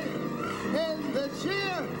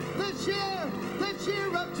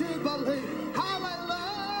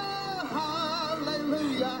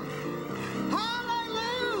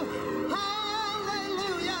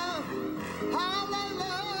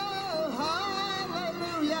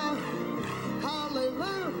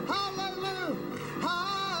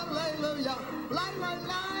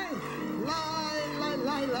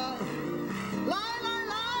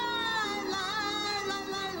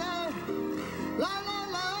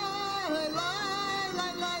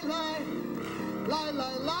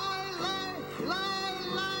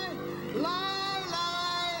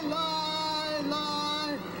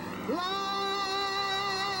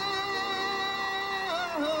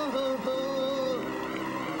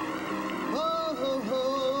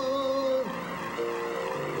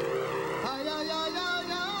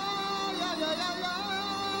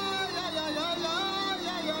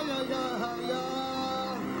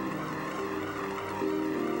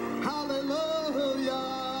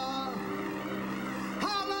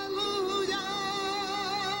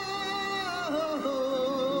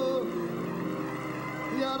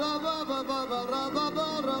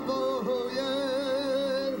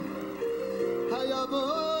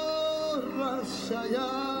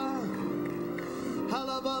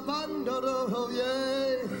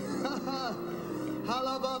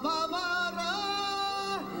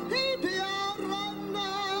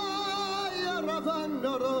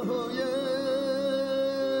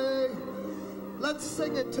 Let's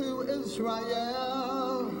sing it to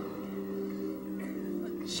Israel.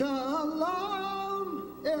 Shalom,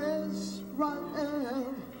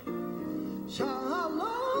 Israel.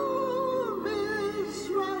 Shalom,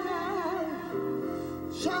 Israel.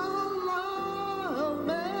 Shalom,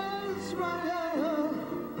 Israel.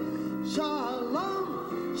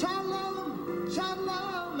 Shalom, shalom,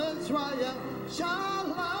 shalom, Israel.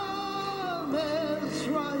 Shalom,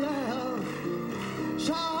 Israel.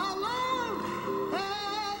 Shalom,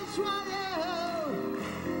 Israel.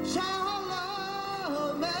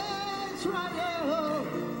 Shalom, Israel.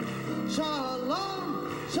 Shalom,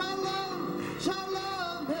 shalom,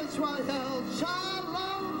 shalom, Israel.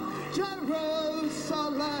 Shalom,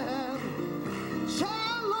 Jerusalem.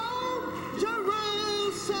 Shalom,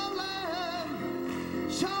 Jerusalem.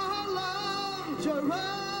 Shalom,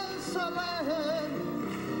 Jerusalem.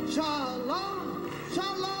 Shalom,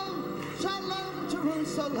 shalom, shalom,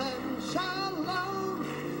 Jerusalem. Shalom,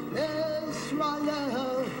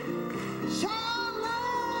 Israel.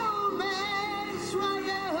 Shalom,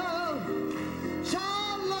 Israel.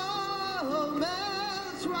 Shalom,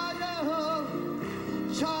 Israel.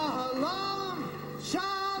 Shalom,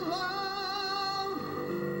 shalom,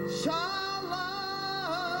 shalom,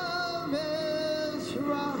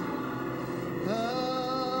 Israel.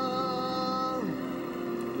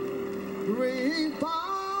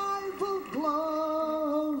 Revival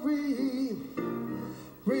glory.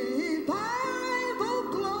 Revival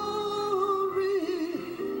glory.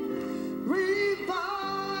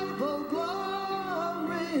 Revival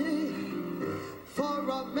glory. For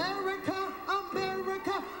America,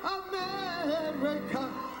 America, America.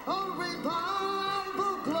 Oh,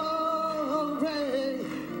 revival glory.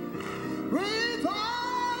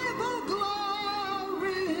 Revival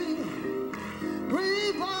glory.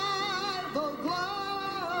 Revival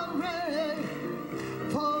glory.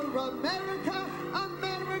 For America,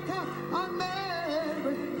 America,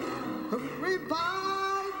 America.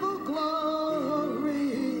 Revival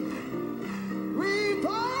glory.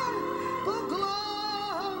 Revival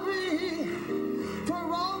glory.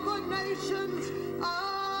 For all the nations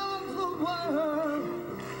of the world.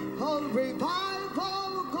 Oh,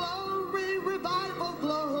 revival glory, revival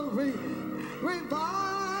glory,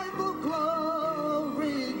 revival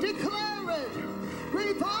glory. Declare it.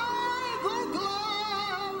 Revival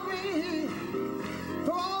glory.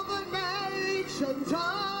 For all the nations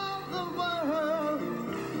of the world.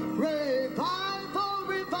 Revival,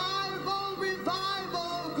 revival,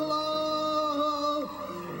 revival glory.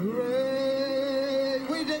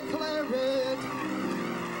 We declare it.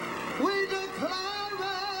 We declare it.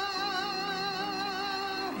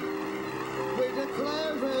 We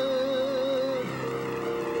declare it.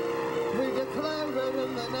 We declare it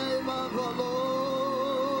in the name of the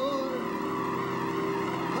Lord.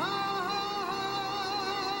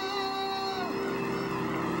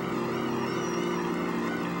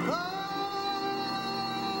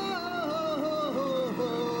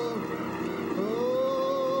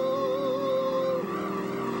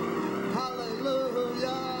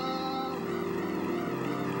 Hallelujah.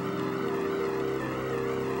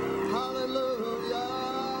 Hallelujah.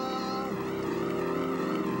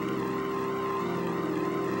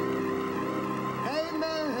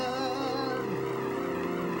 Amen.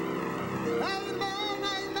 Amen.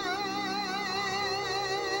 Amen.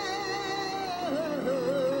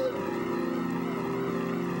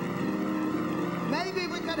 Maybe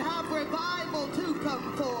we could have revival to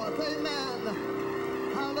come forth. Amen.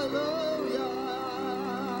 Hallelujah.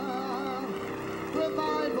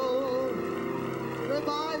 Revival.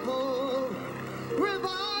 Revival.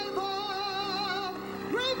 Revival.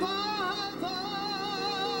 Revival.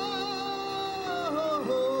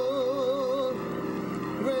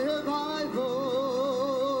 Revival.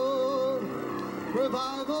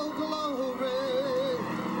 Revival glory.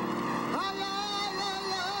 Ay, ay,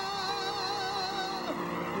 ay, ay.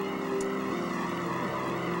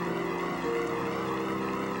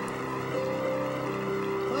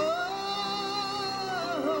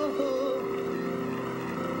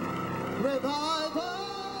 Revival.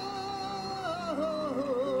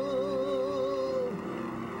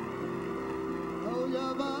 Oh,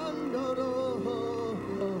 Yabandoro.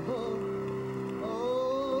 Oh,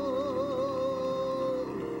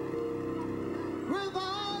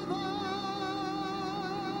 revival.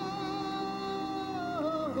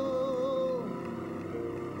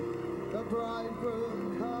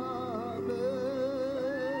 bridegroom cometh.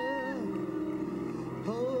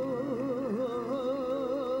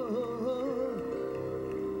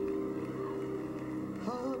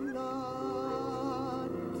 Come not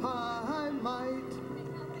by might,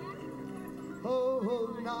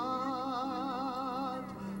 not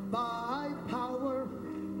by power,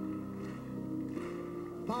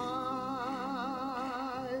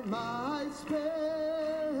 by my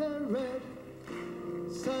spirit,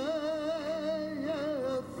 saith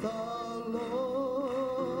the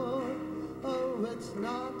Lord. Oh, it's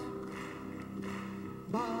not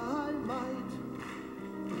by might,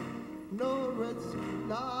 nor it's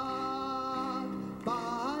not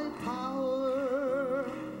by power,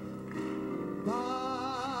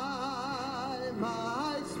 by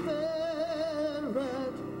my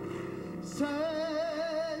spirit,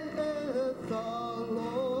 saith the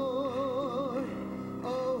Lord.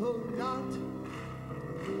 Oh, not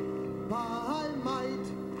by might,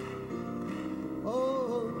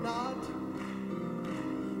 oh, not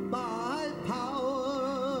by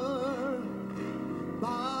power,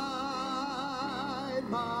 by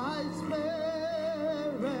my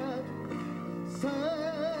spirit, saith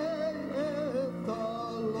the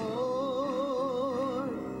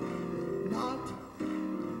Lord. Not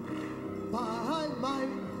by might,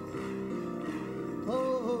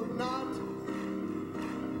 oh, not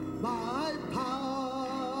by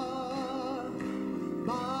power,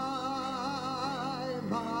 by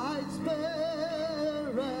my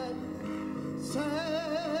spirit,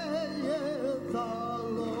 saith the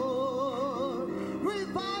Lord.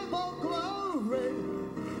 Revival glory,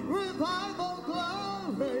 revival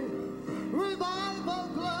glory, revival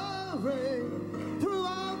glory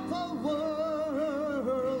throughout the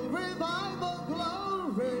world. Revival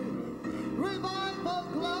glory, revival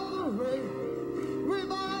glory,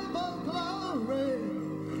 revival glory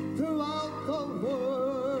throughout the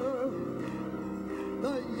world.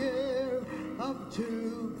 The year of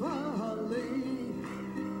Jubilee,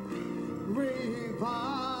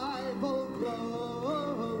 revival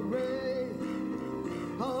glory.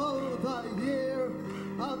 Oh, the year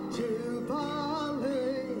of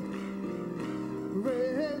Jubilee,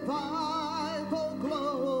 revival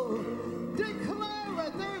glory. Declare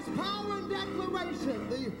it, there's power in declaration.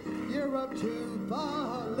 The year of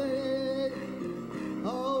Jubilee,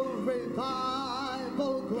 oh,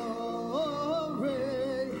 revival glory.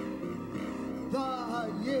 The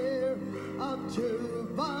year of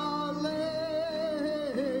Jubilee,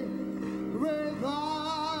 revival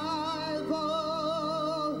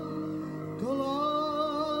glory.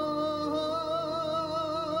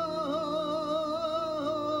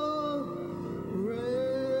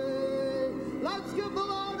 Let's give the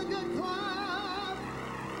Lord a good clap.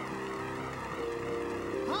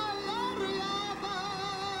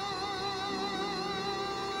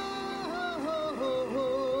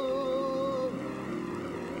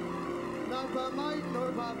 Not by might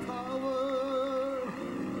nor by power,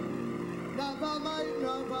 not by might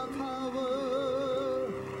nor by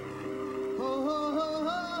power. Oh, oh, oh,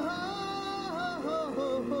 oh, oh,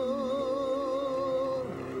 oh, oh.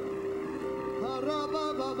 Ba,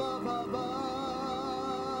 ba, ba, ba, ba.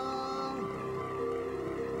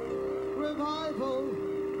 Revival,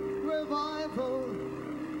 revival,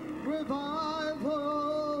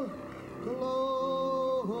 revival,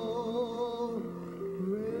 glory.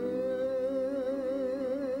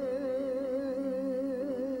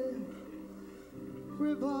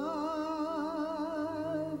 Revival,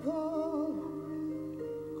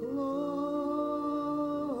 glory.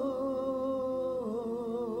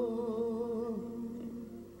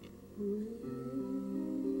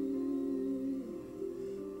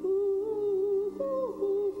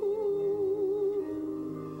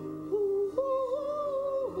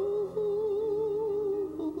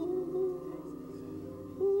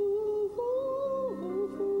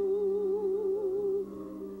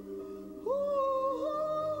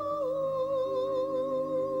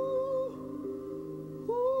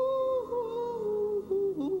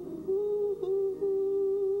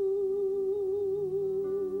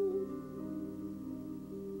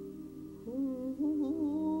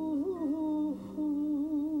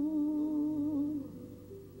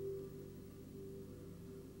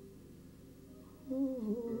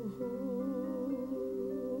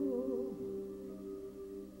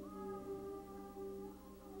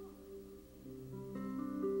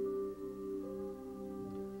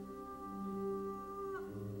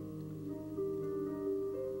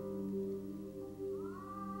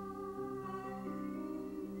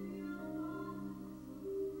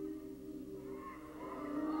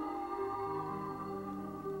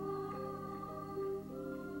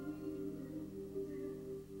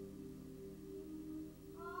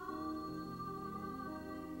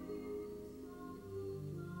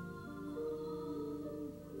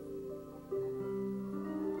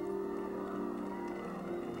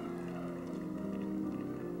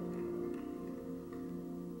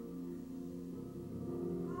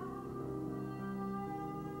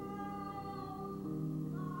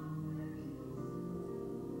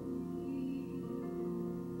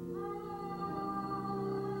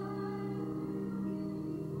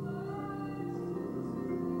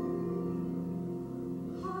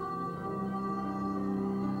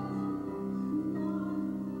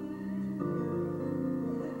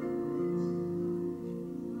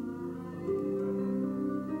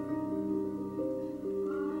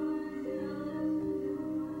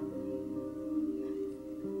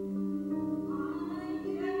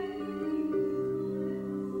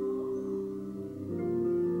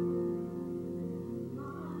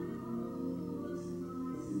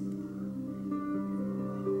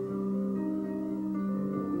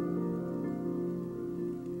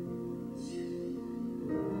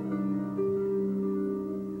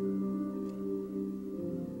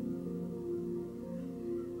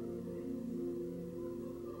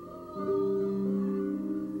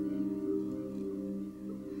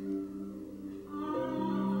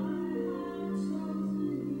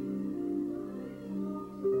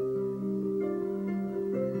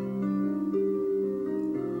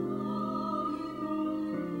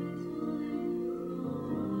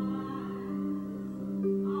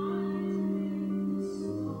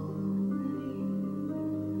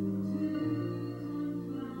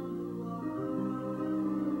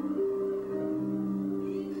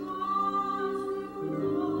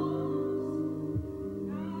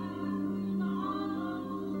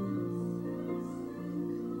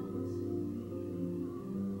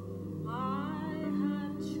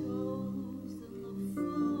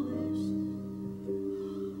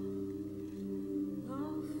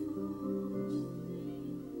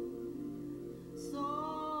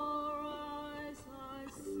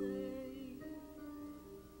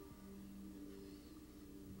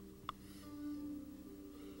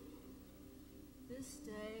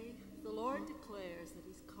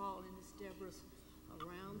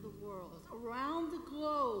 around the world, around the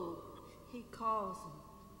globe, he calls them.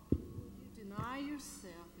 You deny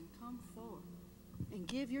yourself and come forth and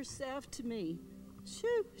give yourself to me.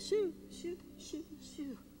 Shoo, shoo, shoo, shoo,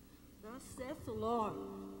 shoo. Thus saith the Lord,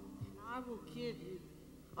 and I will give you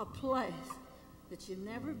a place that you've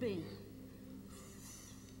never been.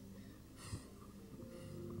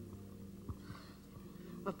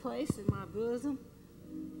 A place in my bosom.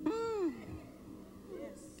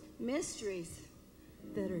 Yes. Mysteries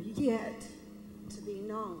that are yet to be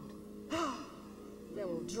known that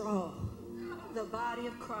will draw the body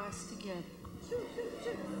of Christ together.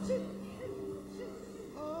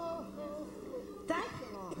 Thank you,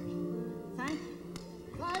 Lord. Thank you.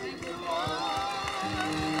 Thank you, Lord.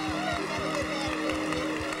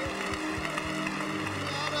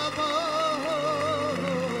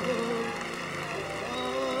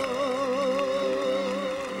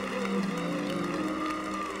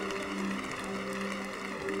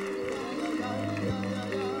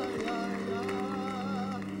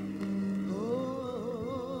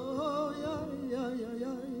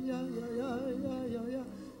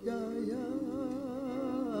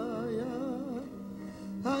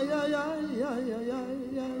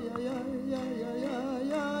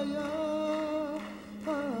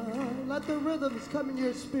 Let the rhythms come in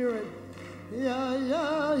your spirit. Ya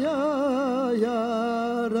ya ya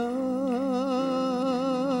ya da.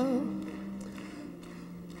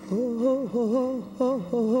 Oh oh oh oh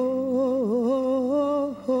oh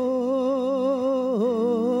oh.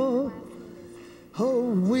 Oh,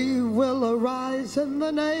 we will arise in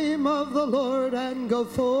the name of the Lord and go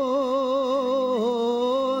forth.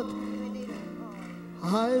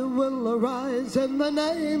 I will arise in the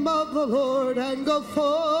name of the Lord and go forth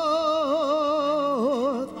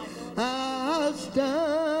as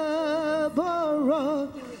Deborah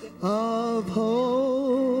of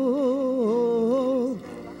old.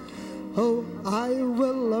 Oh, I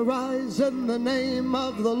will arise in the name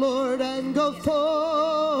of the Lord and go forth.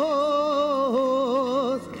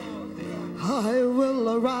 I will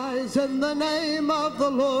arise in the name of the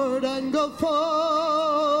Lord and go forth.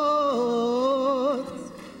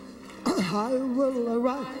 I will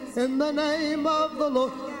arise in the name of the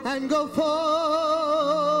Lord and go forth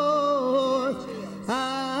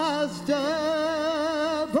as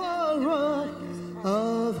Deborah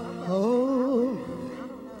of old.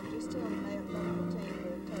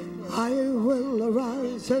 I will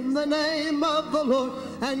arise in the name of the Lord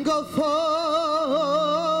and go forth.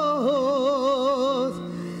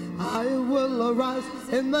 I will arise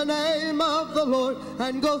in the name of the Lord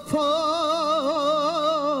and go forth.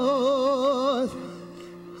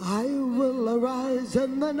 I will arise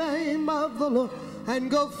in the name of the Lord and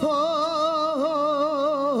go forth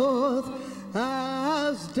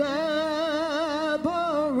as Deborah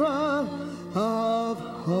of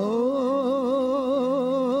old.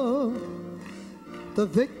 The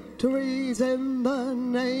victories in the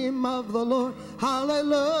name of the Lord.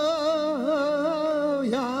 Hallelujah.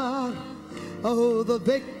 Oh, the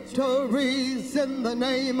victories in the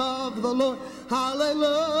name of the Lord.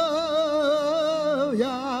 Hallelujah.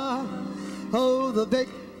 Oh, the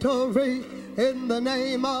victory in the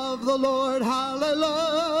name of the Lord. Hallelujah.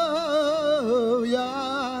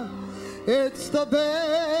 It's the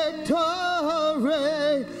victory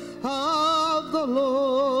of the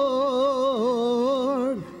Lord.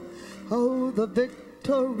 Oh, the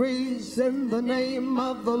victories in the name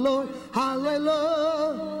of the Lord. Hallelujah.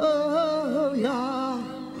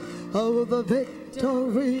 Oh, the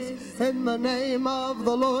victories in the name of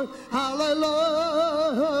the Lord. Hallelujah.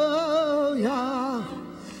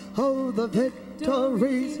 Oh, the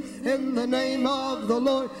victories in the name of the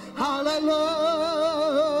Lord. Hallelujah.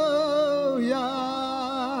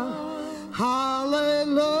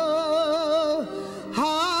 Hallelujah.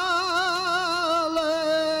 Hallelujah.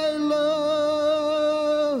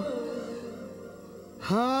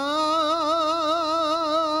 Hallelujah.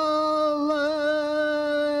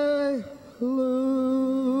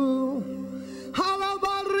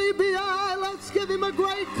 Hallelujah. Let's give him a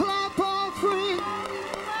great clap offering.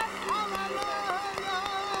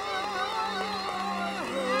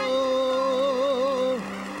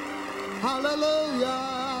 Hallelujah.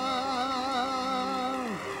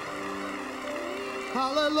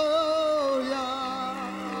 Hallelujah.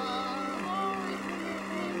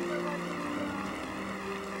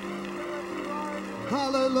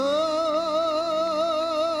 Hallelujah.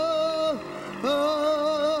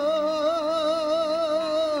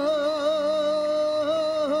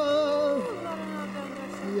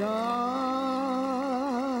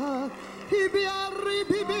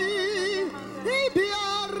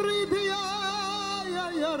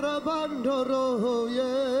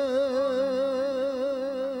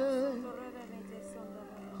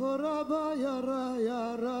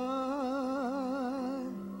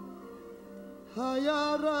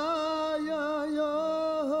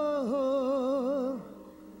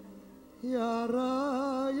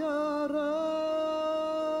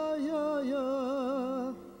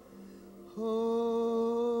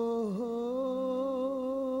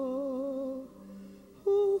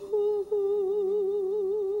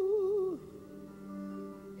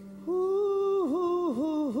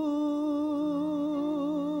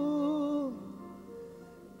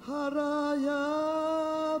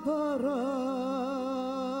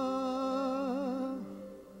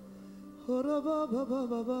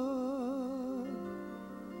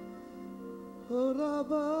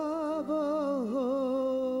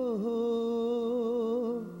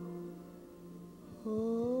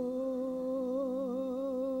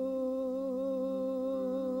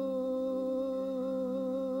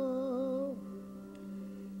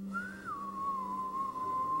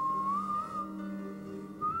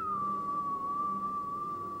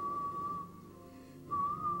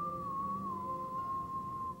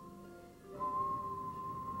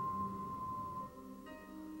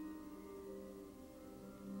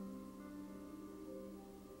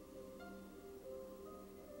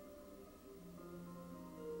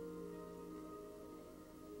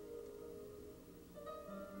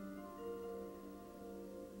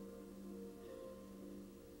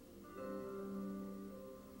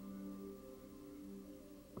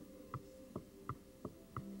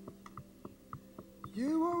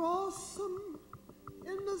 You are awesome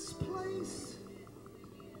in this place,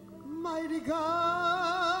 mighty God.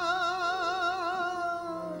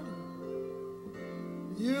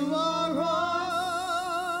 You are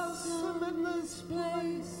awesome in this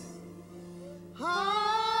place, Abba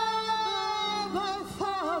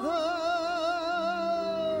Father.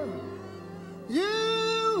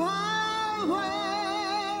 You are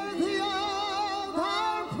worthy of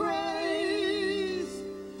our praise.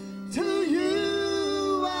 To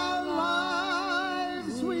you our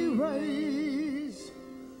lives we raise.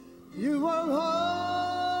 You are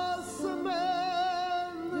awesome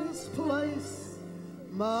in this place,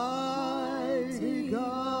 mighty God.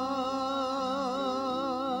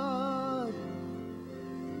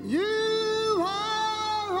 You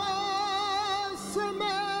are awesome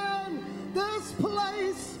in this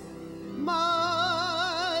place,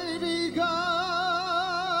 mighty God.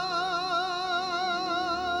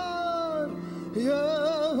 You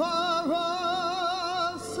are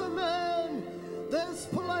awesome in this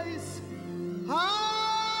place,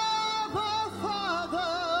 Abba Father.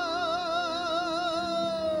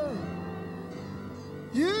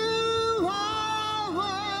 You are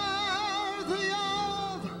worthy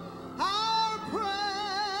of our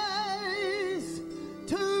praise.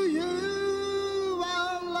 To you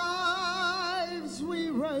our lives we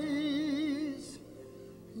raise.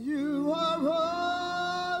 You are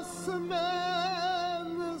awesome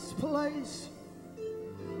in this place.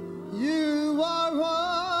 You are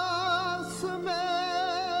awesome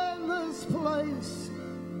in this place.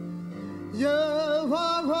 You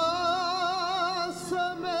are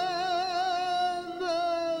awesome in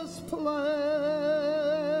this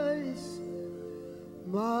place,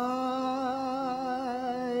 mighty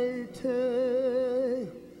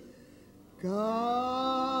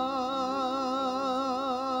God.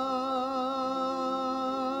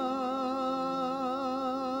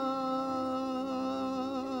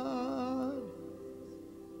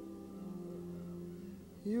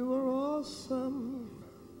 You are awesome.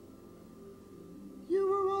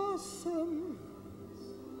 You are awesome.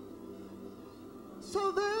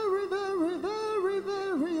 So very, very, very,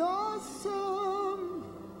 very awesome.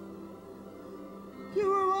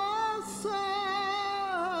 You are awesome.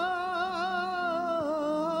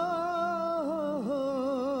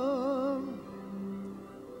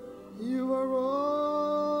 You are awesome.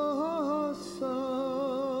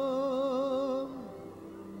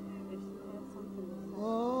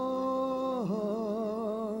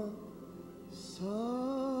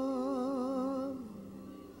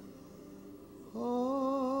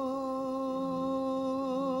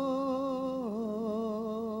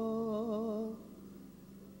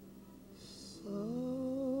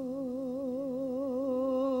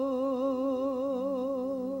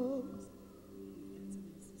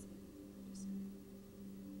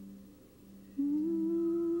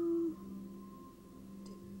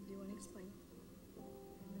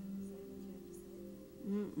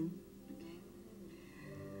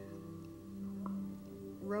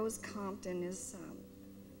 Rose Compton is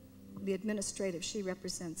the administrative. She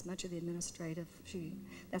represents much of the administrative.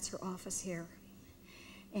 That's her office here.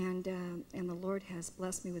 And the Lord has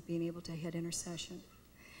blessed me with being able to head intercession.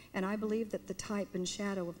 And I believe that the type and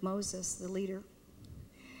shadow of Moses, the leader,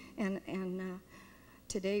 and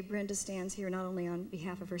today Brenda stands here not only on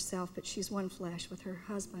behalf of herself, but she's one flesh with her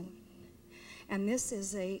husband. And this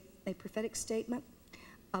is a prophetic statement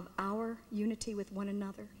of our unity with one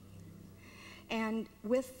another. And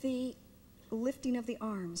with the lifting of the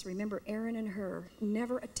arms, remember Aaron and Hur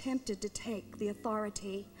never attempted to take the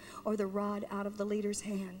authority or the rod out of the leader's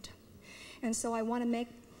hand. And so I want to make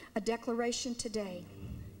a declaration today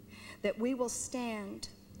that we will stand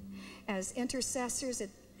as intercessors,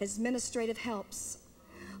 as administrative helps,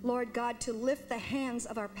 Lord God, to lift the hands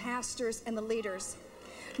of our pastors and the leaders,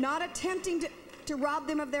 not attempting to rob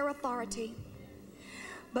them of their authority,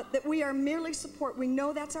 but that we are merely support. We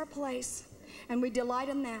know that's our place, and we delight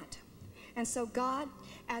in that. And so, God,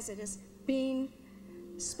 as it is being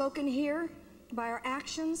spoken here by our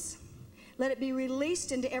actions, let it be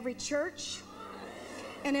released into every church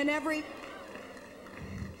and in every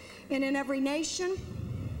nation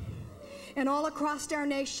and all across our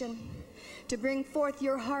nation, to bring forth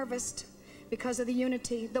your harvest because of the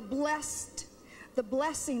unity, the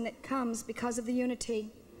blessing that comes because of the unity,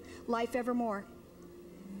 life evermore.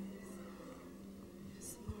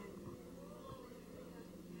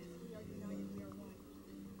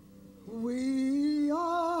 We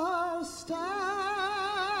are standing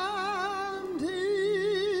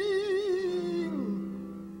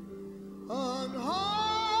on holy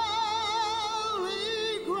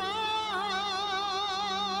ground,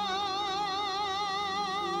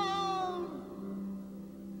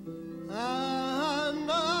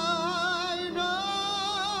 and I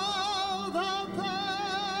know that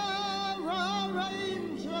there are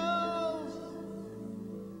angels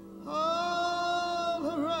all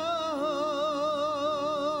around.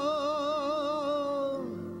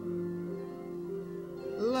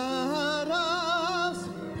 Let us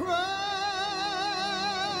praise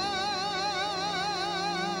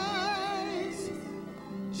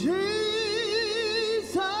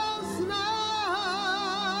Jesus now.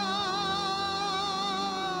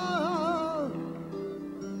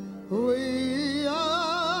 We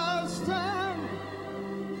are standing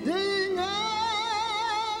in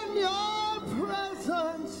your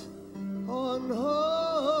presence on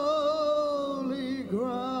holy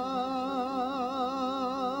ground.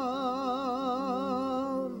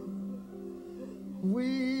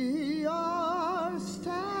 We are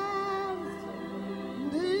standing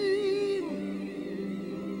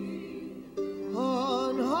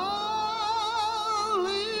on holy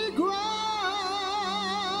ground,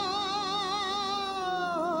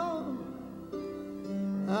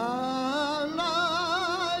 and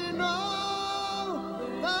I know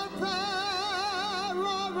that there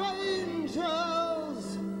are angels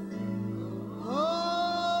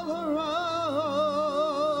all around.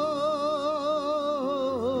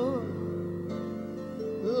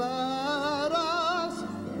 Let us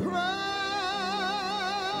praise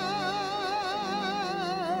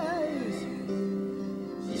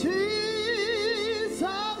Jesus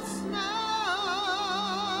now.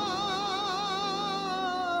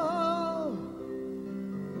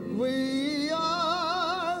 We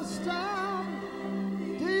are standing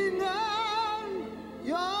in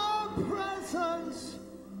your presence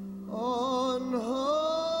on holy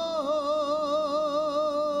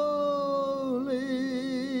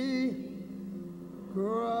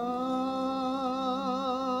ground.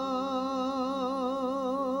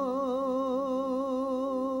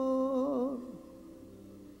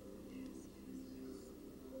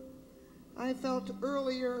 I felt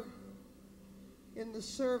earlier in the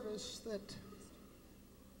service that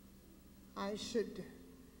I should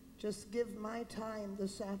just give my time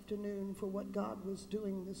this afternoon for what God was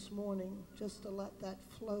doing this morning, just to let that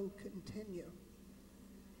flow continue.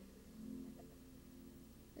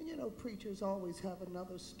 And you know, preachers always have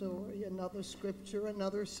another story, another scripture,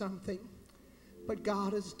 another something, but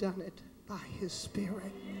God has done it by his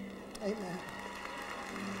Spirit. Amen.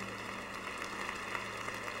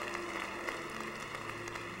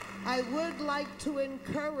 I would like to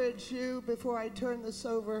encourage you, before I turn this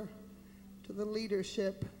over to the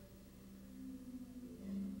leadership,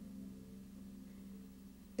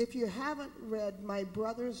 if you haven't read my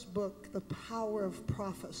brother's book, The Power of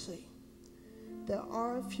Prophecy, there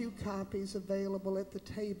are a few copies available at the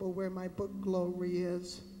table where my book Glory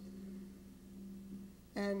is,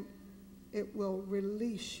 and it will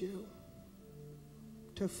release you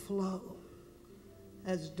to flow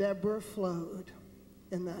as Deborah flowed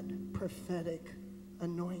in that prophetic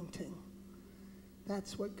anointing.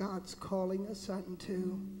 That's what God's calling us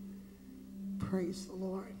unto. Praise the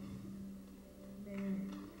Lord. Amen.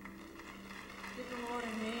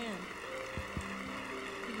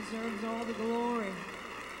 deserves all the glory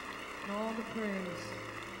and all the praise.